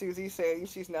clip of Susie saying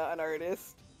she's not an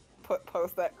artist,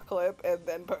 post that clip, and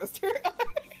then post her.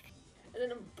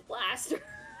 And then blast her.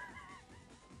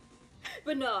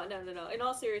 But no. In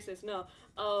all seriousness, no.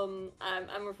 I'm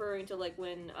referring to like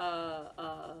when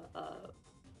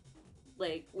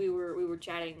like we were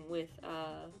chatting with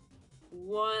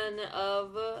one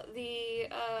of the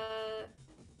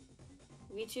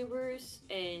VTubers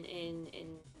and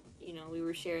you know, we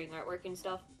were sharing artwork and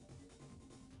stuff.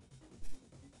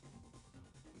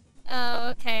 Oh,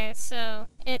 okay, so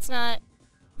it's not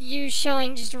you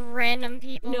showing just random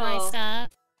people my No. stuff.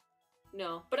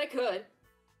 No, but I could.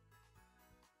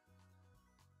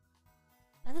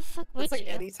 Why the fuck would It's like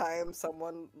you? anytime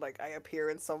someone, like, I appear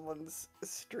in someone's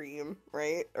stream,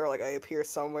 right? Or like I appear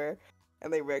somewhere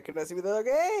and they recognize me, they're like,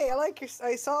 hey, I like your,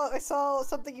 I saw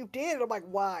something you did. And I'm like,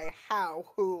 why? How?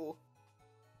 Who?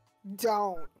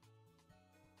 Don't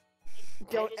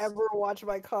just- ever watch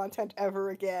my content ever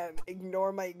again.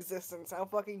 Ignore my existence. How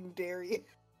fucking dare you?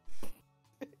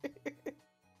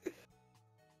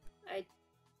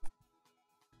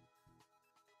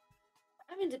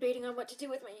 I've been debating on what to do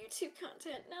with my YouTube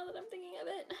content now that I'm thinking of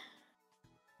it.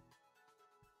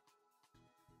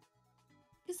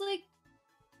 Cause like,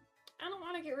 I don't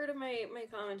want to get rid of my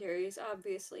commentaries,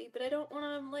 obviously, but I don't want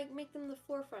to like make them the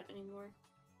forefront anymore.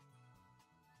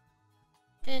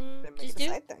 Then That makes just a do,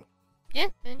 side thing. yeah,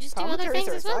 then just do other Commentaries things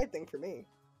are a as well. side thing for me.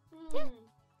 Yeah.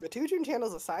 The Two-Tune channel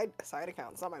is a side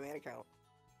account. It's not my main account.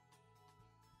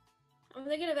 I'm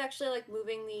thinking of actually like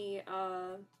moving the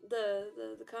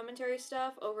commentary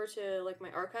stuff over to like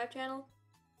my archive channel.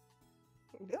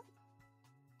 Yeah.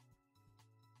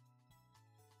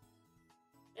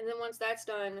 And then once that's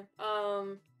done,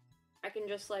 I can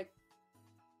just like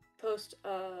post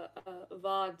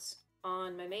VODs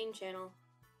on my main channel,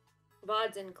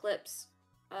 VODs and clips,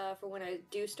 for when I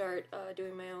do start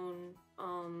doing my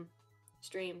own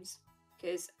streams,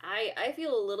 because I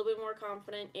feel a little bit more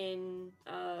confident in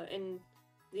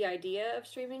the idea of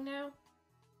streaming now.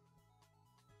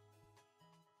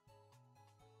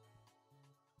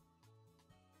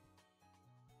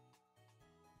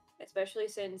 Especially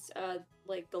since,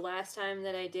 like, the last time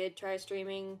that I did try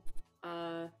streaming,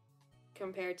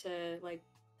 compared to, like,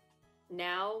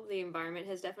 now, the environment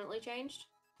has definitely changed.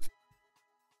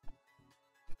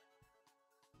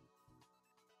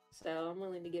 So I'm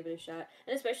willing to give it a shot.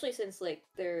 And especially since, like,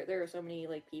 there are so many,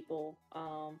 like, people,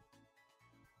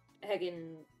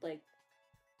 heckin', like,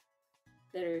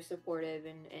 that are supportive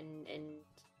and,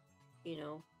 you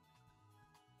know,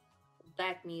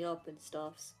 back me up and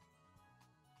stuffs.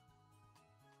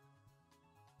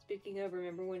 Speaking of,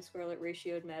 remember when Scarlet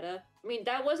ratioed meta? I mean,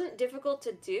 that wasn't difficult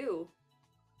to do.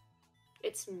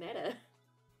 It's meta.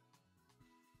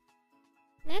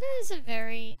 Meta is a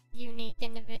very unique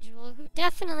individual who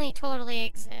definitely totally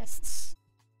exists.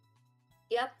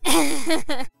 Yep.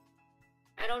 Yeah,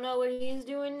 I don't know what he's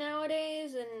doing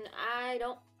nowadays, and I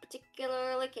don't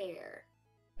particularly care.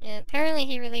 apparently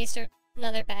he released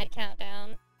another bad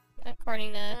countdown,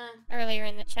 according to earlier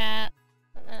in the chat.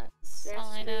 That's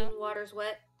all I know. Water's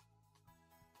wet.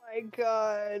 My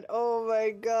god. Oh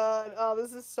my god. Oh,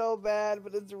 this is so bad,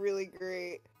 but it's really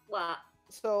great. What?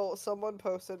 So someone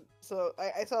posted. So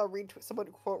I saw someone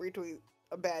quote retweet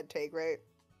a bad take, right?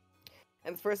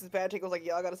 And the person's bad take was like,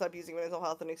 "Y'all gotta stop using mental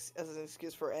health as an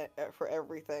excuse for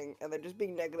everything." And they're just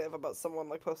being negative about someone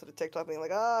like posted a TikTok being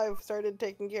like, I've started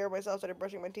taking care of myself, started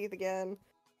brushing my teeth again,"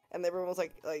 and everyone was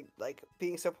like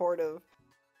being supportive.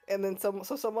 And then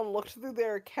someone looked through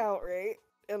their account, right,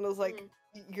 and was like,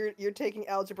 You're taking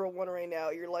Algebra 1 right now.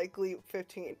 You're likely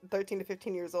 13 to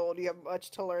 15 years old. You have much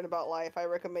to learn about life. I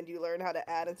recommend you learn how to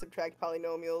add and subtract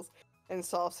polynomials and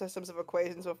solve systems of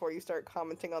equations before you start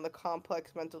commenting on the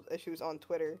complex mental issues on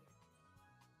Twitter.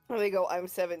 And they go, I'm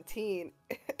 17.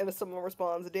 And if someone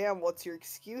responds, damn, what's your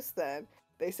excuse then?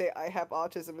 They say, I have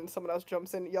autism. And someone else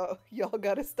jumps in, y'all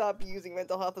gotta stop using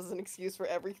mental health as an excuse for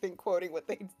everything, quoting what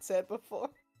they said before.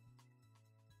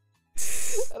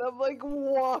 And I'm like,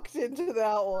 walked into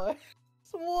that one.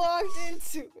 Just walked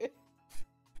into it.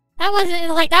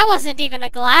 That wasn't even a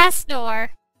glass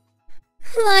door.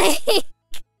 Like,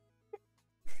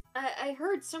 I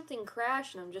heard something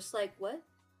crash and I'm just like, what?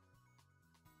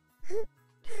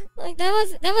 like that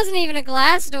wasn't even a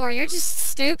glass door. You're just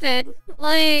stupid.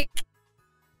 Like,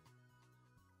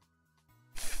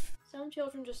 Some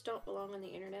children just don't belong on the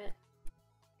internet.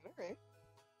 Alright.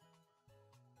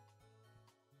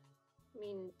 I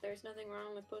mean, there's nothing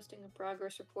wrong with posting a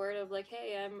progress report of like,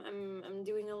 hey, I'm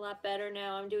doing a lot better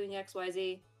now. I'm doing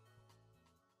XYZ.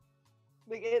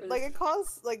 It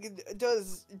causes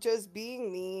does just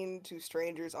being mean to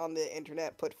strangers on the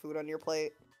internet put food on your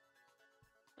plate?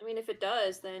 I mean, if it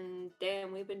does, then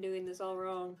damn, we've been doing this all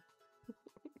wrong.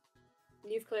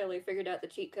 You've clearly figured out the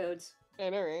cheat codes. I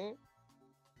know, right?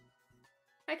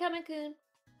 Hi, Kamen-kun.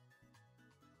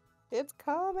 It's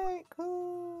comic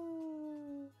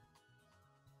cool.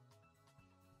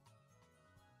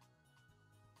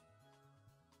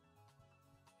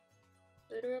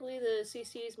 Literally the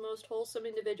CC's most wholesome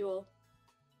individual.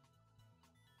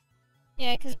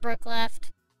 yeah, 'cause Brooke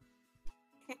left.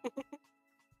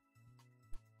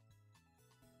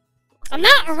 I'm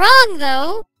not wrong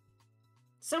though.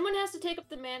 Someone has to take up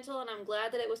the mantle, and I'm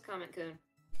glad that it was Kamen-kun.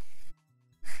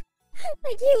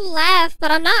 Like, you laugh, but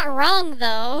I'm not wrong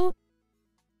though.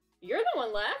 You're the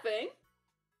one laughing.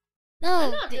 No,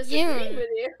 I'm not disagreeing Yoon. with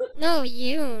you. No,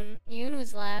 Yoon. Yoon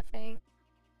was laughing.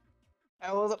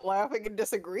 I wasn't laughing in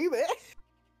disagreement.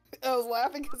 I was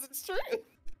laughing because it's true.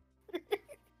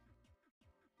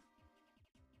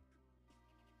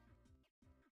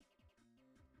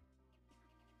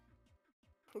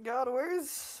 God, where's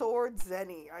Sword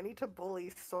Zenny? I need to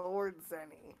bully Sword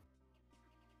Zenny.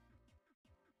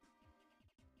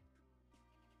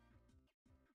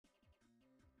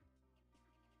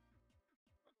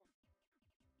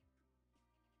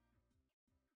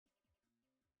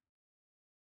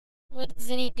 What does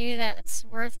he do that's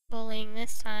worth bullying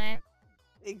this time?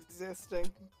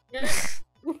 Existing.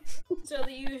 So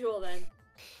the usual then.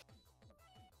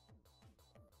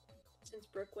 Since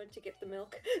Brooke went to get the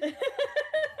milk.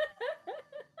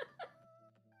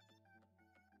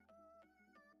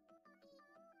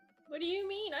 What do you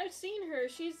mean? I've seen her.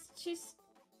 She's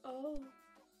oh.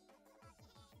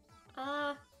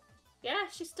 Yeah,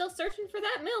 she's still searching for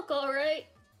that milk, alright.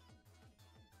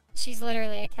 She's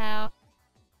literally a cow.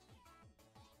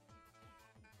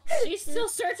 She's still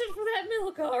searching for that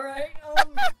milk, alright.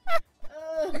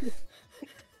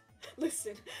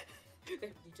 Listen, I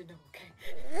need to know,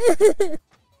 okay?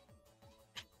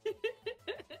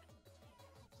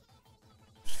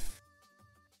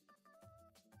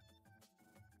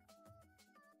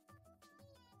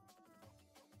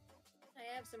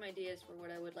 I have some ideas for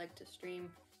what I would like to stream.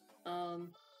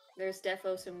 There's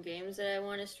defo some games that I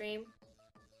want to stream.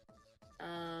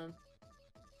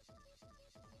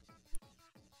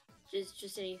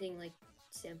 Just anything like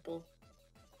simple.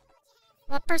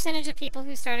 What percentage of people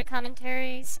who started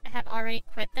commentaries have already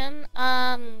quit them?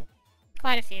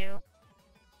 Quite a few.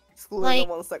 Excluding Like-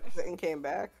 the ones that quit and came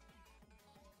back.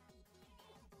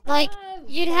 Like,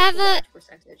 you'd Quite have large a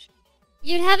percentage.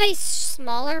 you'd have a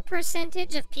smaller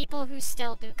percentage of people who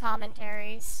still do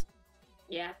commentaries.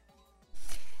 Yeah.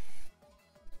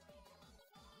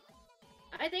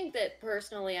 I think that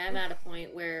personally I'm at a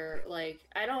point where like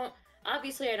I don't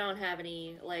have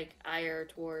any like ire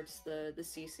towards the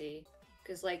CC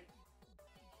because like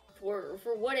for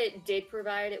what it did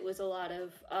provide, it was a lot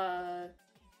of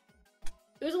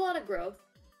growth.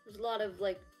 It was a lot of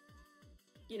like,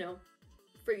 you know,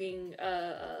 frigging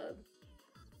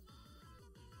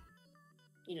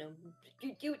you know,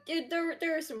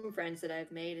 there are some friends that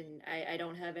I've made, and I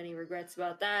don't have any regrets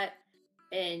about that,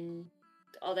 and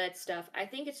all that stuff. I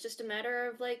think it's just a matter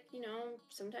of, like, you know,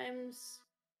 sometimes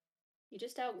you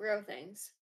just outgrow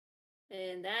things,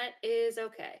 and that is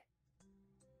okay.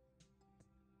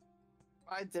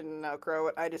 I didn't outgrow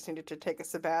it. I just needed to take a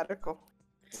sabbatical.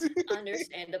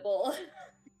 Understandable.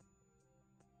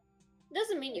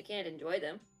 Doesn't mean you can't enjoy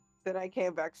them. Then I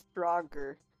came back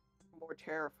stronger, more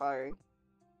terrifying,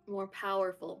 More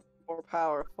powerful. more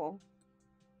powerful.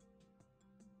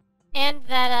 And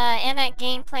that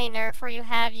gameplay nerf where you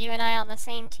have you and I on the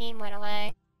same team went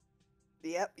away.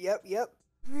 Yep.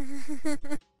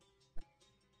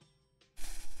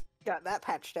 Got that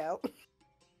patched out.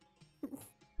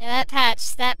 Yeah,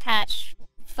 that patch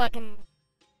fucking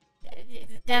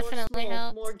definitely more,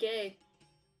 helped. More gay.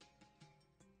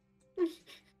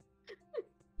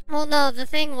 Well, no, the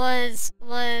thing was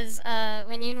when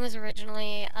Yoon was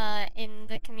originally in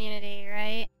the community,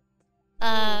 right?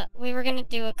 We were gonna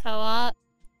do a co-op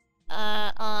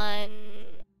on,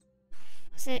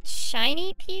 was it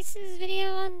Shiny Pieces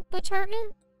video on Butch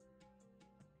Hartman?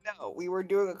 No, we were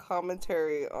doing a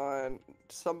commentary on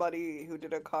somebody who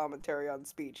did a commentary on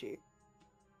Speechy.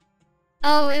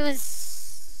 Oh, it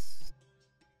was.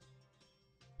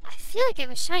 I feel like it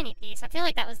was Shiny Piece. I feel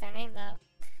like that was their name though.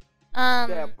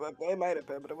 Yeah, but it might have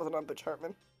been, but it wasn't on Bitch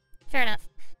Hartman. Fair enough.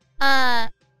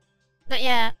 But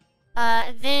yeah.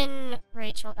 Then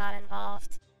Rachel got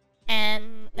involved,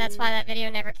 and that's why that video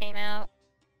never came out.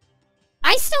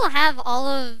 I still have all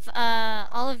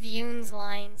of Yoon's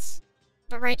lines,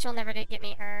 but Rachel never did get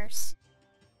me hers.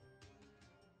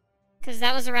 Because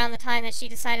that was around the time that she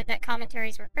decided that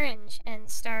commentaries were cringe and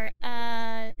start,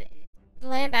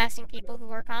 lambasting people who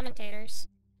were commentators.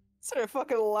 Started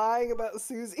fucking lying about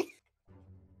Susie.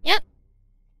 Yep.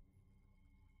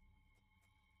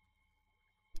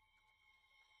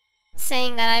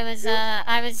 Saying that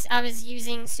I was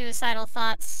using suicidal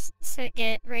thoughts to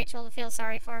get Rachel to feel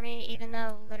sorry for me, even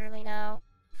though literally no.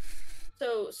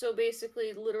 So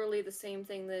basically, literally the same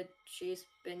thing that she's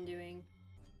been doing.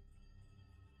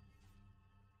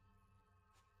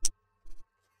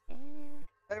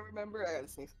 I remember. I gotta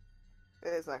sneeze.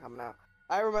 It's not coming out.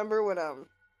 I remember when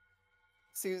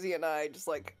Susie and I just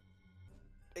like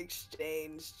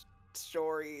exchanged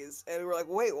stories, and we were like,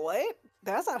 "Wait, what?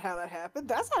 That's not how that happened.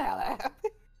 That's not how that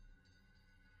happened."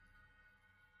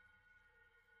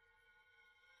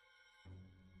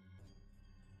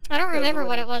 I don't remember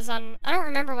what it was on. I don't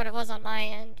remember what it was on my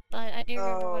end, but I do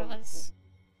remember what it was.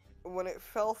 When it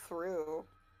fell through,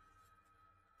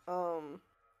 I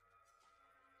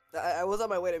was on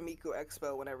my way to Miku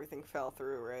Expo when everything fell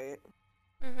through, right?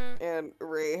 Mm-hmm. And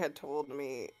Ray had told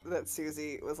me that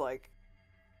Susie was like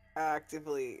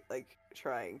actively like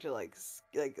trying to like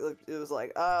it was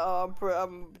like, oh,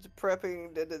 I'm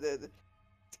prepping to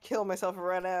kill myself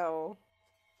right now.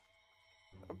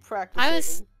 I'm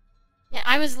practicing.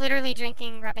 I was literally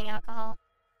drinking rubbing alcohol.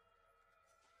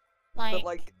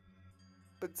 But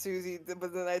Susie,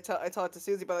 but then I talked to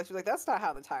Susie about it. She was like, that's not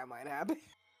how the timeline happened.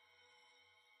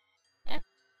 Yeah.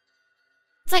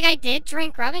 It's like I did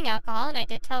drink rubbing alcohol, and I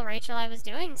did tell Rachel I was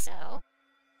doing so.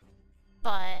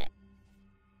 But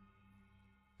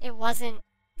it wasn't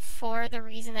for the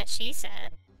reason that she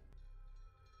said.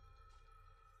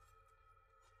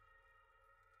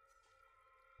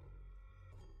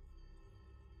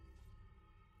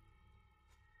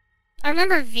 I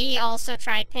remember V also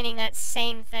tried pinning that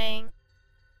same thing.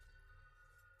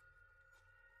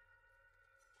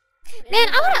 Man,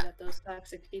 I wanna get those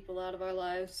toxic people out of our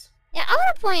lives. Yeah, I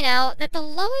wanna point out that the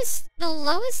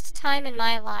lowest time in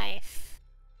my life,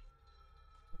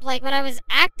 like when I was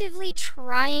actively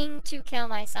trying to kill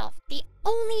myself, the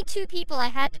only two people I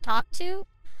had to talk to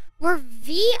were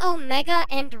V Omega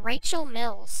and Rachel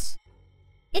Mills.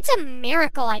 It's a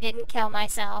miracle I didn't kill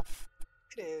myself.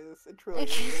 It is. It truly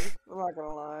is. I'm not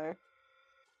gonna lie.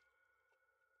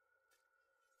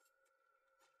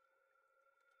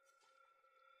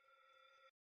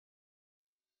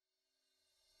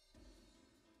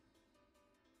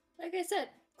 Like I said,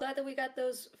 glad that we got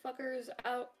those fuckers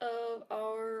out of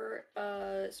our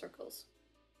circles.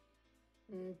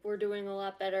 We're doing a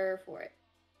lot better for it.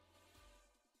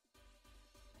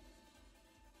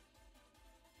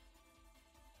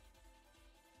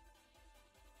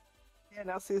 Yeah,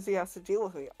 now Susie has to deal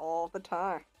with me all the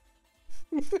time.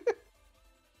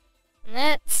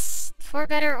 That's for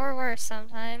better or worse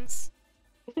sometimes.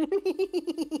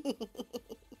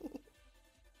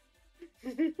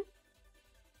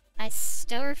 I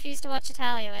still refuse to watch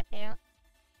Italia with you.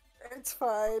 It's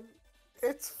fine.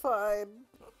 It's fine.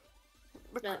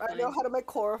 I know how to make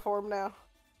chloroform now.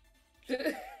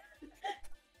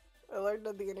 I learned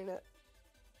on the internet.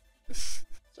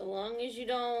 So long as you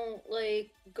don't,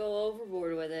 like, go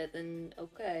overboard with it, then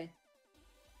okay.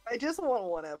 I just want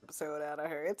one episode out of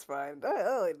her. It's fine. I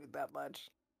don't need that much.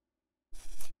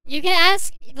 You can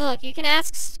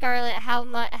ask Scarlett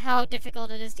how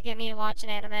difficult it is to get me to watch an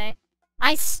anime.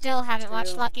 I still haven't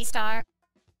watched Lucky Star.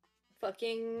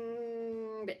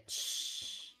 Fucking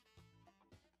bitch.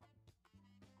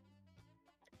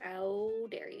 How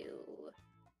dare you?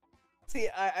 See,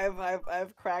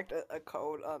 I've cracked a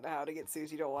code on how to get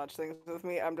Susie to watch things with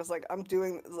me. I'm just like, I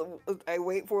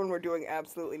wait for when we're doing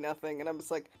absolutely nothing, and I'm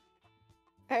just like,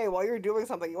 hey, while you're doing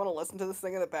something, you want to listen to this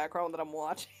thing in the background that I'm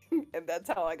watching? And that's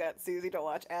how I got Susie to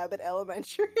watch Abbott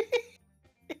Elementary.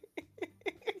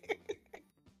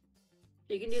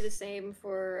 You can do the same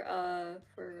for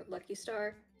Lucky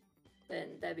Star,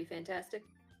 then that'd be fantastic.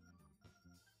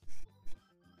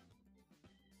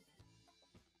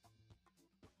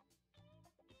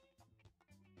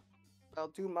 I'll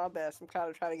do my best. I'm kind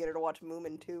of trying to get her to watch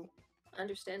Moomin too.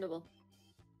 Understandable.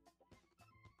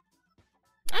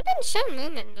 I've been shown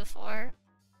Moomin before.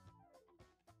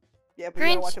 Yeah, but you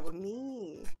gotta Grinch. watch it with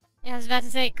me. I was about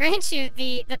to say, grant you,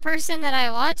 the person that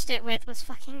I watched it with was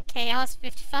fucking Chaos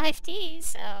 55D,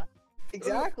 so...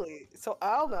 Exactly. So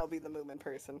I'll now be the Moomin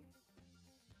person.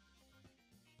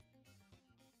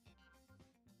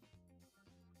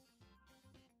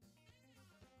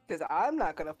 Because I'm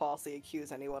not gonna falsely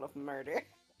accuse anyone of murder.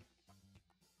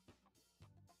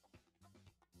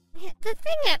 Yeah, the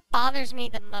thing that bothers me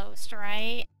the most,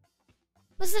 right,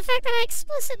 was the fact that I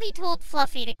explicitly told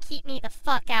Fluffy to keep me the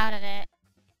fuck out of it.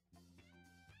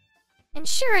 And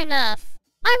sure enough,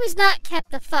 I was not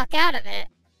kept the fuck out of it.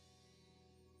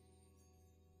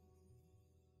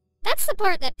 That's the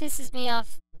part that pisses me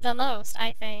off the most,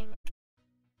 I think.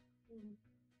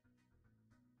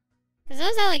 Because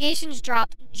those allegations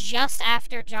dropped just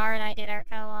after Jar and I did our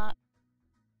co-op.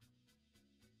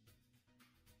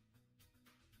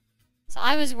 So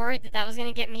I was worried that that was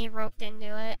gonna get me roped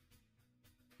into it.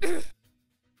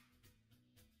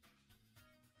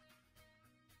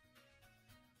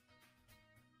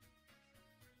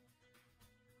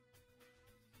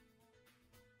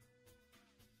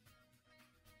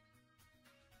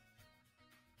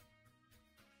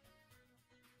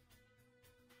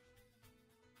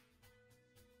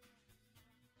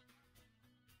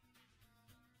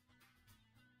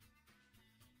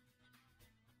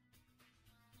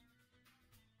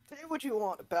 Say what you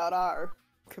want about our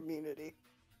community,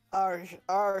 our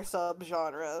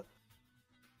subgenre,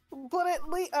 but at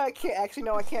least I can't actually.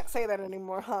 No, I can't say that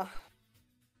anymore, huh?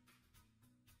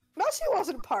 No, she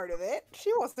wasn't a part of it.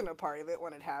 She wasn't a part of it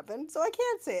when it happened, so I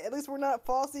can't say it. At least we're not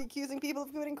falsely accusing people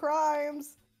of committing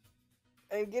crimes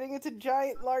and getting into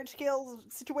giant, large-scale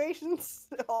situations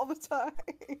all the time.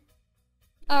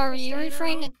 Are you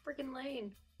referring to freaking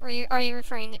lane? Are you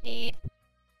referring to Deed?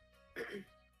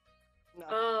 No,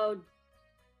 Oh,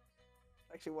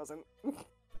 actually wasn't.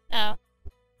 Oh.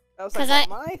 That was 'Cause like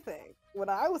my thing when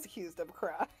I was accused of a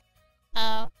crime.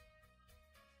 Oh.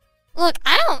 Look,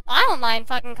 I don't mind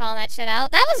fucking calling that shit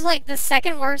out. That was like the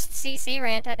second worst CC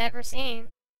rant I'd ever seen.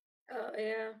 oh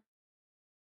yeah.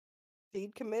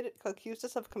 Deed accused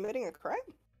us of committing a crime?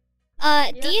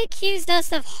 Yeah. Dee accused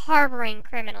us of harboring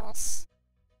criminals.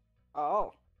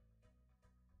 Oh.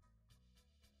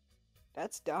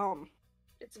 That's dumb.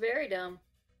 It's very dumb.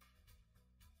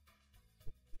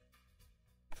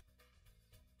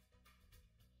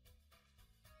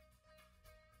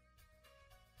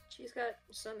 She's got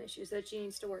some issues that she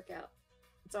needs to work out.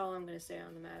 That's all I'm gonna say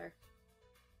on the matter.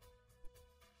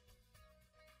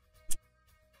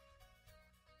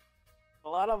 A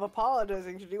lot of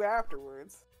apologizing to do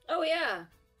afterwards. Oh yeah,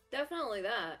 definitely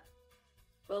that.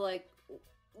 But like,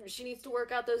 she needs to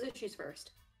work out those issues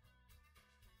first.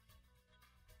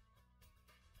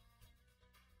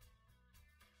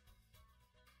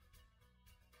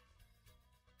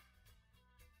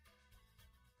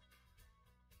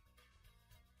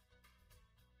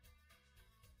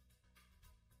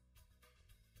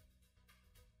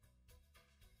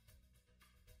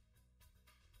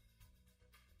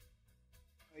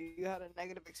 You had a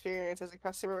negative experience as a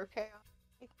customer of Chaos.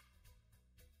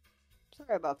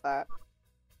 Sorry about that.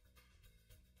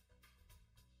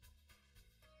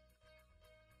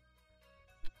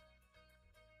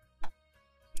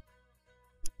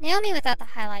 Naomi without the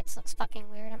highlights looks fucking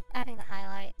weird. I'm adding the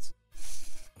highlights.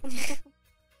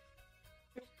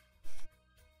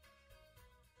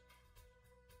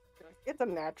 It's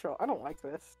unnatural. I don't like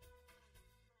this.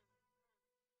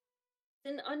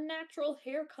 An unnatural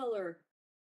hair color.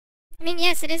 I mean,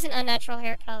 yes, it is an unnatural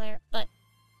hair color, but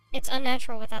it's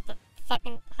unnatural without the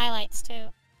fucking highlights, too.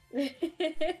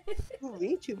 Ooh,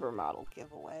 VTuber model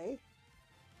giveaway.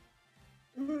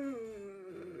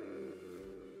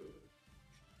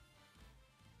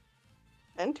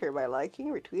 Enter by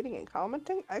liking, retweeting, and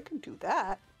commenting? I can do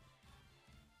that.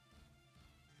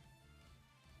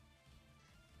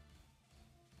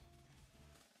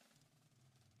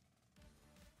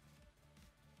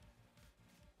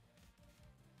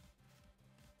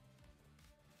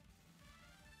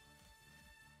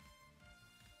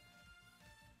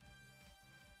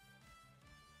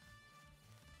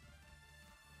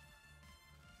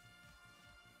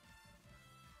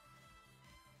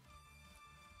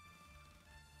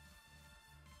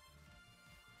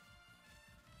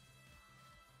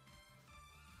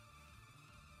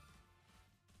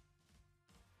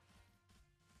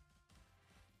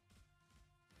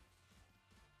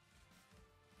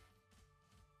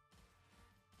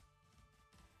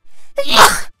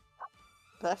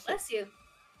 Bless you. Bless you.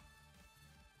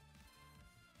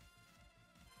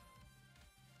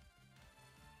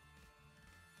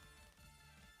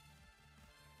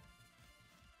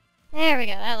 There we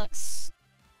go, that looks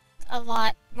a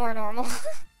lot more normal.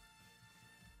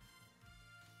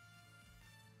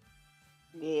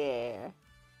 Yeah.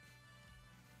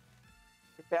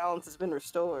 The balance has been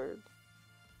restored.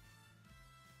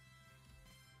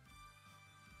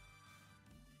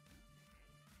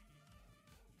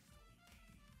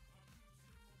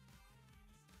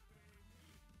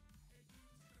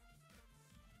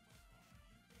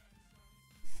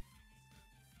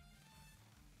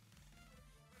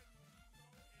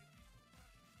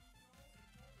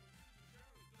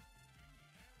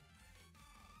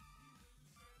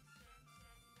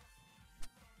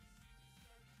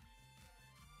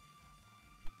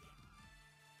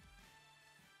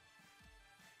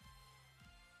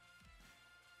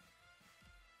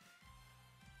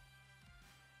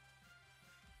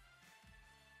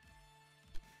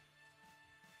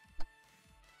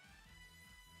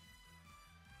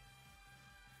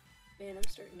 Man, I'm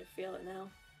starting to feel it now.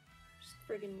 Just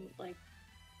friggin' like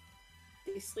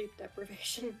the sleep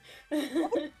deprivation. Go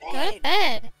to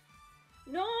bed.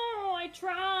 No, I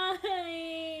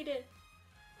tried.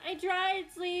 I tried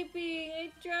sleeping.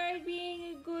 I tried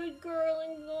being a good girl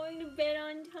and going to bed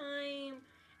on time.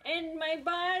 And my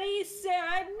body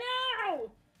said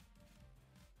no!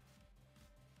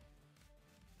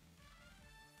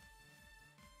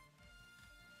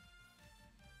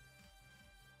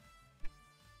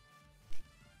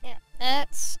 Yeah,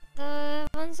 that's the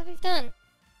ones that we've done.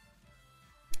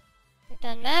 We've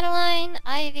done Madeline,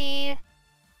 Ivy,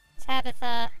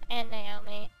 Tabitha, and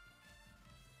Naomi.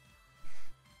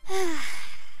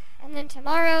 And then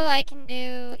tomorrow I can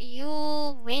do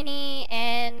Yule, Winnie,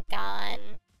 and Gon.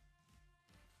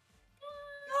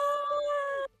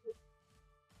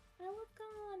 I love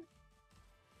God.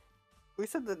 We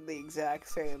said that at the exact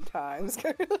same times.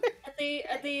 At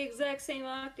the exact same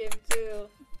octave too.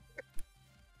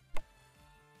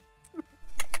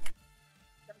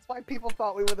 That's why people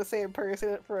thought we were the same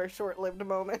person for a short-lived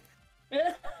moment.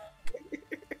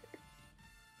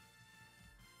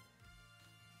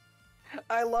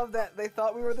 I love that. They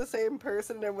thought we were the same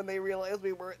person, and when they realized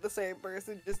we weren't the same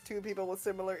person, just two people with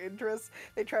similar interests,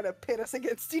 they try to pit us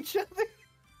against each other.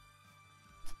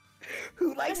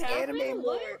 Who likes anime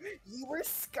more? You were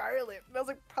Scarlet. And I was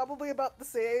like, probably about the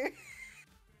same.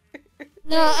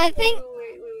 No, I think...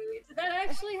 Wait. Did that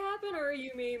actually happen, or are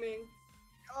you memeing?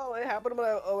 Oh, it happened when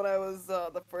I was,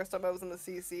 the first time I was in the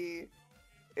CC.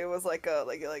 It was like, I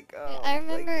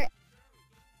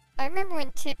remember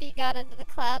when Tippy got into the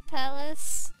Cloud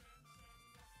Palace.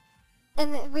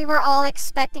 And we were all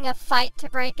expecting a fight to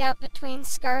break out between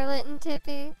Scarlet and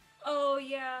Tippy. Oh,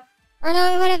 yeah. Or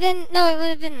no, it would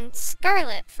have been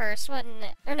Scarlet first, wouldn't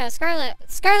it? Or no, Scarlet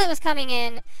was coming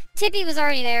in, Tippy was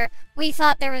already there. We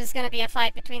thought there was gonna be a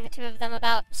fight between the two of them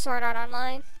about Sword Art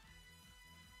Online.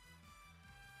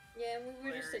 Yeah, and we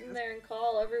were just sitting there in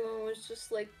call, everyone was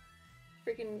just like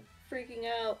freaking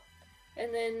out.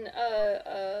 And then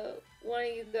one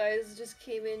of you guys just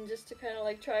came in just to kind of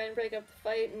like try and break up the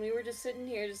fight, and we were just sitting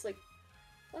here just like,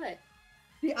 what?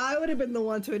 See, I would have been the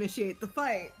one to initiate the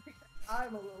fight.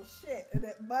 I'm a little shit, and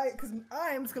it might, because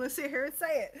I'm just gonna sit here and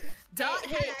say it. Dot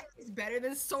hack is better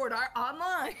than Sword Art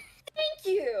Online. Thank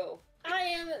you! I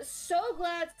am so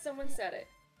glad someone said it.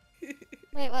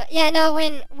 Wait, what? Yeah, no,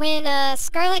 when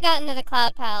Scarlet got into the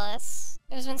Cloud Palace,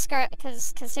 it was when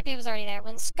because Tippy was already there.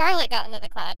 When Scarlet got into the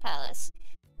Cloud Palace,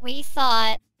 we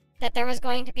thought that there was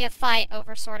going to be a fight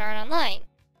over Sword Art Online.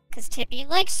 Because Tippy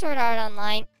likes Sword Art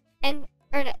Online,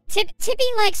 Tippy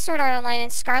likes Sword Art Online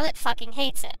and Scarlet fucking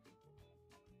hates it.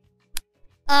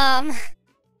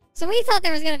 So we thought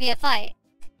there was gonna be a fight.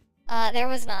 There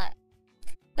was not.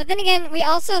 But then again, we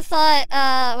also thought,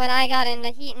 when I got into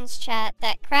Heaton's chat,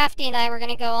 that Crafty and I were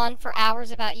gonna go on for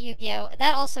hours about Yu-Gi-Oh!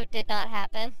 That also did not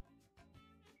happen.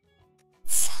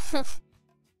 So...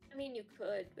 I mean, you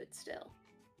could, but still.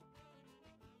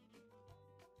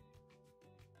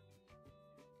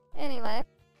 Anyway.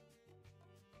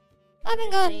 I've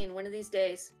been going... One of these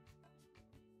days.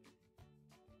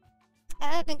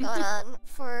 I've been going on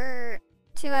for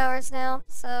 2 hours now,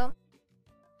 so...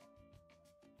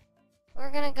 We're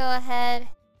gonna go ahead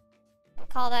and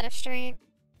call that a stream.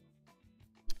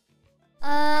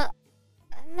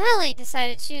 Melly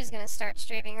decided she was gonna start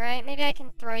streaming, right? Maybe I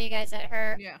can throw you guys at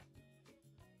her. Yeah.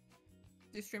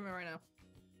 She's streaming right now.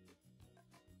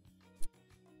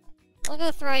 I'll go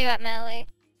throw you at Melly.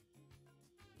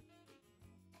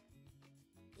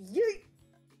 Yeet!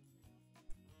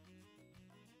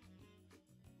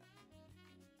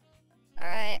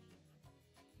 Alright.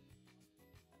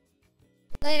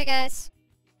 Later, guys.